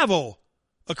travel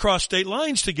across state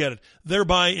lines to get it,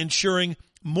 thereby ensuring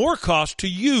more cost to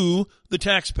you, the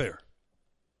taxpayer.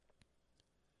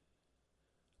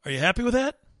 Are you happy with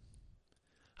that?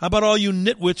 How about all you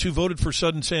nitwits who voted for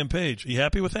Sudden Sam Page? Are you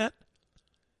happy with that?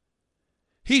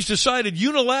 He's decided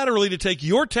unilaterally to take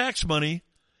your tax money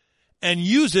and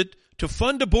use it to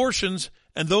fund abortions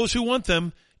and those who want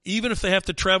them, even if they have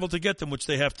to travel to get them, which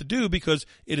they have to do because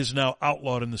it is now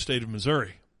outlawed in the state of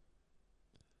Missouri.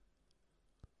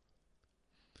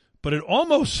 But it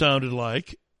almost sounded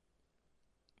like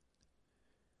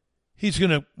he's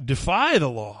going to defy the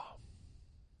law.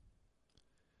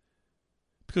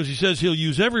 because he says he'll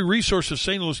use every resource of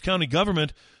St. Louis County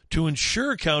government to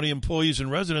ensure county employees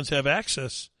and residents have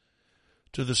access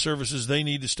to the services they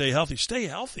need to stay healthy. Stay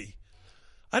healthy?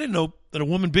 I didn't know that a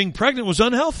woman being pregnant was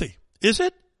unhealthy. Is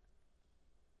it?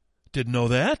 Didn't know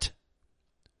that.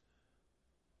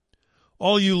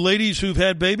 All you ladies who've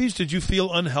had babies, did you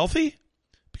feel unhealthy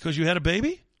because you had a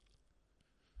baby?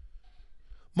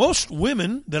 Most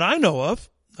women that I know of,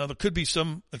 now there could be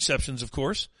some exceptions, of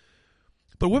course,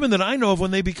 but women that I know of, when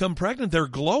they become pregnant, they're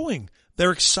glowing,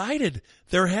 they're excited,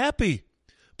 they're happy.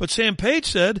 But Sam Page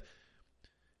said,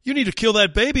 you need to kill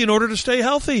that baby in order to stay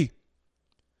healthy.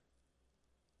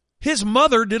 His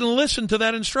mother didn't listen to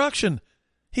that instruction.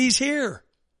 He's here.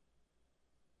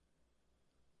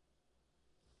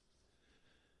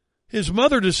 His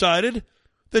mother decided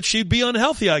that she'd be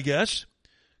unhealthy, I guess,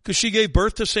 because she gave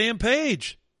birth to Sam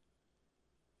Page.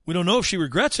 We don't know if she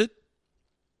regrets it,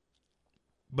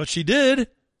 but she did.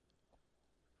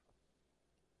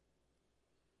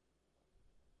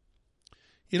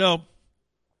 You know,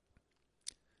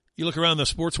 you look around the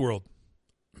sports world,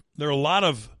 there are a lot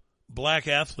of black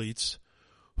athletes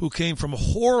who came from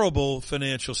horrible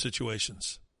financial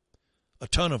situations. A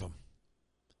ton of them.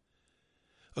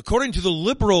 According to the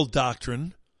liberal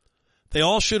doctrine, they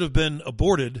all should have been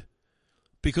aborted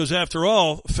because, after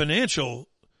all, financial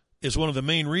is one of the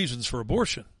main reasons for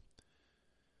abortion.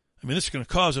 I mean, this is going to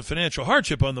cause a financial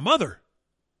hardship on the mother.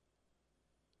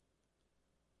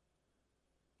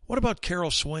 What about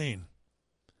Carol Swain?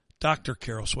 Dr.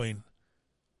 Carol Swain.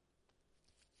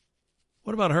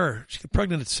 What about her? She got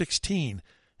pregnant at 16,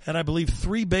 had, I believe,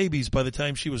 3 babies by the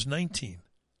time she was 19.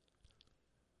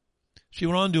 She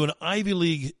went on to an Ivy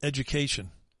League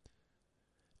education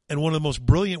and one of the most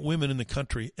brilliant women in the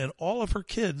country, and all of her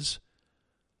kids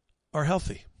are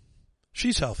healthy.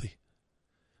 She's healthy.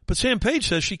 But Sam Page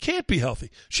says she can't be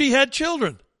healthy. She had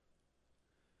children.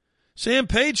 Sam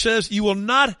Page says you will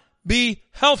not be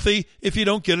healthy if you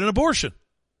don't get an abortion.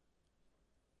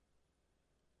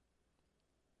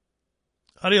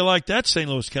 How do you like that, St.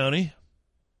 Louis County?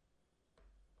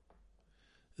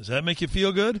 Does that make you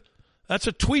feel good? That's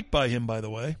a tweet by him, by the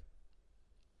way.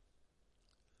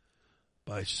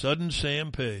 By Sudden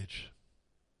Sam Page.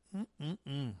 I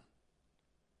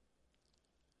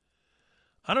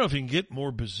don't know if you can get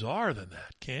more bizarre than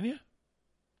that, can you?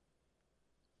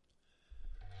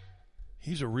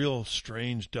 He's a real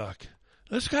strange duck.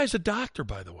 This guy's a doctor,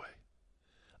 by the way.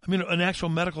 I mean, an actual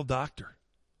medical doctor.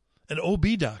 An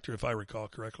OB doctor, if I recall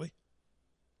correctly.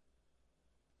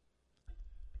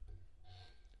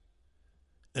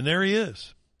 And there he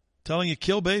is, telling you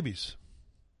kill babies.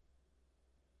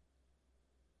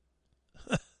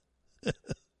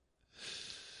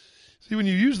 See, when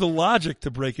you use the logic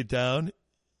to break it down,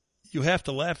 you have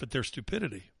to laugh at their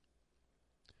stupidity.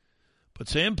 But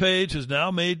Sam Page has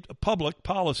now made a public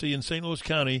policy in St. Louis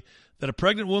County that a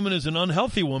pregnant woman is an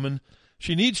unhealthy woman.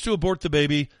 She needs to abort the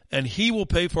baby, and he will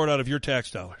pay for it out of your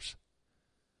tax dollars.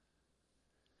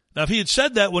 Now, if he had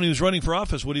said that when he was running for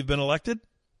office, would he have been elected?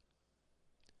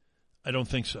 I don't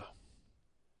think so.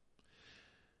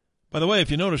 By the way,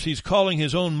 if you notice, he's calling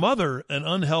his own mother an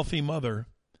unhealthy mother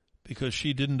because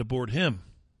she didn't abort him.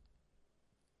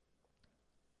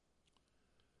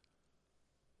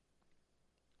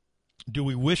 Do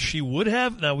we wish she would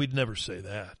have? Now, we'd never say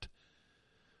that.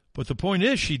 But the point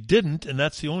is, she didn't, and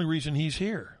that's the only reason he's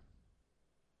here.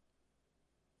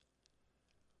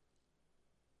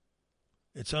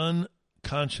 It's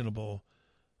unconscionable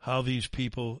how these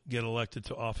people get elected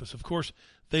to office. Of course,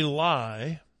 they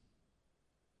lie.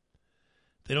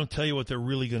 They don't tell you what they're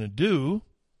really going to do.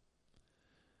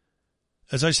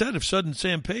 As I said, if Sudden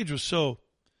Sam Page was so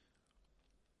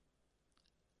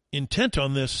intent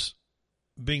on this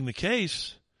being the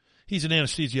case, he's an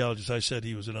anesthesiologist. I said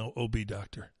he was an OB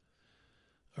doctor.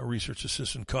 A research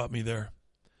assistant caught me there.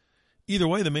 Either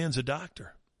way, the man's a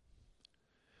doctor.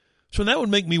 So that would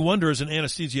make me wonder, as an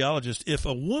anesthesiologist, if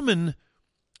a woman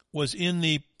was in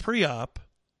the pre-op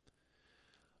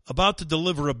about to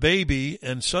deliver a baby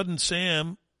and Sudden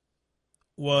Sam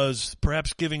was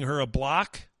perhaps giving her a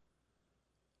block,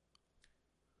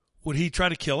 would he try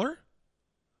to kill her?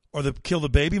 Or kill the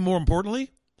baby, more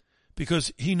importantly?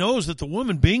 Because he knows that the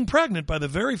woman being pregnant, by the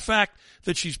very fact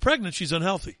that she's pregnant, she's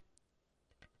unhealthy.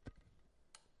 I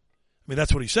mean,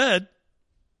 that's what he said.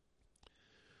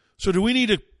 So do we need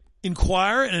to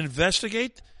inquire and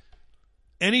investigate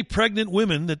any pregnant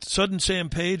women that Sudden Sam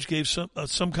Page gave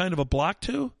some kind of a block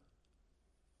to?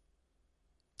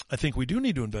 I think we do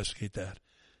need to investigate that.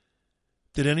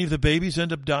 Did any of the babies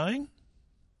end up dying?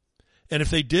 And if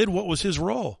they did, what was his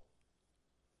role?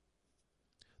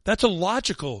 That's a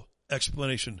logical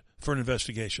explanation for an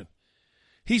investigation.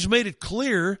 He's made it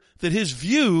clear that his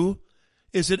view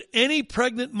is that any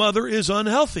pregnant mother is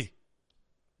unhealthy.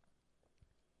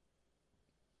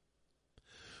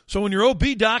 So when your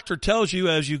OB doctor tells you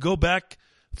as you go back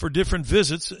for different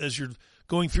visits, as you're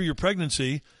going through your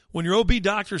pregnancy, when your OB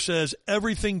doctor says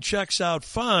everything checks out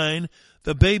fine,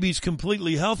 the baby's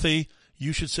completely healthy,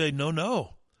 you should say,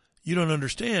 no, you don't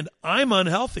understand. I'm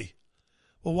unhealthy.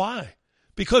 Well, why?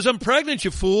 Because I'm pregnant,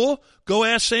 you fool. Go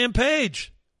ask Sam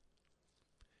Page.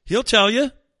 He'll tell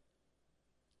you.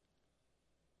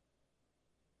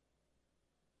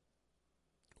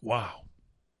 Wow.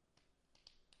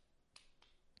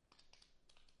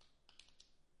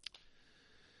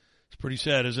 It's pretty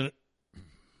sad, isn't it?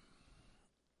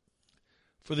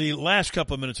 For the last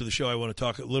couple of minutes of the show, I want to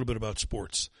talk a little bit about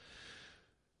sports.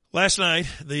 Last night,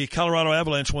 the Colorado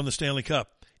Avalanche won the Stanley Cup.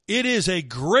 It is a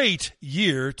great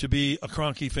year to be a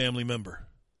Kroenke family member.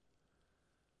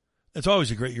 It's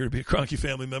always a great year to be a Kroenke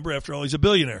family member. After all, he's a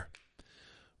billionaire.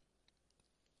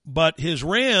 But his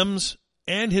Rams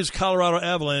and his Colorado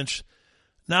Avalanche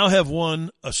now have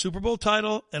won a Super Bowl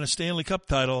title and a Stanley Cup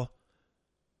title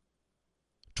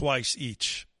twice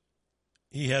each.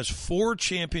 He has 4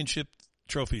 championship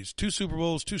trophies, 2 Super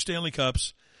Bowls, 2 Stanley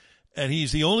Cups, and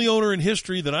he's the only owner in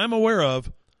history that I'm aware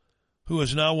of who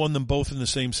has now won them both in the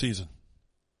same season.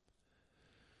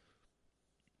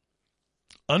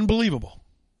 Unbelievable.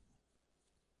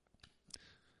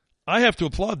 I have to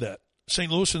applaud that. St.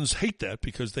 Louisans hate that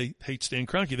because they hate Stan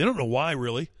Kroenke. They don't know why,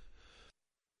 really.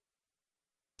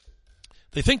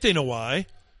 They think they know why.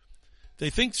 They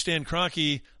think Stan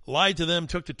Kroenke lied to them,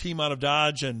 took the team out of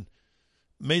Dodge, and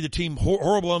made the team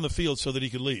horrible on the field so that he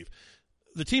could leave.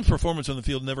 The team's performance on the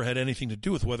field never had anything to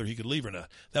do with whether he could leave or not.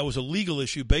 That was a legal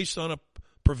issue based on a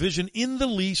provision in the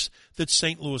lease that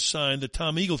St. Louis signed, that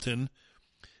Tom Eagleton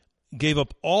gave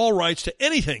up all rights to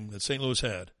anything that St. Louis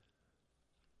had.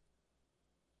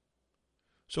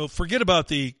 So forget about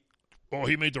he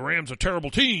made the Rams a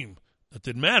terrible team. That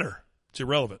didn't matter. It's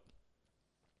irrelevant.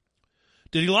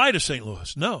 Did he lie to St.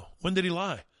 Louis? No. When did he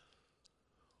lie?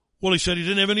 Well, he said he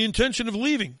didn't have any intention of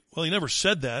leaving. Well, he never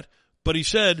said that, but he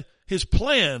said his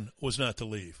plan was not to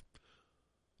leave.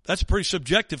 That's a pretty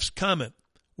subjective comment.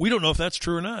 We don't know if that's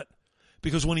true or not,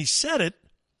 because when he said it,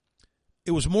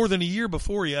 it was more than a year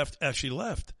before he actually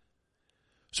left.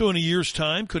 So in a year's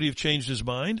time, could he have changed his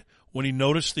mind when he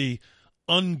noticed the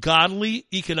ungodly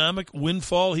economic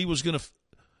windfall he was going to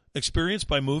experience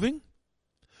by moving?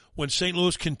 When St.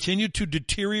 Louis continued to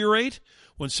deteriorate,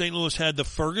 when St. Louis had the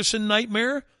Ferguson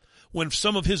nightmare, when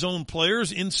some of his own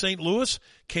players in St. Louis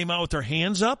came out with their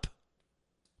hands up,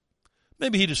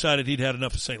 maybe he decided he'd had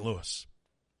enough of St. Louis.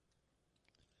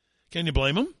 Can you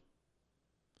blame him?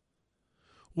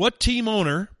 What team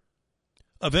owner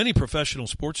of any professional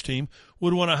sports team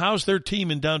would want to house their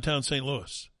team in downtown St.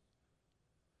 Louis?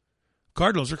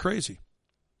 Cardinals are crazy.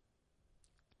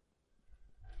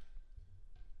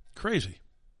 Crazy.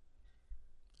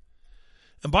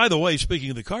 And by the way, speaking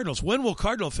of the Cardinals, when will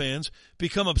Cardinal fans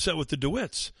become upset with the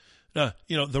DeWitts? Now,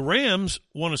 the Rams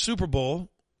won a Super Bowl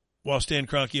while Stan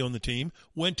Kroenke owned the team,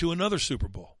 went to another Super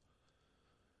Bowl.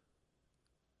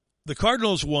 The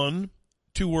Cardinals won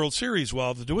 2 World Series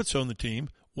while the DeWitts owned the team,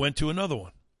 went to another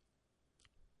one.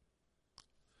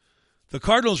 The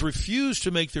Cardinals refused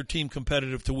to make their team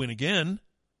competitive to win again.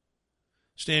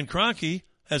 Stan Kroenke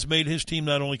has made his team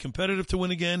not only competitive to win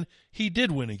again, he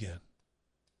did win again.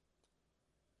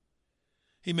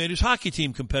 He made his hockey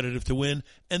team competitive to win,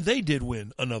 and they did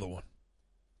win another one.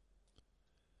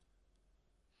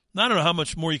 Now, I don't know how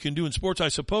much more you can do in sports. I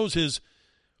suppose his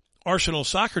Arsenal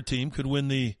soccer team could win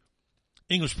the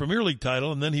English Premier League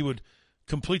title, and then he would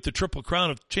complete the triple crown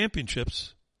of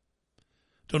championships.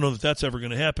 Don't know that that's ever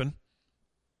going to happen.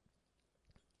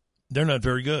 They're not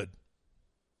very good.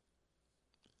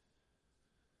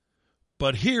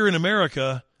 But here in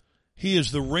America, he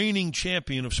is the reigning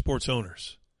champion of sports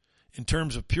owners. In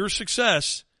terms of pure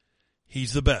success,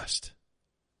 he's the best.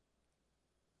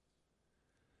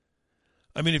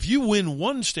 I mean, if you win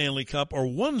 1 Stanley Cup or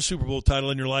 1 Super Bowl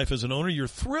title in your life as an owner, you're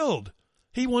thrilled.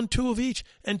 He won 2 of each,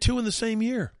 and 2 in the same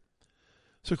year.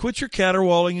 So quit your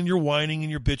caterwauling and your whining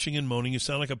and your bitching and moaning. You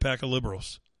sound like a pack of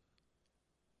liberals.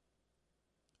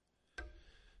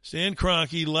 Stan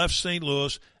Kroenke left St.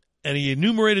 Louis, and he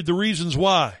enumerated the reasons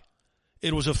why.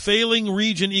 It was a failing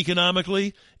region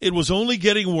economically. It was only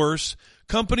getting worse.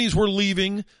 Companies were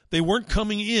leaving. They weren't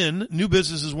coming in. New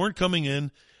businesses weren't coming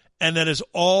in. And that is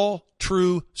all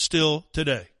true still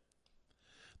today.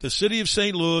 The city of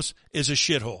St. Louis is a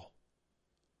shithole.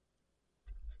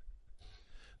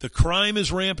 The crime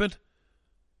is rampant.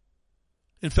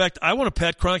 In fact, I want to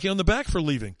pat Kroenke on the back for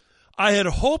leaving. I had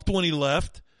hoped when he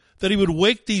left that he would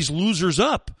wake these losers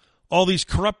up, all these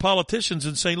corrupt politicians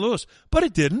in St. Louis, but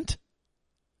it didn't.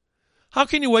 How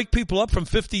can you wake people up from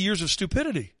 50 years of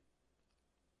stupidity?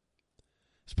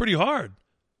 It's pretty hard,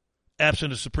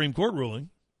 absent a Supreme Court ruling.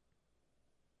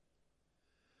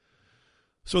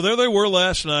 So there they were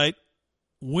last night,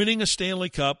 winning a Stanley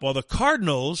Cup, while the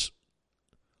Cardinals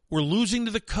were losing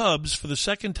to the Cubs for the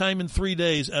second time in 3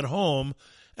 days at home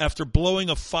after blowing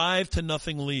a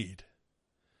 5-0 lead.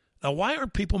 Now, why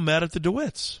aren't people mad at the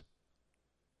DeWitts?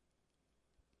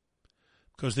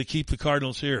 Because they keep the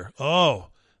Cardinals here. Oh,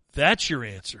 that's your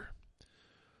answer.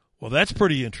 Well, that's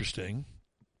pretty interesting.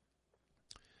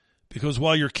 Because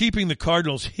while you're keeping the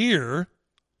Cardinals here,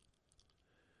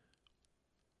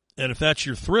 and if that's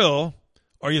your thrill,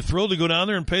 are you thrilled to go down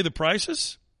there and pay the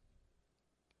prices?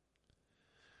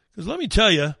 Because let me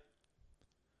tell you,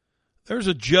 there's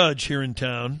a judge here in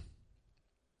town,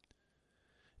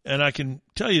 and I can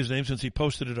tell you his name since he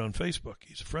posted it on Facebook.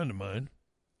 He's a friend of mine,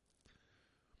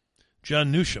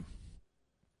 John Newsham.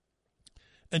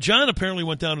 And John apparently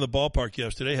went down to the ballpark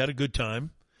yesterday, had a good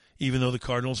time, even though the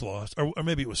Cardinals lost, or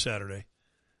maybe it was Saturday.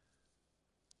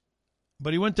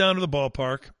 But he went down to the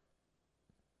ballpark.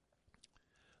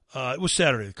 It was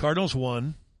Saturday. The Cardinals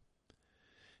won.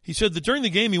 He said that during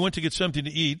the game he went to get something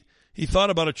to eat. He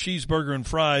thought about a cheeseburger and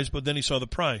fries, but then he saw the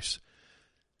price.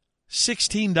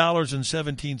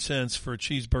 $16.17 for a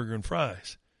cheeseburger and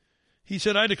fries. He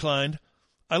said, I declined.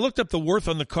 I looked up the worth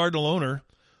on the Cardinal owner,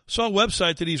 saw a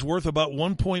website that he's worth about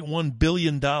 $1.1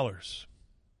 billion.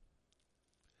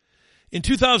 In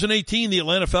 2018, the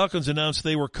Atlanta Falcons announced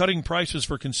they were cutting prices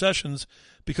for concessions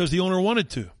because the owner wanted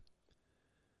to.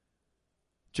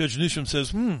 Judge Newsham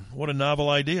says, what a novel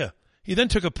idea. He then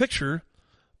took a picture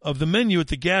of the menu at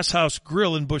the Gas House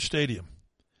Grill in Busch Stadium.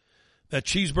 That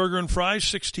cheeseburger and fries,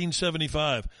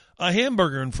 $16.75. A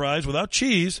hamburger and fries without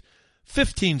cheese,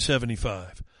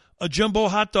 $15.75. A jumbo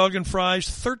hot dog and fries,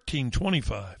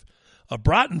 $13.25. A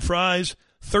brat and fries,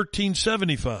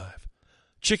 $13.75.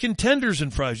 Chicken tenders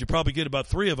and fries, you probably get about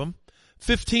 3 of them,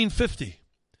 $15.50.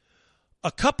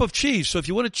 A cup of cheese, so if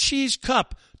you want a cheese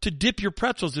cup to dip your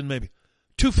pretzels in maybe,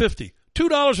 $2.50.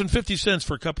 $2.50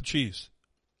 for a cup of cheese.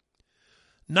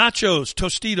 Nachos,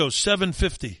 Tostitos,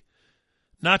 $7.50.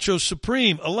 Nachos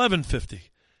Supreme, $11.50.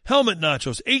 Helmet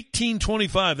nachos,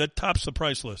 $18.25. That tops the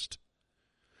price list.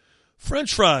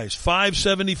 French fries,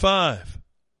 $5.75.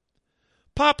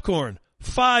 Popcorn,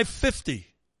 $5.50.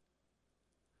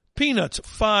 Peanuts,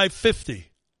 $5.50.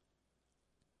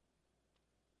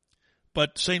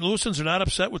 But St. Louisans are not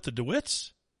upset with the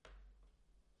DeWitts?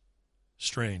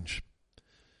 Strange.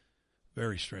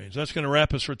 Very strange. That's going to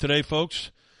wrap us for today,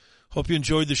 folks. Hope you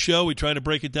enjoyed the show. We try to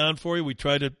break it down for you. We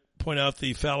try to point out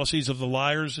the fallacies of the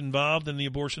liars involved in the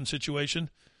abortion situation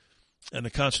and the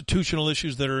constitutional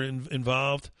issues that are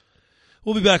involved.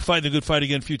 We'll be back fighting the good fight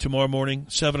again for you tomorrow morning,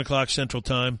 7 o'clock Central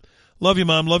Time. Love you,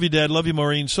 Mom. Love you, Dad. Love you,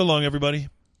 Maureen. So long, everybody.